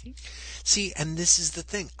City? See, and this is the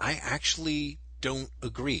thing. I actually don't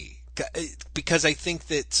agree, because I think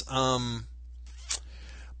that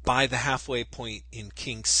by the halfway point in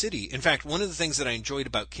King City, in fact, one of the things that I enjoyed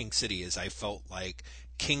about King City is I felt like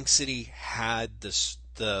King City had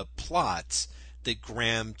the plots that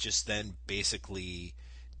Graham just then basically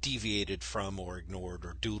deviated from or ignored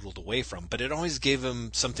or doodled away from, but it always gave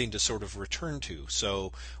him something to sort of return to.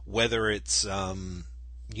 So whether it's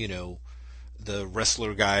you know, the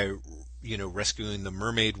wrestler guy, you know, rescuing the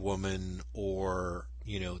mermaid woman, or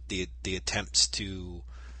you know, the attempts to,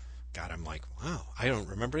 God, I'm like, wow, I don't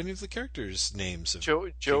remember any of the characters' names of Joe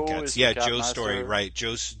Jim Katz. is Yeah, the Jam Joe's story, Master. right?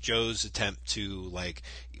 Joe's attempt to like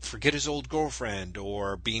forget his old girlfriend,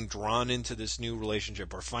 or being drawn into this new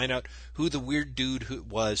relationship, or find out who the weird dude who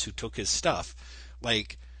took his stuff.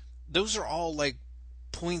 Like, those are all like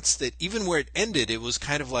points that even where it ended, it was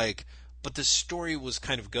kind of like, but the story was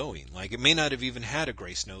kind of going. Like, it may not have even had a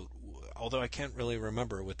grace note, although I can't really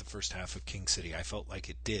remember with the first half of King City. I felt like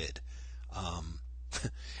it did. Um,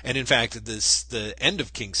 and in fact, the end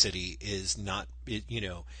of King City is not, you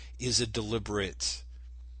know, is a deliberate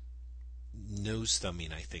nose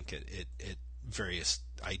thumbing, I think, at various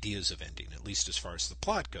ideas of ending, at least as far as the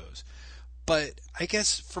plot goes. But I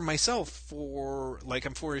guess for myself,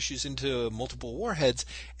 I'm 4 issues into multiple warheads,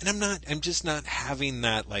 and I'm just not having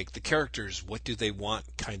that, like, the characters, what do they want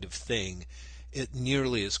kind of thing, it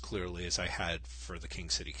nearly as clearly as I had for the King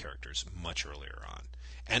City characters much earlier on.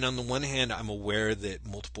 And on the one hand, I'm aware that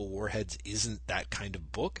Multiple Warheads isn't that kind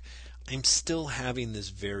of book. I'm still having this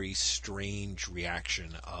very strange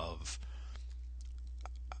reaction of,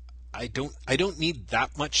 I don't need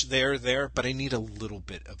that much there, but I need a little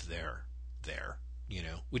bit of there, you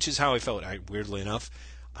know, which is how I felt. Weirdly enough,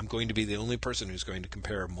 I'm going to be the only person who's going to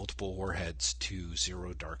compare Multiple Warheads to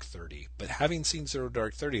Zero Dark 30. But having seen Zero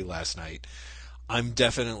Dark 30 last night,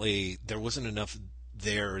 there wasn't enough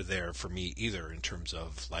there for me either, in terms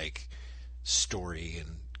of like story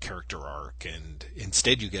and character arc, and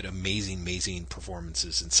instead you get amazing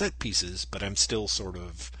performances and set pieces, but I'm still sort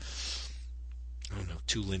of, I don't know,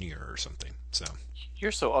 too linear or something. So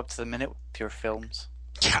You're so up to the minute with your films.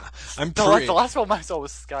 yeah, I'm The pretty. last film I saw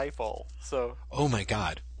was Skyfall. So, Oh my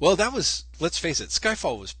god. Well, that was, let's face it,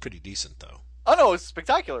 Skyfall was pretty decent though. oh no, it's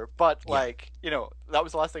spectacular. But Yeah. like, you know, that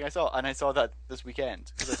was the last thing I saw, and I saw that this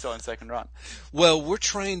weekend because I saw it in second run. Well, we're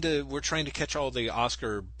trying to catch all the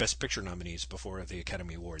Oscar Best Picture nominees before the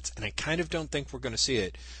Academy Awards, and I kind of don't think we're going to see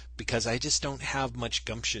it because I just don't have much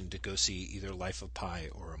gumption to go see either Life of Pi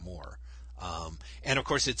or Amour. And of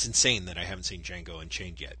course, it's insane that I haven't seen Django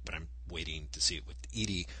Unchained yet, but I'm waiting to see it with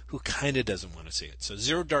Edie, who kind of doesn't want to see it. So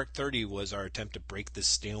Zero Dark 30 was our attempt to break this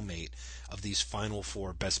stalemate of these final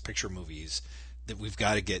four Best Picture movies that we've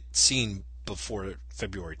got to get seen before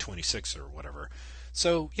February 26th or whatever.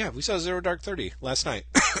 So yeah, we saw Zero Dark 30 last night,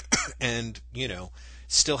 and you know,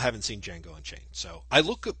 still haven't seen Django Unchained. So I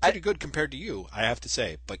look pretty good compared to you, I have to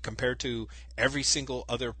say, but compared to every single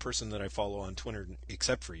other person that I follow on Twitter,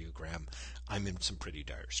 except for you, Graham, I'm in some pretty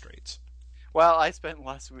dire straits. Well, I spent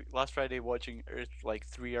last Friday watching like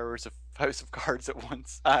 3 hours of House of Cards at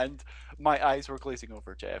once, and my eyes were glazing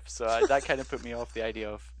over, Jeff. So that kind of put me off the idea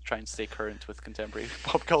of trying to stay current with contemporary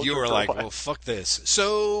pop culture. You were for a like, while. well, fuck this.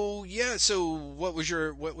 So yeah, so what was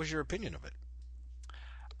your opinion of it?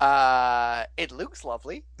 It looks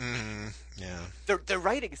lovely. Yeah. The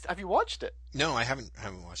writing is. Have you watched it? No, I haven't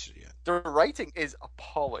watched it yet. The writing is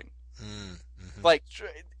appalling. Mm-hmm. Like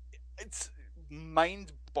it's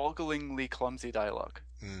mind-bogglingly clumsy dialogue.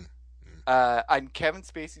 Mm. And Kevin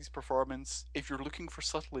Spacey's performance, if you're looking for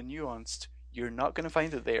subtle and nuanced, you're not going to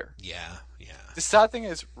find it there. Yeah, yeah. The sad thing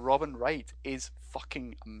is, Robin Wright is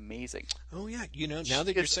fucking amazing. Oh yeah, you know, now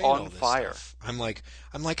that She you're is saying on all this fire. stuff, I'm like,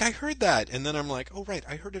 I heard that, and then I'm like, oh right,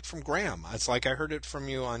 I heard it from Graham. It's like I heard it from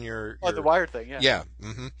you on your Oh, the Wired thing, yeah. yeah.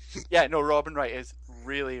 Mm-hmm. Yeah, no, Robin Wright is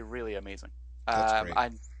really, really amazing. That's great.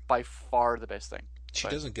 And by far the best thing. She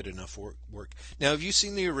But, doesn't get enough work. Now, have you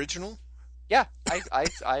seen the original? yeah,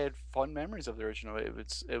 I had fond memories of the original.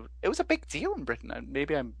 It was a big deal in Britain, and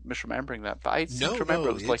maybe I'm misremembering that, but I seem to remember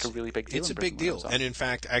it was like a really big deal. It's in a big Britain when it deal, was on. and in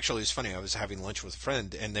fact, actually, it's funny. I was having lunch with a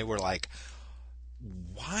friend, and they were like,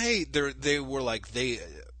 "Why?" They were like, they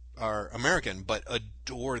are American, but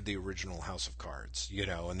adored the original House of Cards, you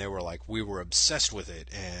know, and they were like, we were obsessed with it,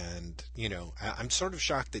 and you know, I'm sort of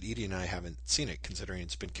shocked that Edie and I haven't seen it, considering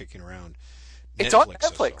it's been kicking around. It's on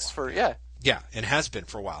Netflix Netflix so for long. yeah. Yeah, and has been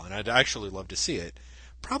for a while, and I'd actually love to see it.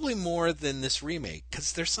 Probably more than this remake,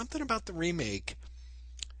 because there's something about the remake.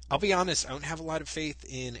 I'll be honest, I don't have a lot of faith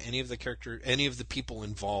in any of the people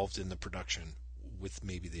involved in the production, with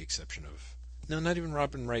maybe the exception of, no, not even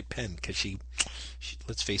Robin Wright Penn, because she,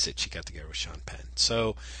 let's face it, she got together with Sean Penn.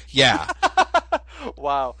 So, yeah.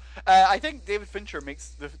 Wow. I think David Fincher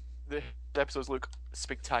makes the episodes look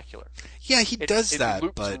spectacular. Yeah, he does that, it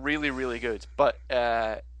looks but really, really good. But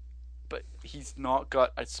he's not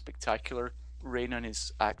got a spectacular rein on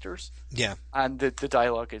his actors, Yeah, and the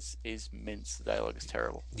dialogue is mince. The dialogue is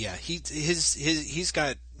terrible. yeah. He's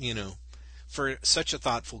got, for such a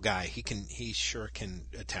thoughtful guy, he sure can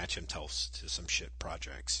attach himself to some shit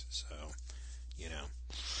projects. So, you know.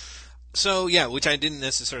 So yeah, which I didn't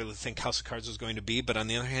necessarily think House of Cards was going to be, but on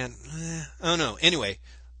the other hand, I don't know. Anyway,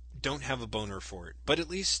 don't have a boner for it, but at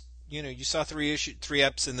least you saw three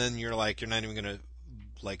eps, and then you're not even gonna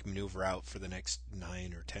like maneuver out for the next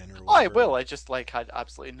 9 or 10 or Oh, I whatever. will. I just like had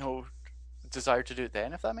absolutely no desire to do it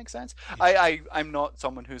then, if that makes sense. I'm not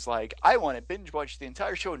someone who's like, I want to binge watch the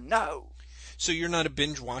entire show now. So you're not a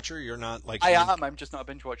binge watcher. You're not like I am. I'm just not a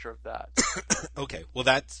binge watcher of that. Okay, well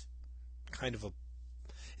that's kind of a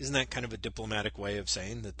isn't that kind of a diplomatic way of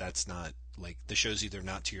saying that that's not like the show's either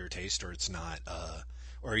not to your taste or it's not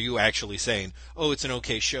or are you actually saying, oh, it's an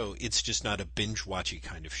okay show, it's just not a binge watchy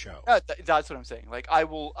kind of show? That's what I'm saying. Like, I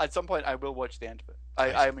will at some point I will watch the end of it.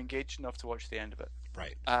 I am engaged enough to watch the end of it.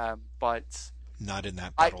 Right. But not in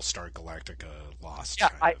that Battlestar Galactica Lost. Yeah,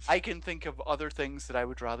 kind of. I can think of other things that I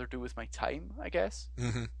would rather do with my time, I guess.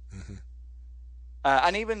 Mm-hmm. Mm-hmm.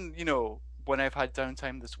 And even when I've had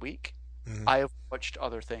downtime this week, Mm-hmm. I have watched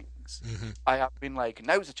other things. Mm-hmm. I have been like,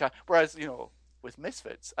 now's a chance. Whereas with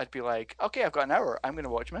Misfits, I'd be like, okay, I've got an hour, I'm going to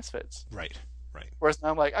watch Misfits. Right. Right. Whereas now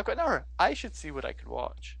I'm like, I've got an hour, I should see what I could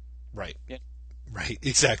watch. Right. Yeah. Right.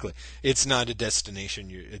 Exactly. It's not a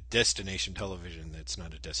destination. A destination television. That's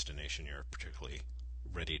not a destination you're particularly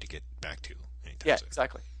ready to get back to anytime Yeah, soon.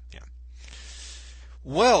 exactly. Yeah.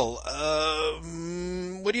 Well,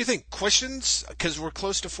 what do you think? Questions? Because we're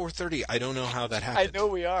close to 4:30. I don't know how that happened. I know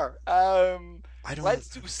we are. I don't. Let's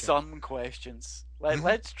do some questions.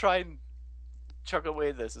 Let's try and chuck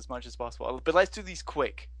away this as much as possible. But let's do these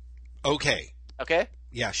quick. Okay. Okay?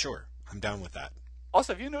 Yeah, sure. I'm down with that.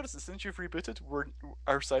 Also, have you noticed that since you've rebooted,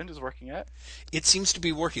 our sound is working out? It seems to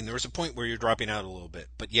be working. There was a point where you're dropping out a little bit.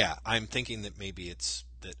 But yeah, I'm thinking that maybe it's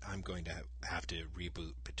that I'm going to have to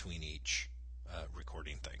reboot between each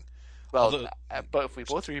recording thing. Well, but if we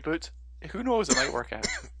both reboot, who knows, it might work out.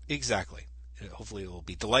 Exactly. Hopefully it will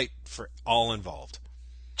be delight for all involved.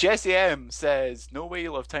 Jesse M says, no way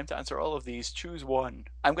you'll have time to answer all of these. Choose one.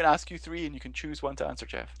 I'm going to ask you three and you can choose one to answer,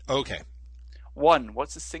 Jeff. Okay. 1.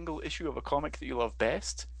 What's the single issue of a comic that you love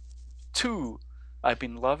best? 2. I've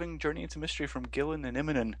been loving Journey into Mystery from Gillen and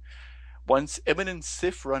Immonen. Once Immonen's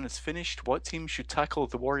Sif run is finished, what team should tackle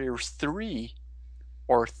the Warriors 3?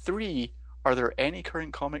 Or 3. Are there any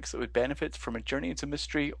current comics that would benefit from a Journey into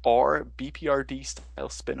Mystery or BPRD style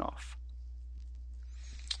spin-off?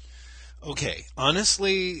 Okay.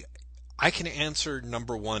 Honestly, I can answer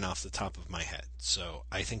number 1 off the top of my head. So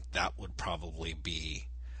I think that would probably be...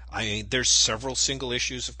 I mean, there's several single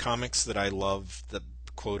issues of comics that I love the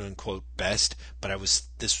quote-unquote best, but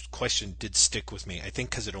this question did stick with me, I think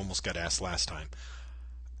because it almost got asked last time.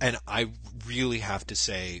 And I really have to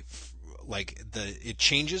say... it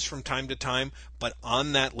changes from time to time, but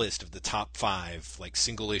on that list of the top 5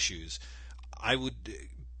 single issues, I would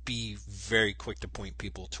be very quick to point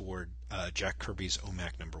people toward Jack Kirby's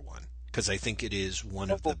OMAC number 1, because I think it is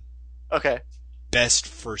one of the best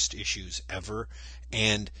first issues ever,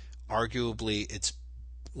 and arguably it's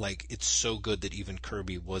so good that even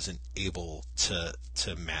Kirby wasn't able to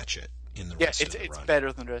match it in the rest of the run. It's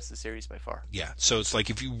better than the rest of the series by far. Yeah, so it's like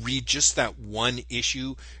if you read just that one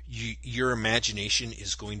issue, your imagination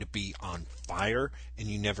is going to be on fire, and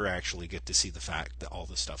you never actually get to see the fact that all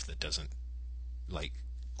the stuff that doesn't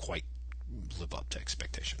quite live up to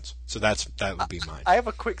expectations. So that would be mine. I have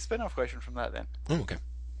a quick spin-off question from that then. Oh, okay.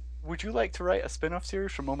 Would you like to write a spin-off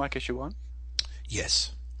series from OMAC issue 1?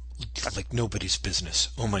 Yes. Like nobody's business.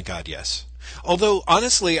 Oh my God, yes. Although,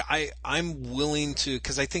 honestly, I'm willing to,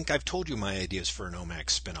 because I think I've told you my ideas for an OMAC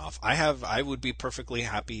spinoff. I would be perfectly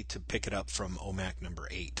happy to pick it up from OMAC number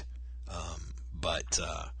 8. But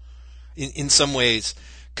in some ways,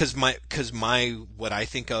 because what I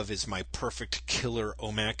think of as my perfect killer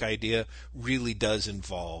OMAC idea really does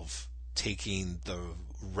involve taking the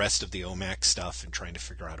rest of the OMAC stuff and trying to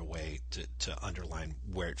figure out a way to underline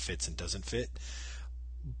where it fits and doesn't fit.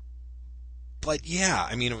 But yeah,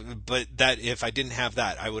 I mean, but that if I didn't have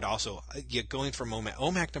that, I would also going from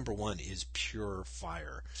OMAC number 1 is pure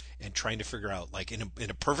fire, and trying to figure out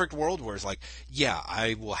in a perfect world where it's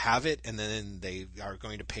I will have it, and then they are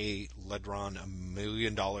going to pay Ledron $1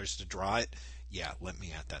 million to draw it. Yeah, let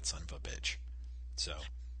me at that son of a bitch. So.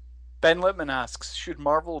 Ben Littman asks, should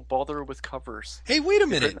Marvel bother with covers? Hey, wait a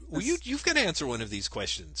minute. You've got to answer one of these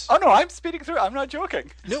questions. Oh no, I'm speeding through. I'm not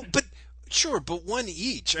joking. No, but Sure, but one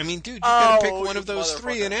each. I mean, dude, you've got to pick Oh, one you of those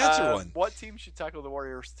three and motherfucker. answer one. What team should tackle the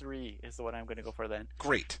Warriors 3 is the one I'm going to go for then.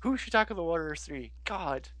 Great. Who should tackle the Warriors 3?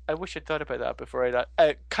 God, I wish I'd thought about that before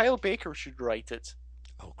I... Kyle Baker should write it.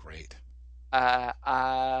 Oh, great.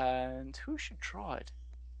 And who should draw it?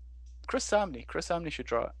 Chris Samney. Chris Samney should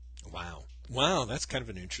draw it. Wow. Wow, that's kind of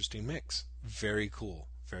an interesting mix. Very cool.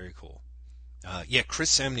 Very cool. Yeah,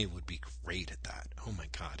 Chris Samney would be great at that. Oh my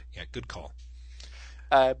god. Yeah, good call.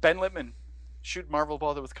 Ben Lippman. Should Marvel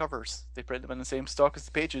bother with covers? They print them in the same stock as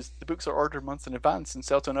the pages. The books are ordered months in advance and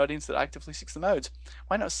sell to an audience that actively seeks them out.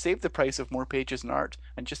 Why not save the price of more pages and art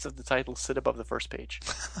and just have the title sit above the first page?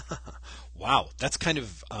 Wow, that's kind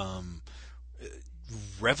of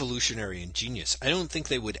revolutionary and genius. I don't think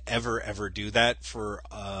they would ever do that for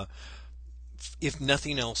if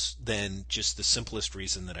nothing else than just the simplest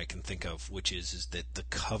reason that I can think of, which is that the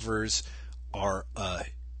covers are a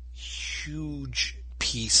huge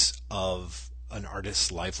piece of an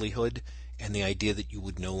artist's livelihood, and the idea that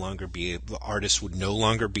the artist would no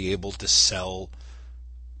longer be able to sell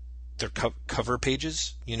their cover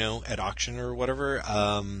pages, at auction or whatever,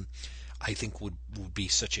 I think would be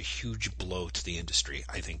such a huge blow to the industry.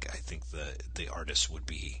 I think the artists would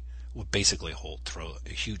basically throw a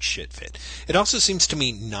huge shit fit. It also seems to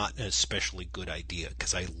me not an especially good idea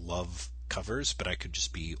because I love covers, but I could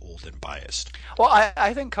just be old and biased. Well,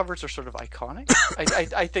 I think covers are sort of iconic.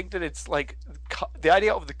 I think that it's like the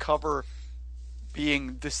idea of the cover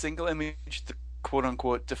being the single image that quote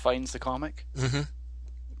unquote defines the comic. Mm-hmm.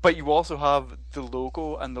 But you also have the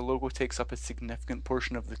logo, and the logo takes up a significant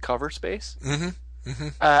portion of the cover space. Mm-hmm. Mm-hmm.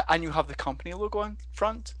 And you have the company logo on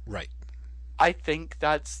front. Right. I think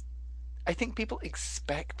people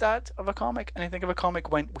expect that of a comic, and I think if a comic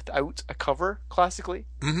went without a cover classically,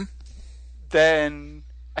 mm-hmm. then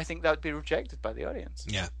I think that would be rejected by the audience.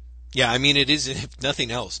 Yeah. Yeah, I mean, it is, if nothing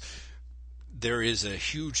else, there is a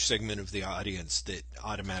huge segment of the audience that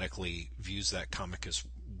automatically views that comic as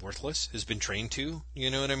worthless, has been trained to, you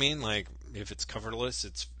know what I mean? Like, if it's coverless,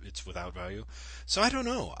 it's without value. So I don't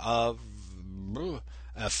know.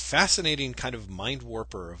 A fascinating kind of mind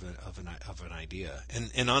warper of an idea.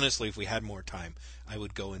 And honestly, if we had more time, I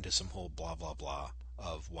would go into some whole blah blah blah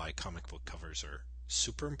of why comic book covers are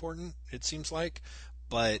super important. It seems like,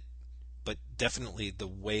 but definitely the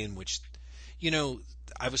way in which,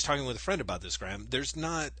 I was talking with a friend about this, Graham. There's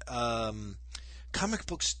not comic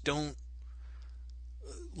books don't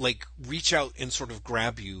like reach out and sort of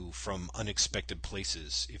grab you from unexpected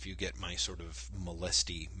places, if you get my sort of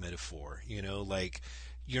molesty metaphor, like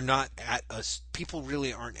you're not people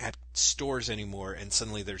really aren't at stores anymore and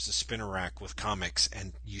suddenly there's a spinner rack with comics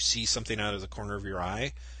and you see something out of the corner of your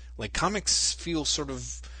eye. Like comics feel sort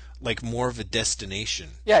of like more of a destination.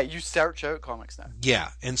 Yeah, you search out comics now. Yeah,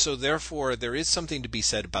 and so therefore there is something to be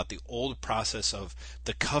said about the old process of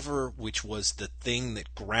the cover, which was the thing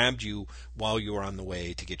that grabbed you while you were on the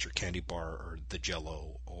way to get your candy bar or the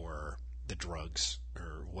Jell-O or the drugs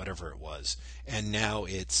or whatever it was. And now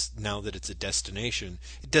that it's a destination,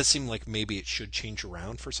 it does seem like maybe it should change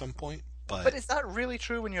around for some point. But is that really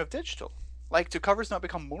true when you have digital? Like, do covers not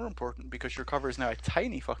become more important because your cover is now a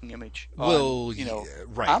tiny fucking image on,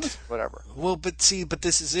 right. Amazon, whatever? Well, but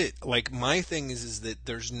this is it. Like, my thing is that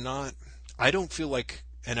there's not... I don't feel like...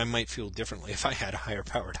 And I might feel differently if I had a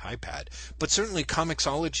higher-powered iPad. But certainly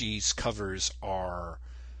Comixology's covers are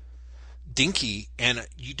dinky, and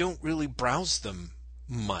you don't really browse them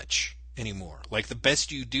much anymore. Like, the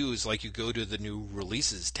best you do is, like, you go to the new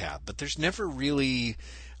releases tab. But there's never really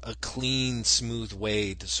a clean, smooth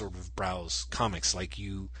way to sort of browse comics like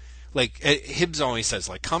Hibbs always says,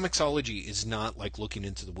 like, Comixology is not like looking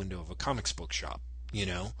into the window of a comics book shop,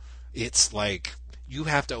 It's like you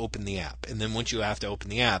have to open the app, and then once you have to open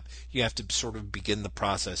the app, you have to sort of begin the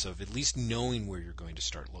process of at least knowing where you're going to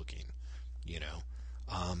start looking,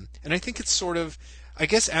 And I think it's sort of, I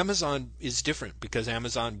guess Amazon is different because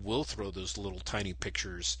Amazon will throw those little tiny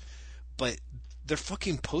pictures, but they're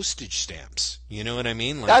fucking postage stamps. You know what I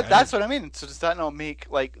mean? Like, that's what I mean. So does that not make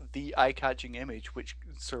like the eye-catching image, which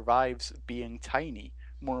survives being tiny,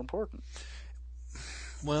 more important?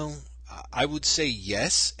 Well, I would say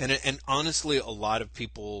yes, and honestly, a lot of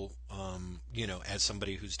people, as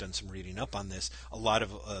somebody who's done some reading up on this, a lot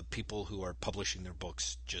of people who are publishing their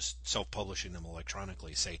books, just self-publishing them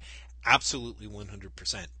electronically, say absolutely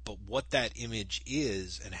 100%. But what that image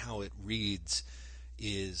is and how it reads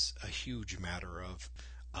is a huge matter of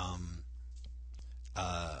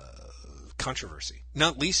controversy.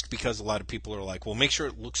 Not least because a lot of people are like, well, make sure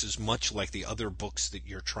it looks as much like the other books that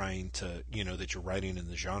you're trying to, that you're writing in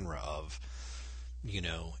the genre of,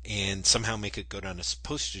 and somehow make it go down a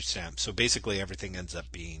postage stamp. So basically everything ends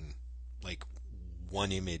up being like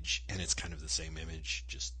one image and it's kind of the same image,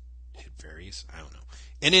 just it varies. I don't know.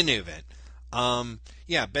 In any event,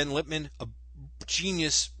 yeah, Ben Lippman, a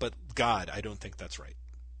genius, but God, I don't think that's right.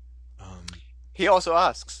 Um, He also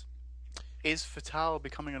asks, is Fatale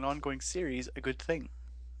becoming an ongoing series a good thing?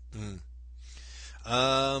 mm.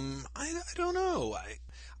 I don't know.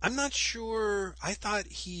 I'm not sure. I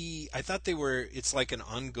thought they were. It's like an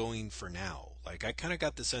ongoing for now. Like I kind of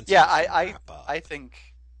got the sense it Yeah, was going to wrap up.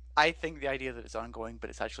 I think the idea that it's ongoing,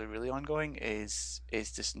 but it's actually really ongoing, is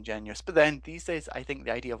disingenuous. But then these days, I think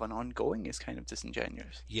the idea of an ongoing is kind of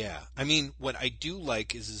disingenuous. Yeah, I mean, what I do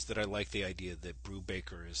like is that I like the idea that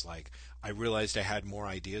Brubaker is like, I realized I had more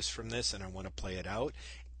ideas from this, and I want to play it out,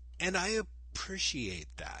 and I appreciate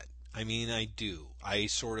that. I mean, I do. I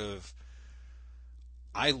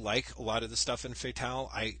like a lot of the stuff in Fatale.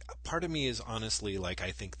 I Part of me is honestly like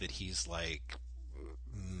I think that he's like,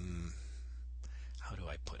 mm, how do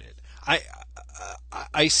I put it?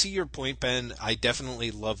 I see your point, Ben. I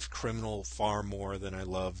definitely loved Criminal far more than I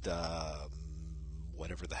loved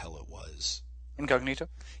whatever the hell it was. Incognito.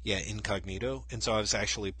 Yeah, Incognito. And so I was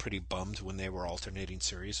actually pretty bummed when they were alternating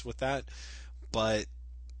series with that. But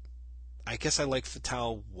I guess I like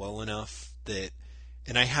Fatale well enough that,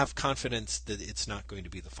 and I have confidence that it's not going to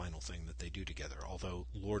be the final thing that they do together. Although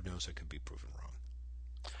Lord knows I could be proven wrong.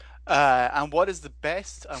 And what is the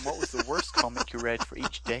best and what was the worst comic you read for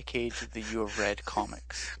each decade that you have read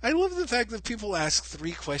comics? I love the fact that people ask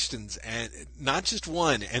three questions and not just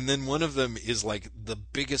one, and then one of them is like the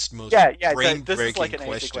biggest, most brain This is like breaking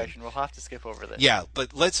an easy question. We'll have to skip over this. Yeah,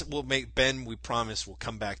 but we'll make Ben. We promise we'll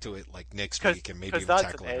come back to it like next week and maybe even that's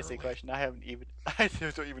tackle an it essay early. question. I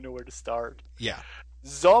don't even know where to start. Yeah.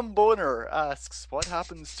 Zomboner asks, what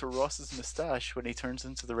happens to Ross's moustache when he turns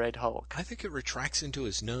into the Red Hulk? I think it retracts into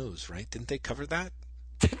his nose, right? Didn't they cover that?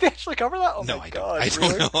 Did they actually cover that? Oh No, my I don't. god, I don't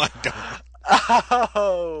really? know. I don't.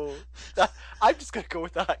 Oh, I'm just gonna go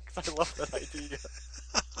with that because I love that idea.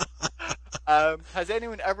 Has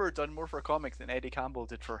anyone ever done more for comics than Eddie Campbell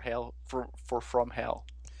did for Hell for From Hell?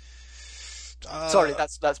 Sorry,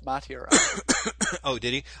 that's Matt here. Oh,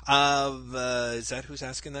 did he? Is that who's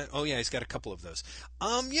asking that? Oh, yeah, he's got a couple of those.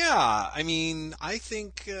 Yeah, I mean, I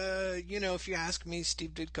think, if you ask me,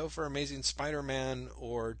 Steve Ditko for Amazing Spider-Man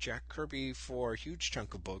or Jack Kirby for a huge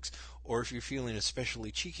chunk of books, or if you're feeling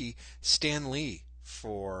especially cheeky, Stan Lee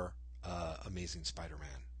for Amazing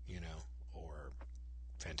Spider-Man, or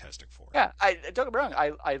Fantastic Four. Yeah, I don't get me wrong.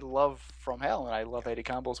 I love From Hell and I love Eddie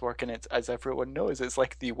Campbell's work, and it's, as everyone knows, it's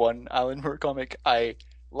like the one Alan Moore comic I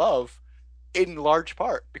love, in large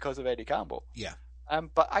part because of Eddie Campbell. Yeah.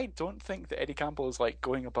 But I don't think that Eddie Campbell is like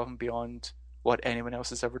going above and beyond what anyone else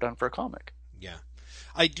has ever done for a comic. Yeah.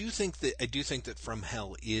 I do think that From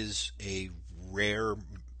Hell is a rare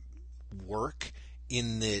work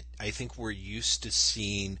in that I think we're used to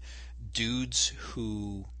seeing dudes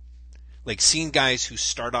who, like, seeing guys who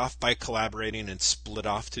start off by collaborating and split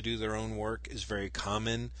off to do their own work is very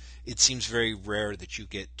common. It seems very rare that you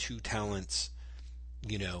get two talents,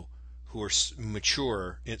 who are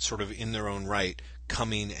mature, it's sort of in their own right,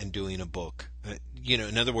 coming and doing a book.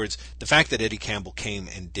 In other words, the fact that Eddie Campbell came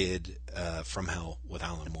and did From Hell with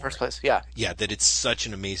Alan Moore. First place, yeah. Yeah, that it's such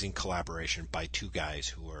an amazing collaboration by two guys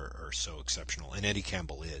who are so exceptional, and Eddie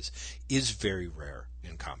Campbell is very rare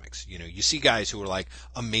in comics. You see guys who are like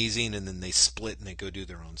amazing and then they split and they go do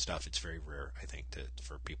their own stuff. It's very rare, I think,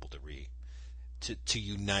 for people to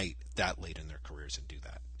unite that late in their careers and do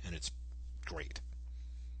that, and it's great.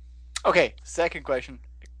 Okay, second question.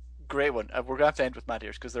 Great one. We're going to have to end with Matt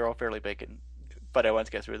here because they're all fairly big, but I want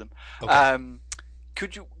to get through them.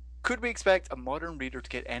 Okay. Could we expect a modern reader to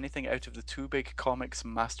get anything out of the two big comics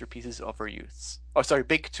masterpieces of our youths? Oh, sorry,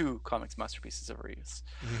 big two comics masterpieces of our youths.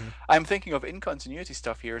 Mm-hmm. I'm thinking of in continuity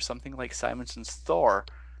stuff here, something like Simonson's Thor,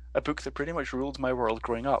 a book that pretty much ruled my world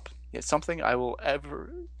growing up. Yet something I will ever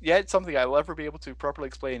be able to properly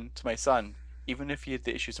explain to my son, even if he had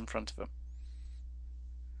the issues in front of him.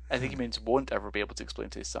 I think he means won't ever be able to explain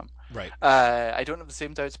to his son. Right. I don't have the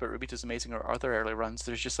same doubts about Rubito's Amazing or other early runs.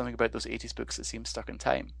 There's just something about those 80s books that seems stuck in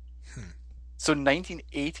time. So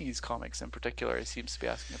 1980s comics in particular, he seems to be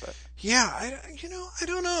asking about. Yeah, I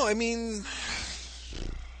don't know. I mean,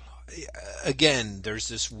 again, there's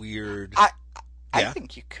this weird. I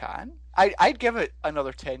think you can. I'd give it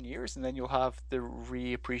another 10 years, and then you'll have the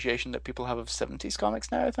reappreciation that people have of 70s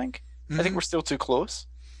comics now, I think. Mm-hmm. I think we're still too close.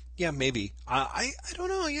 Yeah, maybe. I don't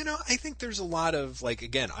know. I think there's a lot of, like,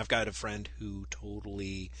 again, I've got a friend who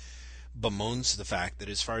totally bemoans the fact that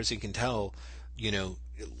as far as he can tell, no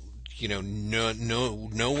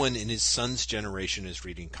one in his son's generation is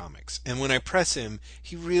reading comics. And when I press him,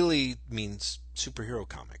 he really means superhero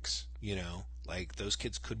comics. You know, like those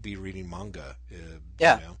kids could be reading manga. You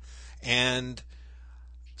Yeah. know, and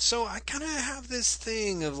so I kind of have this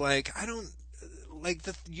thing of like I don't like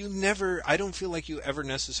the you never I don't feel like you ever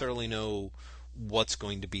necessarily know what's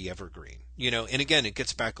going to be evergreen. You know, and again, it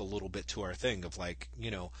gets back a little bit to our thing of like, you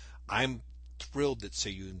know, I'm thrilled that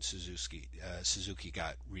Seiyun Suzuki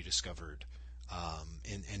got rediscovered,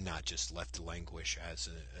 and not just left to languish as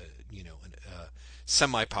a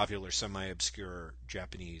semi-popular, semi-obscure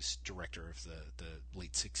Japanese director of the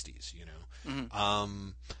late '60s. You Hmm.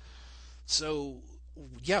 know, so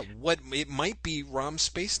yeah, what it might be Rom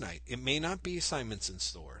Space Knight. It may not be Simonson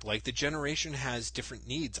Thor. Like the generation has different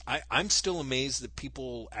needs. I'm still amazed that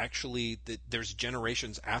people actually that there's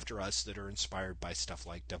generations after us that are inspired by stuff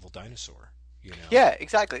like Devil Dinosaur. You know? Yeah,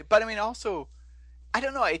 exactly. But I mean, also, I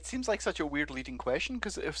don't know. It seems like such a weird leading question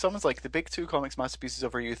because if someone's like the big two comics masterpieces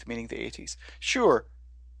of our youth, meaning the '80s, sure,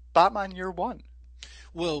 Batman Year One.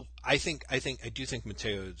 Well, I do think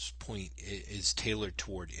Mateo's point is tailored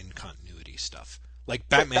toward in continuity stuff. Like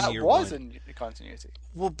But Batman that Year was One. in continuity.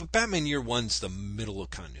 Well, but Batman Year One's the middle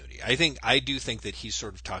of continuity. I do think that he's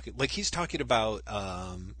sort of talking like he's talking about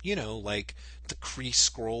like the Kree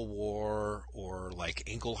Scroll War or like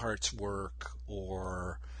Englehart's work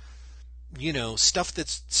or stuff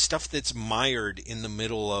that's mired in the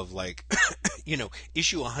middle of like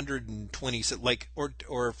issue 120 like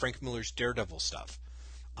or Frank Miller's Daredevil stuff.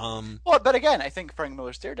 Um Well, but again, I think Frank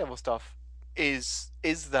Miller's Daredevil stuff is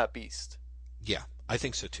that beast. yeah, I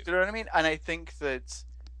think so too. Do you know what I mean? And I think that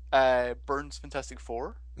Byrne's Fantastic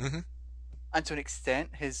Four, Mhm. and to an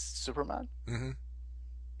extent his Superman. Mhm.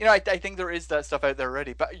 I think there is that stuff out there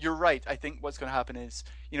already. But you're right. I think what's going to happen is,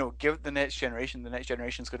 give it the next generation. The next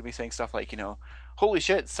generation is going to be saying stuff like, holy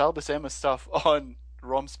shit, Sal Buscema's stuff on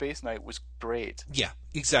Rom Space Knight was great. Yeah,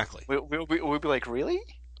 exactly. We'll be like, really?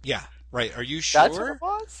 Yeah, right. Are you That's what it sure?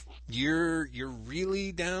 was? You're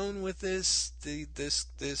really down with this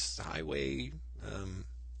highway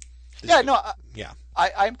this Yeah, no, yeah.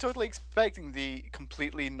 I'm totally expecting the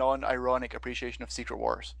completely non-ironic appreciation of Secret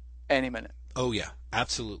Wars any minute. Oh yeah,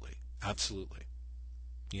 absolutely. Absolutely.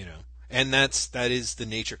 You know. And that is the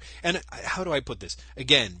nature. And how do I put this?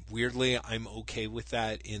 Again, weirdly I'm okay with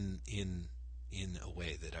that in a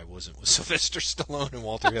way that I wasn't with Sylvester Stallone and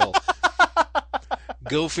Walter Hill.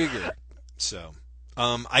 Go figure. So,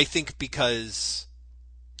 I think because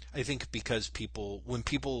when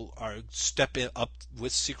people are stepping up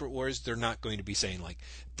with Secret Wars, they're not going to be saying like,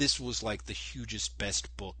 this was like the hugest,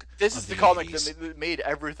 best book This of is the the comic 80s. that made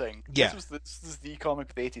everything. Yeah, This is the comic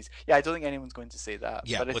of the '80s. Yeah, I don't think anyone's going to say that,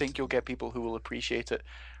 yeah, but I think you'll get people who will appreciate it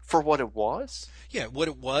for what it was. what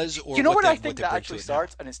it was, or You know what what I what think they that bring to actually it now.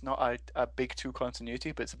 starts, and it's not a big two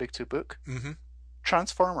continuity, but it's a big two book. Hmm.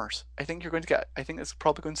 Transformers. I think you're going to get. I think it's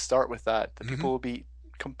probably going to start with that. That Hmm. people will be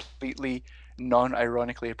completely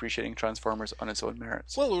non-ironically appreciating Transformers on its own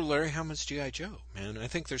merits. Well, or Larry Hammond's G.I. Joe, man. I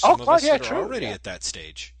think there's Oh some of God, us yeah, that are true. already Yeah. at that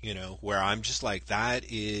stage, where I'm just like, that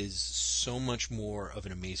is so much more of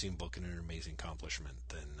an amazing book and an amazing accomplishment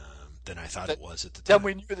than I thought That it was at the Then time.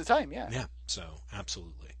 we knew at the time. Yeah. Yeah, so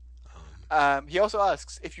absolutely. He also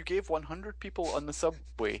asks if you gave 100 people on the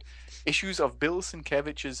subway issues of Bill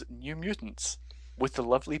Sienkiewicz's New Mutants with the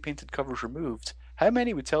lovely painted covers removed, how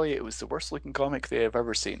many would tell you it was the worst looking comic they have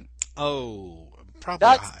ever seen? Oh, probably.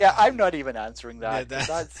 I'm not even answering Yeah, that. 'Cause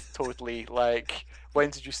that's totally like, when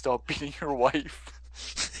did you stop beating your wife?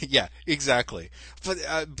 yeah, exactly.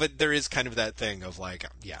 But there is kind of that thing of like,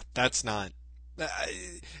 yeah, that's not. Uh,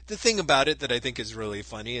 the thing about it that I think is really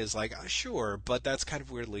funny is like, sure, but that's kind of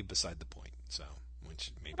weirdly beside the point. So,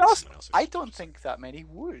 which maybe But also, someone else. I don't think that many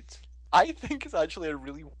would. I think it's actually a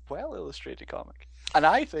really well illustrated comic, and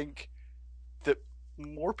I think that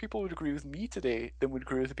more people would agree with me today than would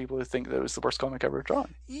agree with the people who think that it was the worst comic ever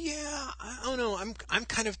drawn. Yeah, I don't know. I'm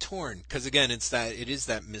kind of torn because again, it is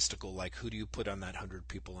that mystical. Like, who do you put on that 100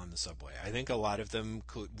 people on the subway? I think a lot of them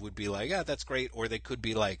would be like, yeah, that's great, or they could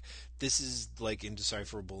be like, this is like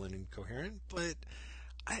indecipherable and incoherent. But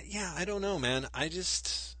I don't know, man. I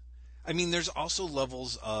mean, there's also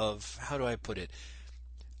levels of how do I put it?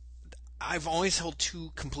 I've always held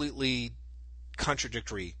two completely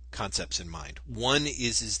contradictory concepts in mind. One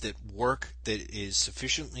is that work that is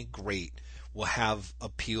sufficiently great will have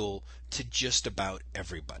appeal to just about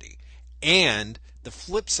everybody. And the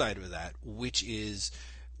flip side of that, which is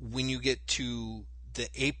when you get to the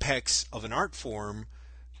apex of an art form,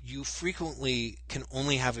 you frequently can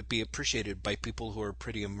only have it be appreciated by people who are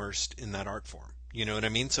pretty immersed in that art form. You know what I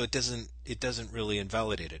mean? So it doesn't really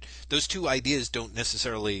invalidate it. Those two ideas don't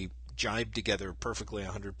necessarily jibe together perfectly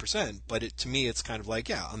 100%. But to me, it's kind of like,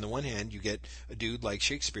 yeah, on the one hand, you get a dude like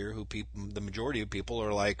Shakespeare, who the majority of people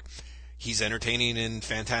are like, he's entertaining and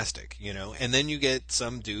fantastic, and then you get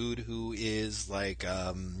some dude who is like,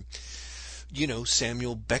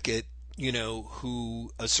 Samuel Beckett,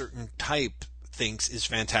 who a certain type thinks is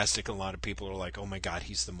fantastic. A lot of people are like, oh my God,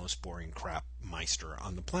 he's the most boring crap meister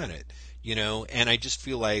on the planet, and I just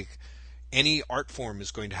feel like any art form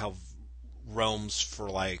is going to have realms for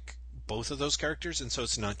like both of those characters, and so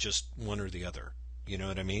it's not just one or the other. You know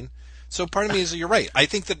what I mean? So part of me is, you're right. I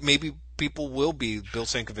think that maybe Bill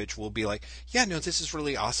Sienkiewicz will be like, yeah, no, this is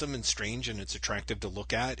really awesome and strange and it's attractive to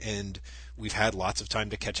look at, and we've had lots of time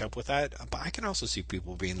to catch up with that. But I can also see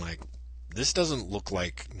people being like, this doesn't look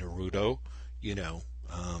like Naruto,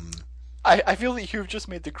 I feel that you've just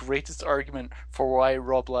made the greatest argument for why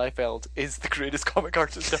Rob Liefeld is the greatest comic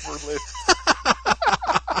artist ever lived.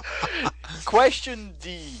 Question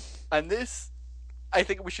D. And this, I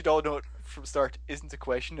think we should all know it from start, isn't a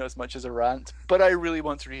question as much as a rant, but I really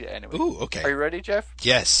want to read it anyway. Ooh, okay. Are you ready, Jeff?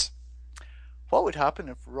 Yes. What would happen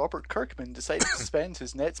if Robert Kirkman decided to spend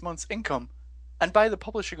his next month's income and buy the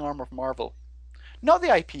publishing arm of Marvel? Not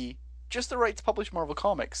the IP, just the right to publish Marvel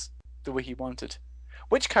Comics, the way he wanted.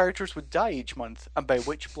 Which characters would die each month, and by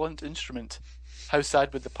which blunt instrument? How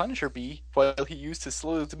sad would the Punisher be while he used his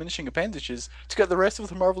slowly diminishing appendages to get the rest of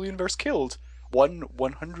the Marvel Universe killed, one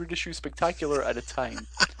 100-issue spectacular at a time?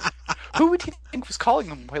 Who would he think was calling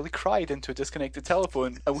him while he cried into a disconnected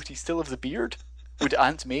telephone, and would he still have the beard? Would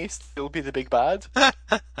Aunt May still be the big bad?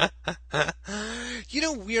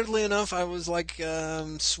 Weirdly enough, I was like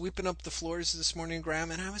sweeping up the floors this morning,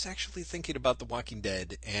 Graham, and I was actually thinking about The Walking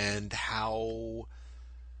Dead and how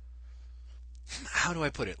do I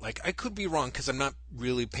put it? Like, I could be wrong because I'm not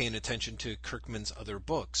really paying attention to Kirkman's other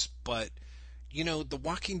books, but, The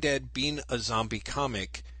Walking Dead being a zombie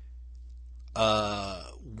comic,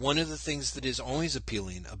 one of the things that is always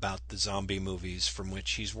appealing about the zombie movies from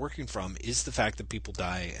which he's working from is the fact that people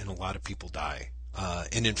die, and a lot of people die.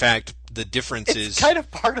 And in fact, the difference is kind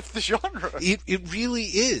of part of the genre. It really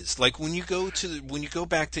is. Like, when you go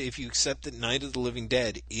back to, if you accept that Night of the Living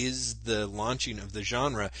Dead is the launching of the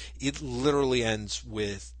genre, it literally ends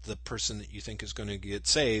with the person that you think is going to get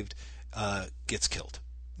saved gets killed,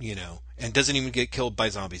 and doesn't even get killed by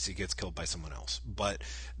zombies. He gets killed by someone else. But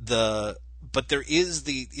there is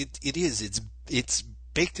it's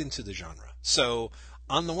baked into the genre. So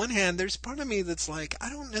on the one hand, there's part of me that's like, I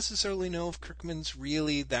don't necessarily know if Kirkman's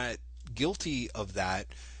really that guilty of that,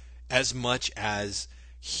 as much as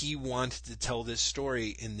he wanted to tell this story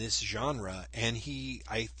in this genre, and he,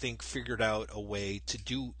 I think, figured out a way to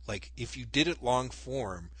do, like, if you did it long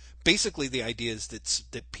form, basically the idea is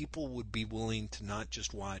that people would be willing to not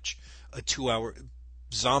just watch a 2-hour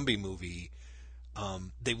zombie movie.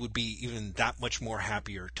 They would be even that much more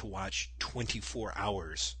happier to watch 24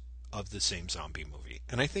 hours of the same zombie movie.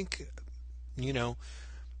 And I think, the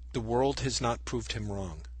world has not proved him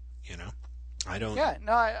wrong. I don't. Yeah,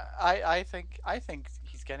 no, I think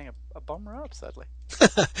he's getting a bum rap, sadly.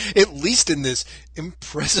 At least in this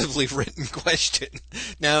impressively written question.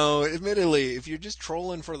 Now, admittedly, if you're just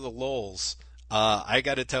trolling for the lulz, I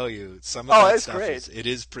got to tell you, some of that stuff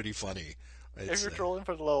is pretty funny. If you're trolling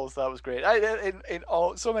for the lulz, that was great. In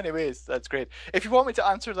so many ways, that's great. If you want me to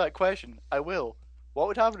answer that question, I will. What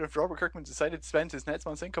would happen if Robert Kirkman decided to spend his next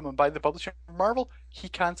month's income and buy the publishing of Marvel? He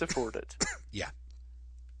can't afford it. Yeah,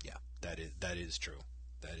 that is true.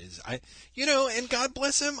 That is, and God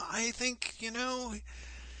bless him. I think,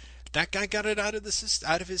 that guy got it out of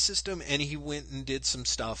his system, and he went and did some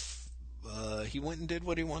stuff. He went and did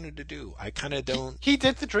what he wanted to do. I kind of don't. He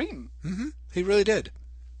did the dream. Mm-hmm. He really did.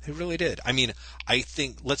 He really did. I mean, I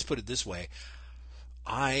think, let's put it this way.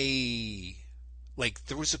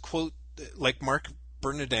 There was a quote, like Mark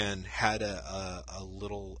Bernardin had a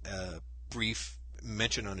little brief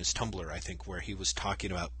mention on his Tumblr, I think, where he was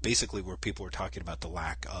talking about, basically where people were talking about the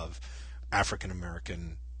lack of African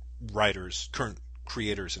American writers, current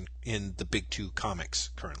creators in the big two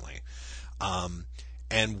comics currently.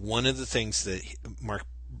 And one of the things that Mark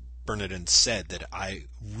Bernardin said that I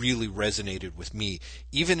really resonated with me,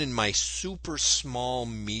 even in my super small,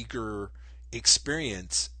 meager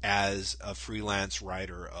experience as a freelance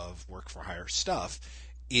writer of work for hire stuff,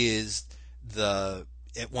 is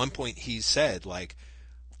at one point he said, like,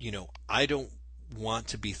 I don't want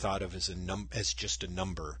to be thought of as just a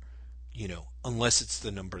number, unless it's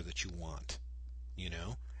the number that you want,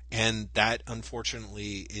 and that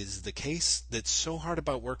unfortunately is the case. That's so hard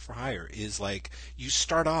about work for hire, is like, you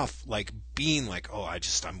start off like being like, oh, I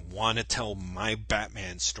want to tell my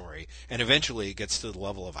Batman story, and eventually it gets to the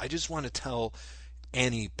level of, I just want to tell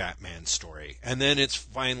any Batman story. And then it's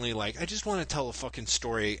finally like, I just want to tell a fucking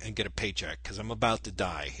story and get a paycheck because I'm about to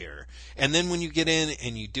die here. And then when you get in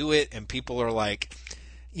and you do it and people are like,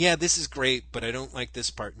 yeah, this is great, but I don't like this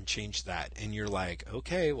part and change that. And you're like,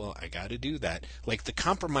 okay, well, I got to do that. Like the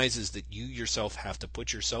compromises that you yourself have to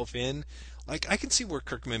put yourself in. Like I can see where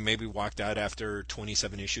Kirkman maybe walked out after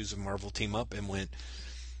 27 issues of Marvel Team Up and went,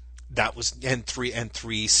 that was and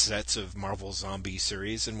three sets of Marvel Zombie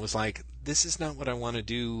series and was like, this is not what I want to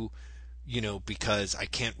do, because I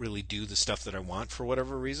can't really do the stuff that I want for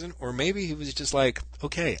whatever reason. Or maybe he was just like,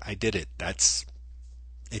 okay, I did it.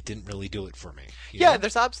 It didn't really do it for me. Yeah,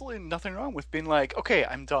 there's absolutely nothing wrong with being like, okay,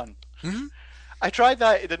 I'm done. Mm-hmm. I tried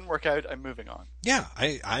that, it didn't work out, I'm moving on. Yeah,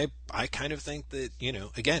 I kind of think that,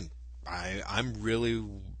 again, I'm really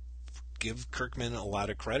give Kirkman a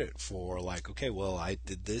lot of credit for like, okay, well, I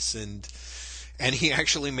did this and he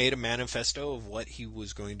actually made a manifesto of what he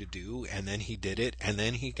was going to do, and then he did it, and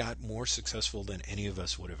then he got more successful than any of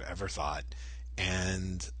us would have ever thought.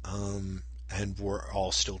 And we're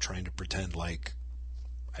all still trying to pretend like,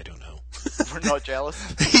 I don't know. We're not jealous.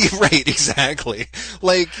 Right, exactly.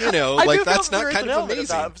 Like, like that's not kind of amazing.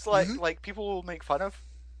 That. It's like people will make fun of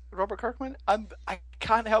Robert Kirkman, and I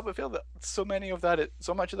can't help but feel that so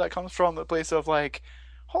much of that comes from the place of like,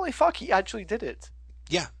 holy fuck, he actually did it.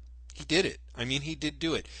 Yeah, he did it. I mean, he did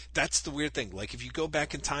do it. That's the weird thing. Like, if you go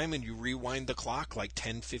back in time and you rewind the clock like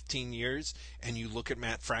 10, 15 years, and you look at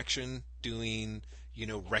Matt Fraction doing,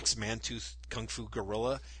 Rex Mantooth Kung Fu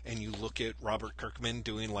Gorilla, and you look at Robert Kirkman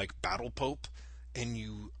doing like Battle Pope, and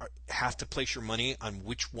you have to place your money on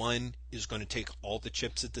which one is going to take all the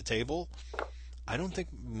chips at the table, I don't think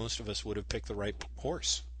most of us would have picked the right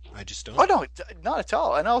horse. I just don't. Oh no, not at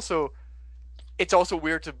all. And also, it's also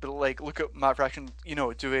weird to like look at Matt Fraction,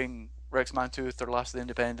 doing Rex Mantooth or Last of the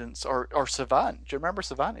Independents or Savan. Do you remember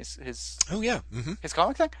Savan? His oh yeah, mm-hmm. his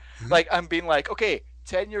comic thing. Mm-hmm. Like I'm being like, okay,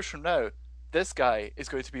 10 years from now, this guy is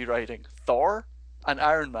going to be writing Thor and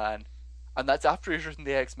Iron Man, and that's after he's written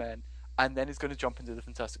the X-Men, and then he's going to jump into the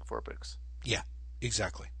Fantastic Four books. Yeah,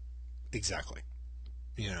 exactly. It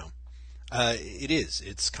is.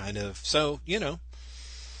 It's kind of so.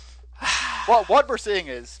 Well, what we're saying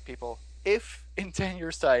is, people, if in 10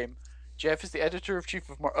 years' time, Jeff is the editor-in-chief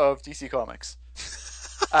of DC Comics,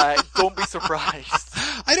 don't be surprised.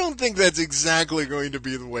 I don't think that's exactly going to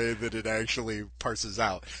be the way that it actually parses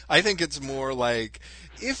out. I think it's more like,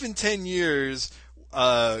 if in 10 years,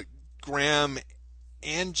 Graham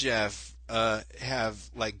and Jeff have,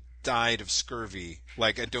 like, died of scurvy,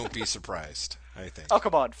 like, don't be surprised, I think. Oh,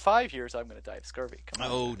 come on. 5 years, I'm going to die of scurvy. Come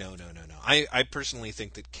on. Oh, no. I personally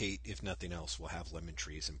think that Kate, if nothing else, will have lemon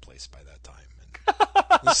trees in place by that time.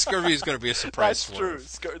 And scurvy is going to be a surprise.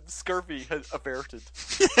 That's true. Scurvy has averted.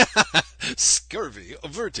 Scurvy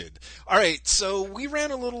averted. All right, so we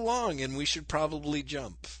ran a little long, and we should probably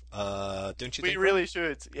jump. Don't you think? We really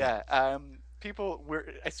should. Yeah. People,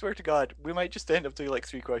 I swear to God, we might just end up doing like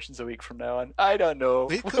 3 questions a week from now on. I don't know.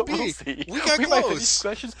 It could be. We'll see. We got might close. finish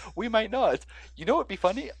questions. We might not. You know what would be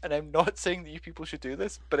funny? And I'm not saying that you people should do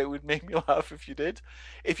this, but it would make me laugh if you did.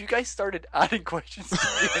 If you guys started adding questions to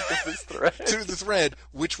the end of this thread. To the thread,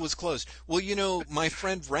 which was closed. Well, my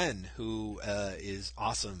friend Ren, who is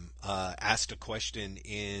awesome, asked a question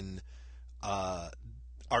in our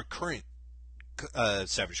current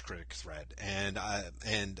Savage Critic thread, and I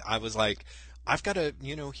was like, I've got to,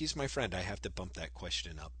 he's my friend. I have to bump that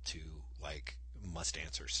question up to like must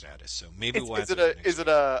answer status. So maybe we'll answer it. Is it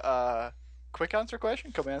a quick answer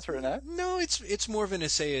question? Can we answer it now? No, it's more of an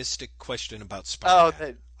essayistic question about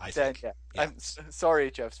Spider-Man. I think. Yeah. I'm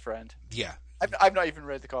sorry, Jeff's friend. Yeah. I've not even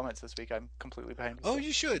read the comments this week. I'm completely behind. Oh,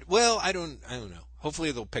 you should. Well, I don't know.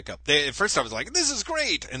 Hopefully they'll pick up. At first I was like, this is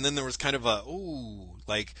great, and then there was kind of a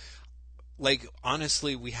like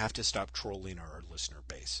honestly, we have to stop trolling our listener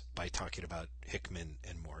base by talking about Hickman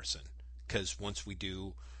and Morrison, because once we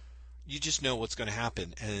do, you just know what's going to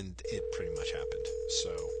happen, and it pretty much happened. So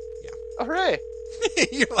yeah. Hooray!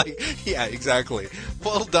 You're like, yeah, exactly.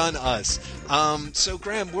 Well done, us. So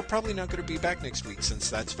Graham, we're probably not going to be back next week since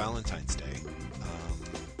that's Valentine's Day.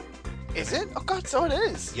 Is it? Oh God, so it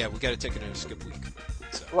is. Yeah, we got to take another skip week.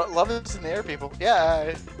 So. Love is in the air, people.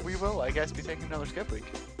 Yeah, we will, I guess, be taking another skip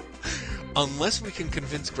week. Unless we can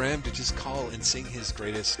convince Graham to just call and sing his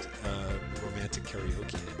greatest romantic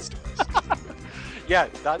karaoke hits to us. Yeah,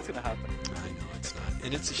 that's going to happen. I know, it's not.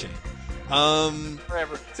 And it's a shame.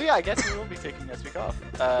 Forever. So yeah, I guess we will be taking next week off.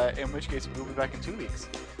 In which case, we'll be back in 2 weeks.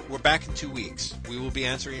 We're back in 2 weeks. We will be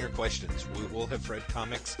answering your questions. We will have read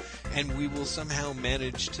comics, and we will somehow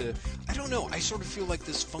manage to... I don't know, I sort of feel like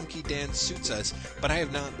this funky dance suits us, but I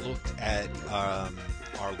have not looked at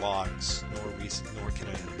our logs, nor can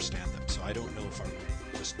I understand them. So I don't know if our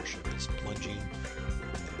listenership is plunging,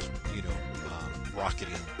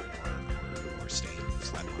 rocketing, or staying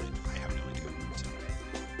flatlined. I have no idea. So,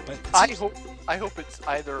 but I hope it's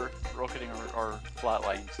either rocketing or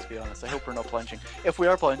flatlined, to be honest. I hope we're not plunging. If we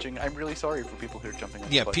are plunging, I'm really sorry for people who are jumping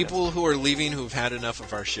on yeah, the podcast. people who are leaving who've had enough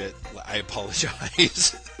of our shit, I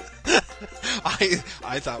apologize.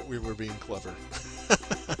 I thought we were being clever.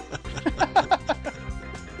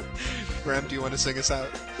 Graham, do you want to sing us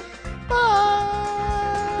out? Bye!